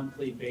on a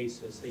monthly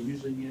basis. They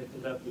usually meet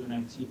at the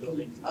WNIT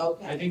building.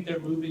 Okay. I think they're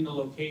moving the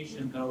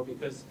location though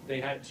because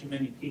they had too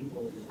many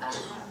people.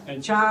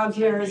 And child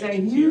care is a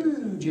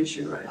huge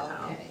issue right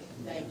now. Okay,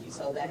 thank you.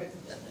 So that is,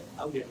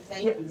 okay.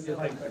 Thank you.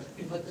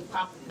 But the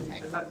property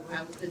tax,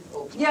 I was just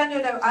open. Yeah,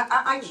 no,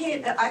 I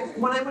can't,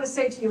 what I want to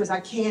say to you is I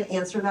can't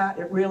answer that.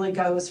 It really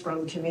goes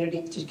from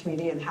community to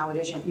community and how it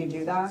is you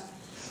do that.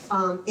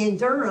 In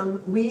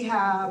Durham, we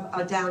have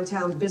a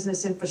downtown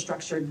business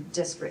infrastructure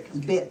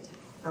district, BID,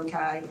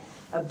 okay?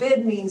 A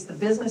BID means the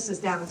businesses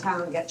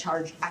downtown get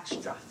charged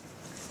extra.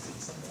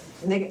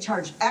 And they get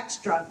charged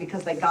extra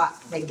because they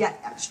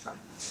get extra,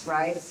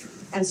 right?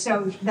 And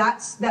so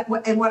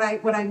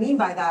what I mean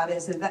by that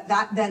is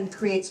that then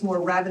creates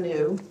more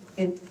revenue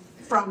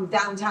from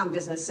downtown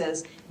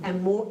businesses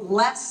and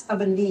less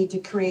of a need to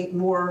create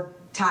more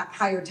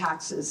higher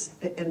taxes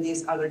in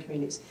these other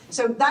communities.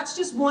 So that's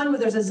just one,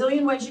 there's a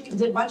zillion ways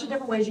a bunch of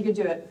different ways you could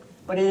do it,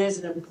 but it is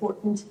an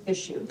important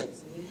issue.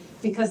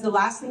 Because the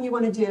last thing you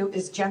want to do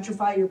is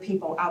gentrify your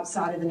people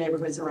outside of the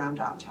neighborhoods around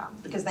downtown,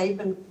 because they've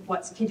been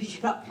what's keeping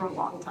it up for a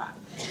long time.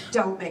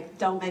 Don't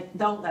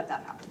let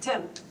that happen.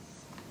 Tim.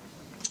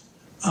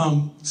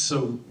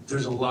 So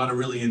there's a lot of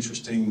really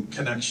interesting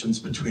connections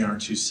between our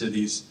two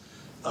cities.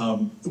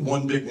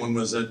 One big one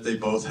was that they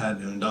both had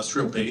an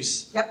industrial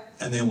base,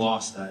 and they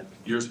lost that.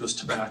 Yours was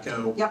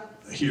tobacco.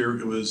 Here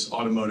it was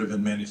automotive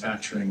and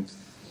manufacturing.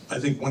 I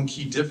think one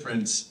key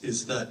difference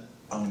is that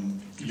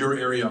your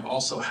area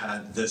also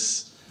had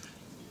this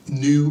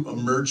new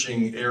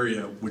emerging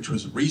area, which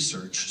was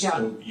research.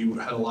 So you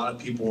had a lot of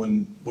people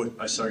in what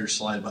I saw your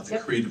slide about the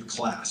creative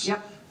class.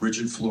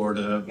 Rigid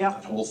Florida,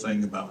 that whole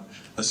thing about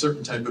a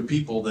certain type of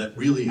people that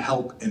really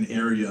help an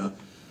area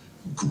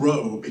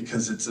grow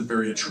because it's a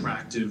very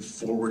attractive,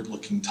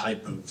 forward-looking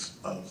type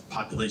of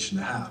population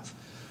to have.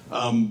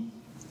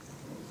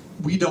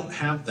 We don't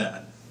have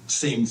that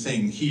same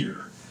thing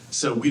here.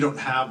 So we don't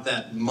have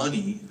that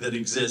money that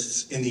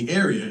exists in the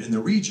area, in the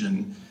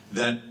region,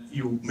 that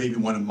you maybe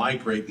want to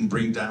migrate and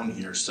bring down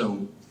here.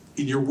 So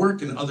in your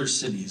work in other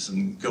cities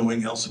and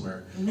going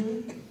elsewhere,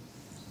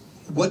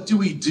 what do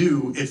we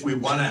do if we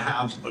want to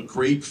have a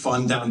great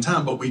fun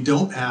downtown, but we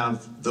don't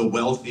have the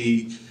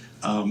wealthy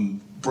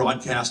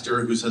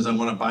broadcaster who says, I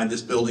want to buy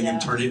this building and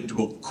turn it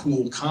into a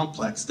cool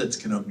complex that's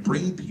going to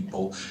bring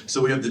people. So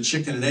we have the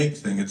chicken and egg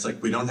thing. It's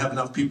like we don't have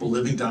enough people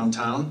living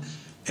downtown,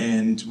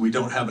 and we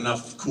don't have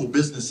enough cool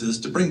businesses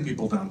to bring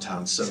people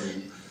downtown. So,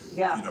 you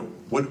know,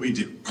 what do we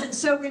do?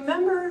 So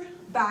remember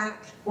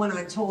back when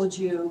I told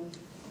you,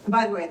 and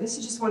by the way, this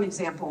is just one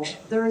example.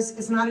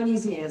 It's not an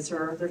easy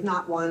answer. There's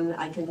not one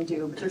I can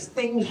do, but there's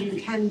things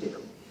you can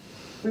do.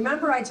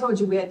 Remember I told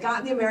you we had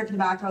gotten the American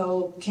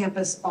Tobacco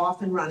campus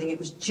off and running. It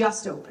was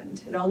just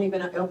opened. It only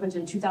been opened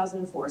in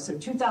 2004. So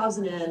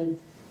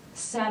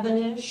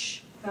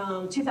 2007-ish,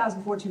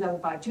 2004,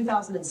 2005,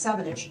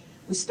 2007-ish,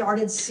 we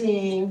started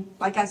seeing,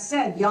 like I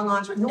said, young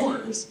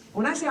entrepreneurs.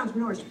 When I say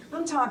entrepreneurs,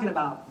 I'm talking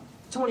about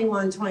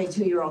 21,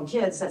 22-year-old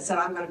kids that said,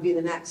 I'm going to be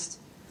the next,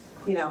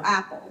 you know,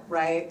 Apple,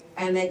 right?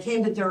 And they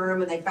came to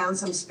Durham and they found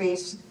some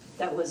space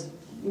that was,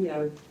 you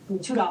know,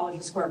 $2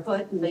 a square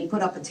foot, and they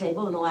put up a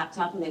table and a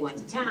laptop and they went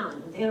to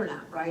town with the internet,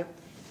 right?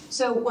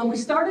 So when we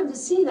started to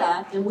see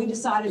that, and we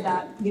decided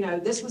that, you know,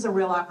 this was a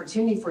real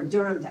opportunity for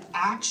Durham to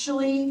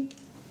actually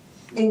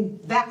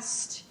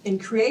invest in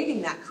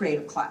creating that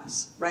creative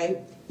class, right?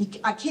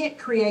 I can't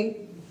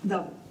create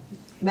the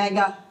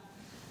mega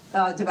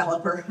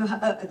developer,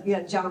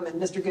 gentleman,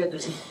 Mr.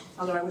 Goodness,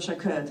 although I wish I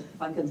could.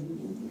 If I could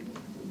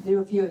do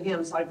a few of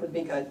hymns, life would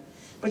be good.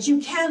 But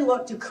you can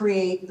look to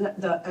create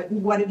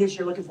what it is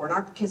you're looking for. In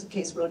our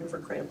case, we're looking for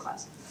a creative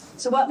class.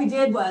 So what we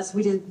did was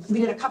we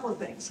did a couple of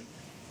things.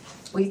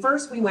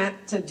 First we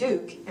went to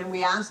Duke and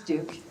we asked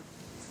Duke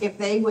if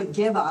they would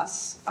give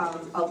us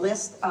a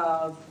list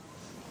of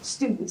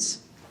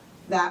students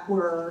that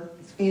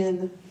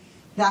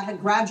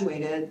had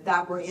graduated,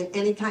 that were in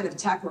any kind of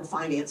tech or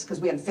finance, because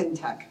we had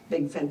fintech,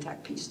 big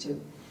fintech piece too,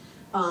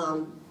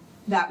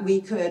 that we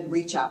could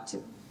reach out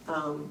to.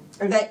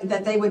 Or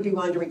that they would be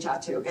willing to reach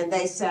out to. And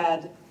they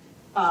said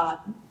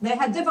they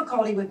had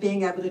difficulty with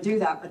being able to do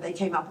that, but they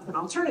came up with an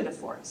alternative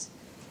for us.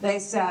 They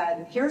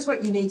said, here's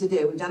what you need to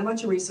do. We've done a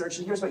bunch of research,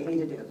 and here's what you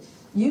need to do.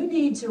 You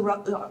need to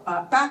run,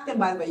 back then,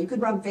 by the way, you could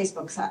run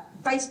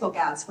Facebook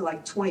ads for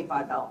like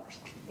 $25.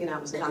 You know,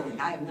 it was nothing.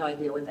 I have no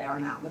idea what they are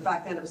now, but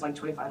back then it was like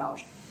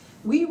 $25.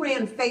 We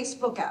ran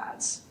Facebook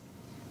ads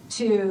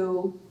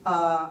to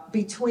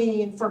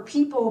for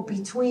people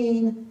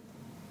between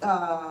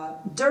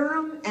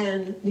Durham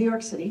and New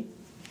York City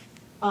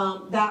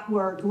that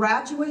were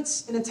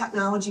graduates in a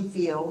technology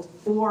field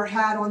or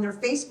had on their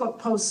Facebook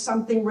posts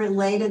something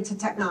related to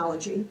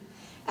technology.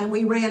 And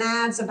we ran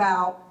ads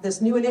about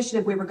this new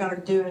initiative we were going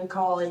to do and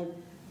calling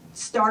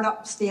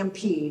Startup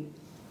Stampede,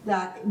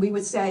 that we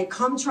would say,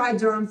 come try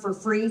Durham for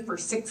free for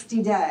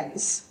 60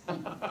 days.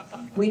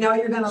 We know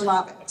you're going to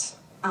love it.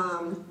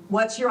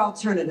 What's your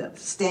alternative?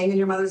 Staying in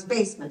your mother's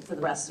basement for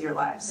the rest of your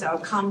life. So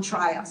come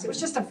try us. It was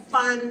just a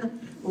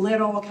fun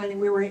little kind of,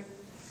 we were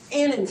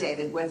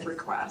inundated with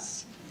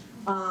requests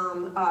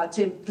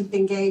to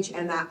engage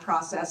in that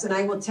process. And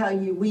I will tell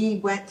you, we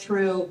went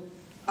through,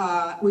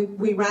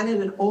 we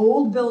rented an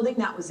old building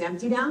that was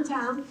empty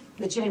downtown,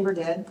 the Chamber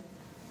did.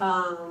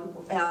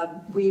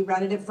 We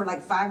rented it for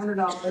like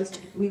 $500.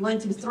 We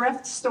went to the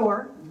thrift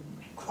store.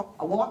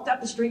 I walked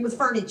up the street with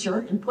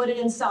furniture and put it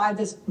inside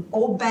this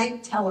old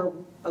bank teller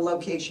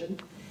location.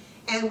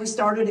 And we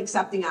started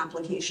accepting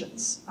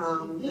applications.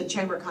 The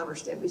Chamber of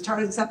Commerce did. We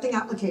started accepting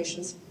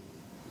applications.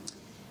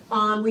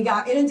 We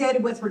got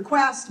inundated with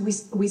requests.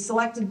 We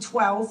selected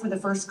 12 for the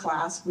first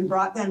class. We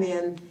brought them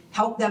in,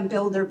 helped them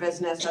build their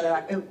business.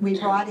 We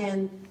brought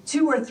in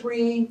 2 or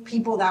 3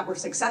 people that were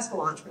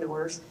successful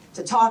entrepreneurs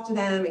to talk to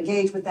them,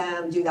 engage with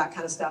them, do that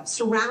kind of stuff.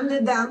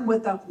 Surrounded them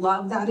with the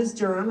love that is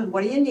Durham, and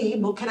what do you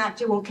need? We'll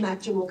connect you, we'll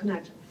connect you, we'll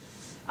connect you.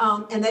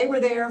 And they were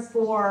there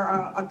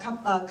for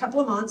a couple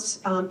of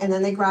months, and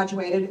then they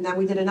graduated, and then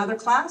we did another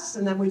class,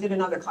 and then we did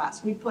another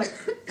class. We put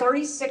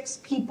 36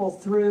 people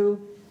through,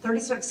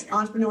 36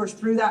 entrepreneurs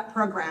through that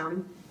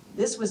program.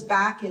 This was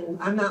back in,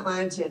 I'm not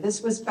lying to you,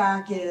 this was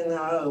back in,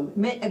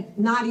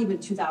 not even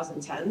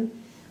 2010.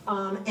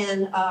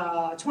 And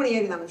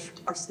 28 of them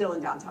are still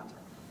in downtown Durham.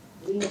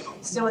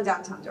 Still in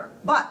downtown Durham.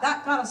 But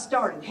that got us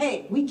started.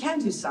 Hey, we can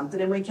do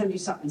something, and we can do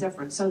something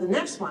different. So the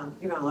next one,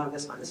 you're going to love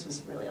this one. This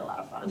was really a lot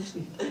of fun.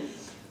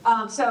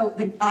 So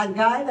the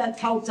guy that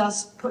helped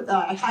us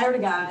I hired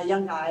a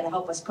young guy to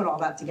help us put all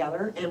that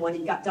together. And when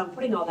he got done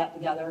putting all that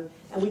together,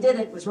 and we did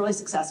it was really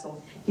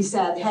successful, he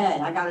said, hey,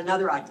 I got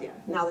another idea.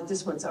 Now that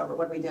this one's over,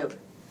 what do we do?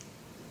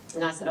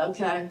 And I said,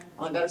 okay,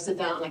 well, I better sit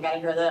down. I got to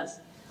hear this.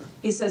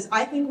 He says,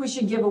 I think we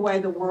should give away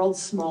the world's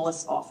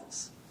smallest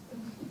office.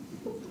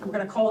 I'm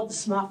going to call it the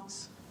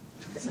Smuffs.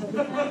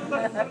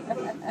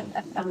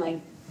 I'm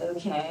like,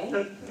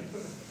 okay.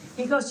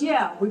 He goes,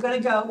 yeah, we're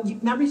going to go.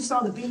 Remember you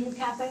saw the BU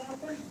Cafe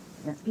out there?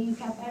 Yeah. BU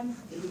Cafe?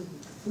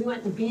 We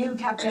went to BU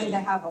Cafe to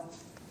have a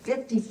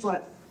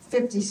 50-foot,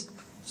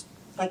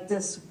 like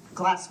this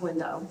glass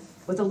window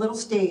with a little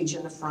stage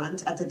in the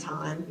front at the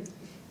time.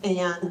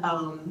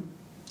 And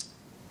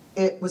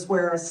it was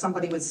where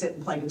somebody would sit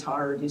and play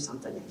guitar or do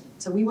something.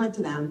 So we went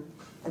to them,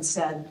 and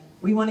said,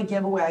 we want to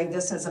give away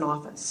this as an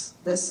office.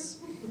 This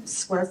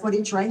square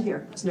footage right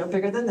here, it's no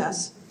bigger than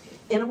this,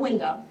 in a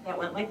window that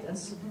went like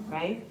this,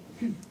 right?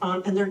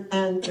 And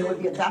there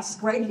would be a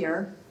desk right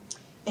here,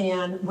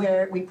 and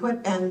where we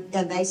put, and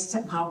they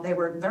somehow, they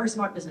were very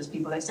smart business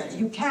people, they said,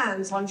 you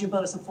can, as long as you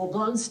build us a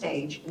full-blown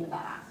stage in the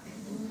back,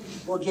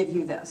 we'll give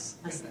you this.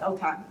 I said,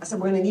 okay. I said,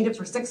 we're gonna need it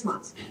for 6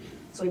 months.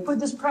 So we put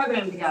this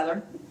program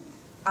together,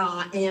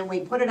 and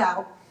we put it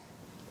out,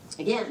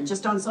 again,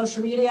 just on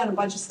social media and a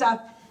bunch of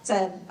stuff,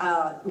 said,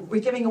 we're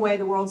giving away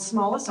the world's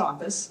smallest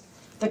office.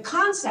 The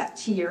concept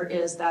here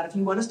is that if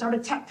you want to start a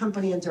tech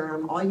company in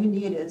Durham, all you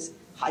need is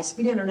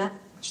high-speed internet,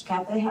 which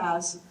Cafe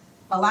has,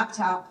 a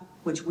laptop,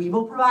 which we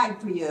will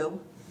provide for you,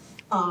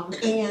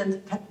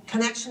 and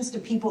connections to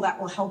people that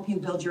will help you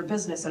build your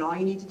business. And all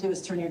you need to do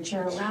is turn your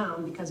chair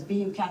around, because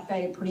BU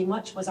Cafe pretty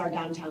much was our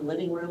downtown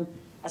living room.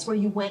 That's where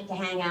you went to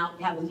hang out,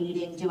 have a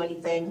meeting, do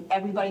anything.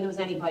 Everybody that was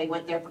anybody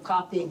went there for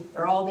coffee.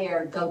 They're all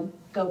there. Go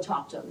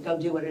talk to them. Go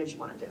do what it is you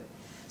want to do.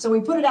 So we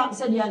put it out and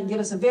said, yeah, give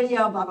us a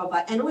video, blah, blah,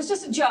 blah. And it was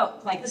just a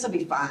joke. Like, this will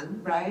be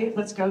fun, right?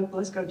 Let's go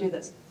do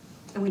this.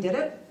 And we did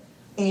it.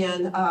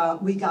 And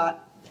we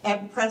got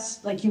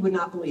press like you would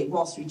not believe.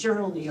 Wall Street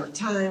Journal, New York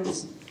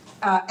Times.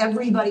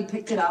 Everybody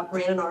picked it up,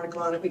 ran an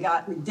article on it. We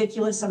got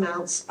ridiculous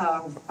amounts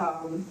of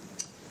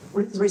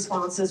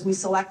responses. We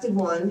selected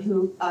one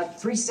who,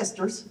 3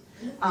 sisters,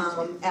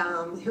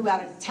 who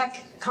had a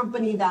tech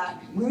company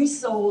that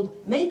resold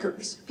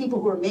makers, people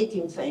who were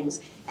making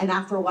things, and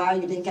after a while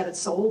you didn't get it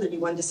sold and you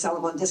wanted to sell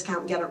them on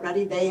discount and get it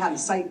ready. They had a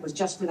site that was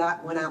just for that,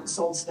 and went out and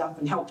sold stuff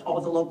and helped all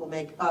the local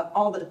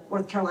all the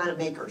North Carolina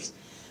makers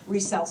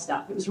resell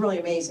stuff. It was really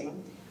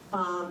amazing.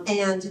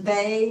 And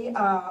they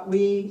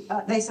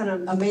sent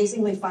an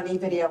amazingly funny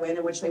video in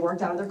which they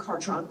worked out of their car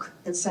trunk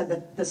and said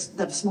that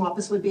the small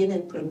office would be an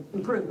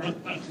improvement.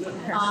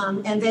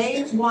 And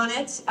they won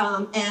it,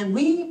 and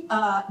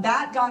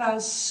that got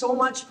us so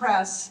much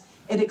press,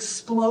 it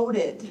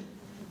exploded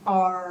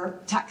our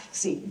tech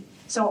scene.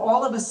 So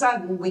all of a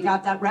sudden, we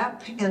got that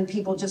rep, and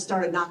people just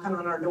started knocking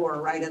on our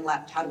door right and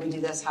left. How do we do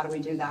this? How do we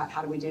do that?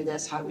 How do we do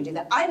this? How do we do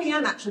that?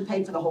 IBM actually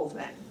paid for the whole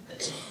thing.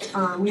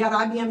 We got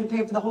IBM to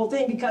pay for the whole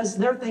thing because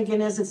their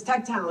thinking is it's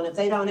tech town. If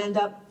they don't end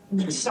up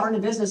starting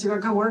a business, they're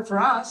going to come work for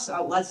us.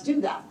 So let's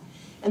do that.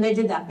 And they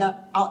did that. Now,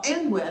 I'll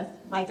end with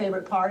my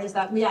favorite part is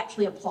that we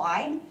actually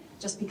applied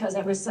just because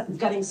it was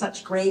getting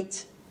such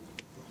great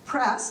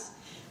press.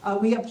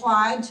 We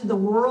applied to the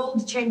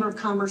World Chamber of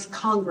Commerce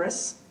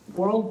Congress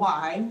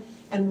worldwide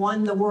and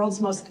won the world's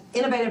most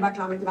innovative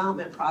economic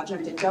development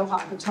project in Doha,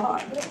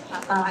 Qatar in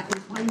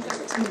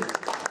 2013.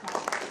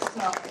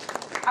 So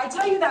I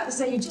tell you that to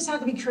say you just have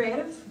to be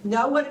creative,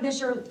 know what it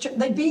is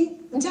be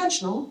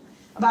intentional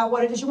about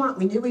what it is you want.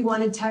 We knew we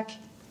wanted tech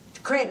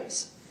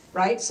creatives,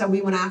 right? So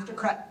we went after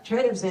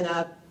creatives in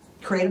a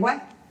creative way.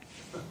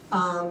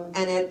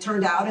 And it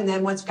turned out, and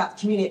then once we got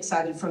the community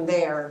excited from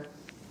there,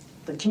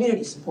 the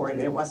community supported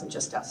it. It wasn't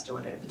just us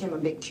doing it. It became a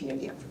big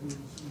community effort.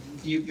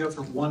 You go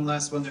for one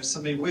last one. There's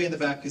somebody way in the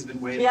back who's been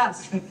waiting.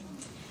 Yes.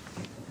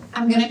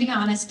 I'm going to be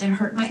honest, it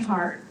hurt my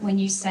heart when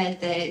you said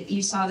that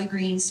you saw the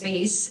green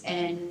space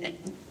and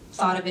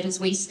thought of it as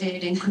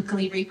wasted and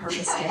quickly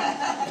repurposed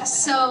it.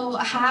 So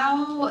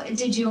how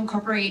did you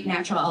incorporate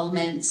natural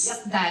elements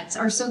that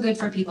are so good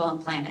for people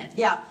and planet?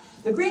 Yeah.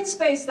 The green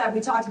space that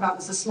we talked about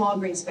was a small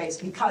green space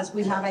because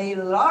we have a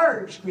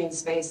large green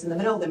space in the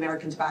middle of the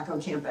American Tobacco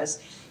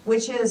campus,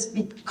 which has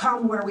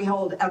become where we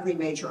hold every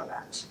major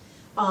event.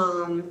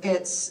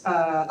 That's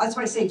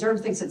why I say Durham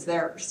thinks it's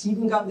theirs. You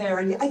can go there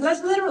and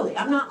that's literally,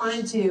 I'm not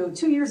lying to you.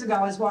 2 years ago,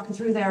 I was walking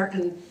through there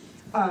and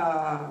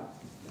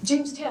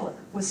James Taylor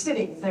was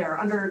sitting there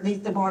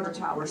underneath the water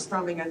tower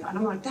strumming, and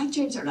I'm like, that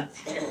James Taylor?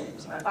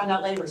 So I found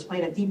out later he was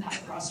playing at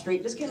Deepak across the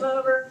street. Just came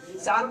over,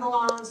 sat on the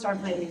lawn,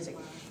 started playing music.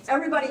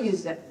 Everybody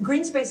used it.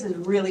 Green space is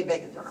really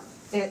big in Durham.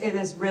 It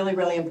is really,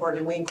 really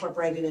important, and we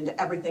incorporate it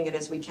into everything it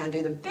is we can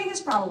do. The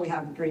biggest problem we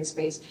have with green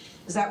space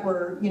is that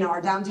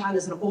our downtown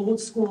is an old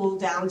school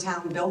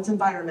downtown built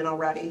environment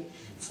already.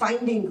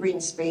 Finding green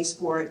space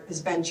for it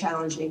has been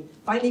challenging.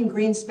 Finding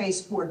green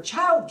space for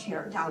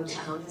childcare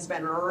downtown has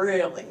been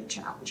really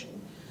challenging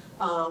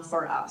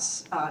for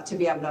us to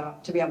be able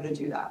to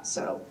do that.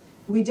 So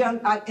we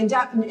don't.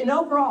 And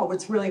overall,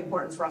 what's really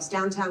important for us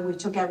downtown, we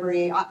took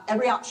every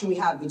option we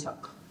had. We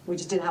took. We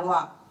just didn't have a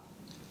lot.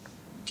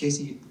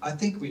 Casey, I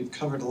think we've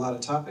covered a lot of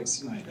topics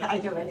tonight. I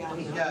do it.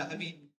 Yeah, I mean.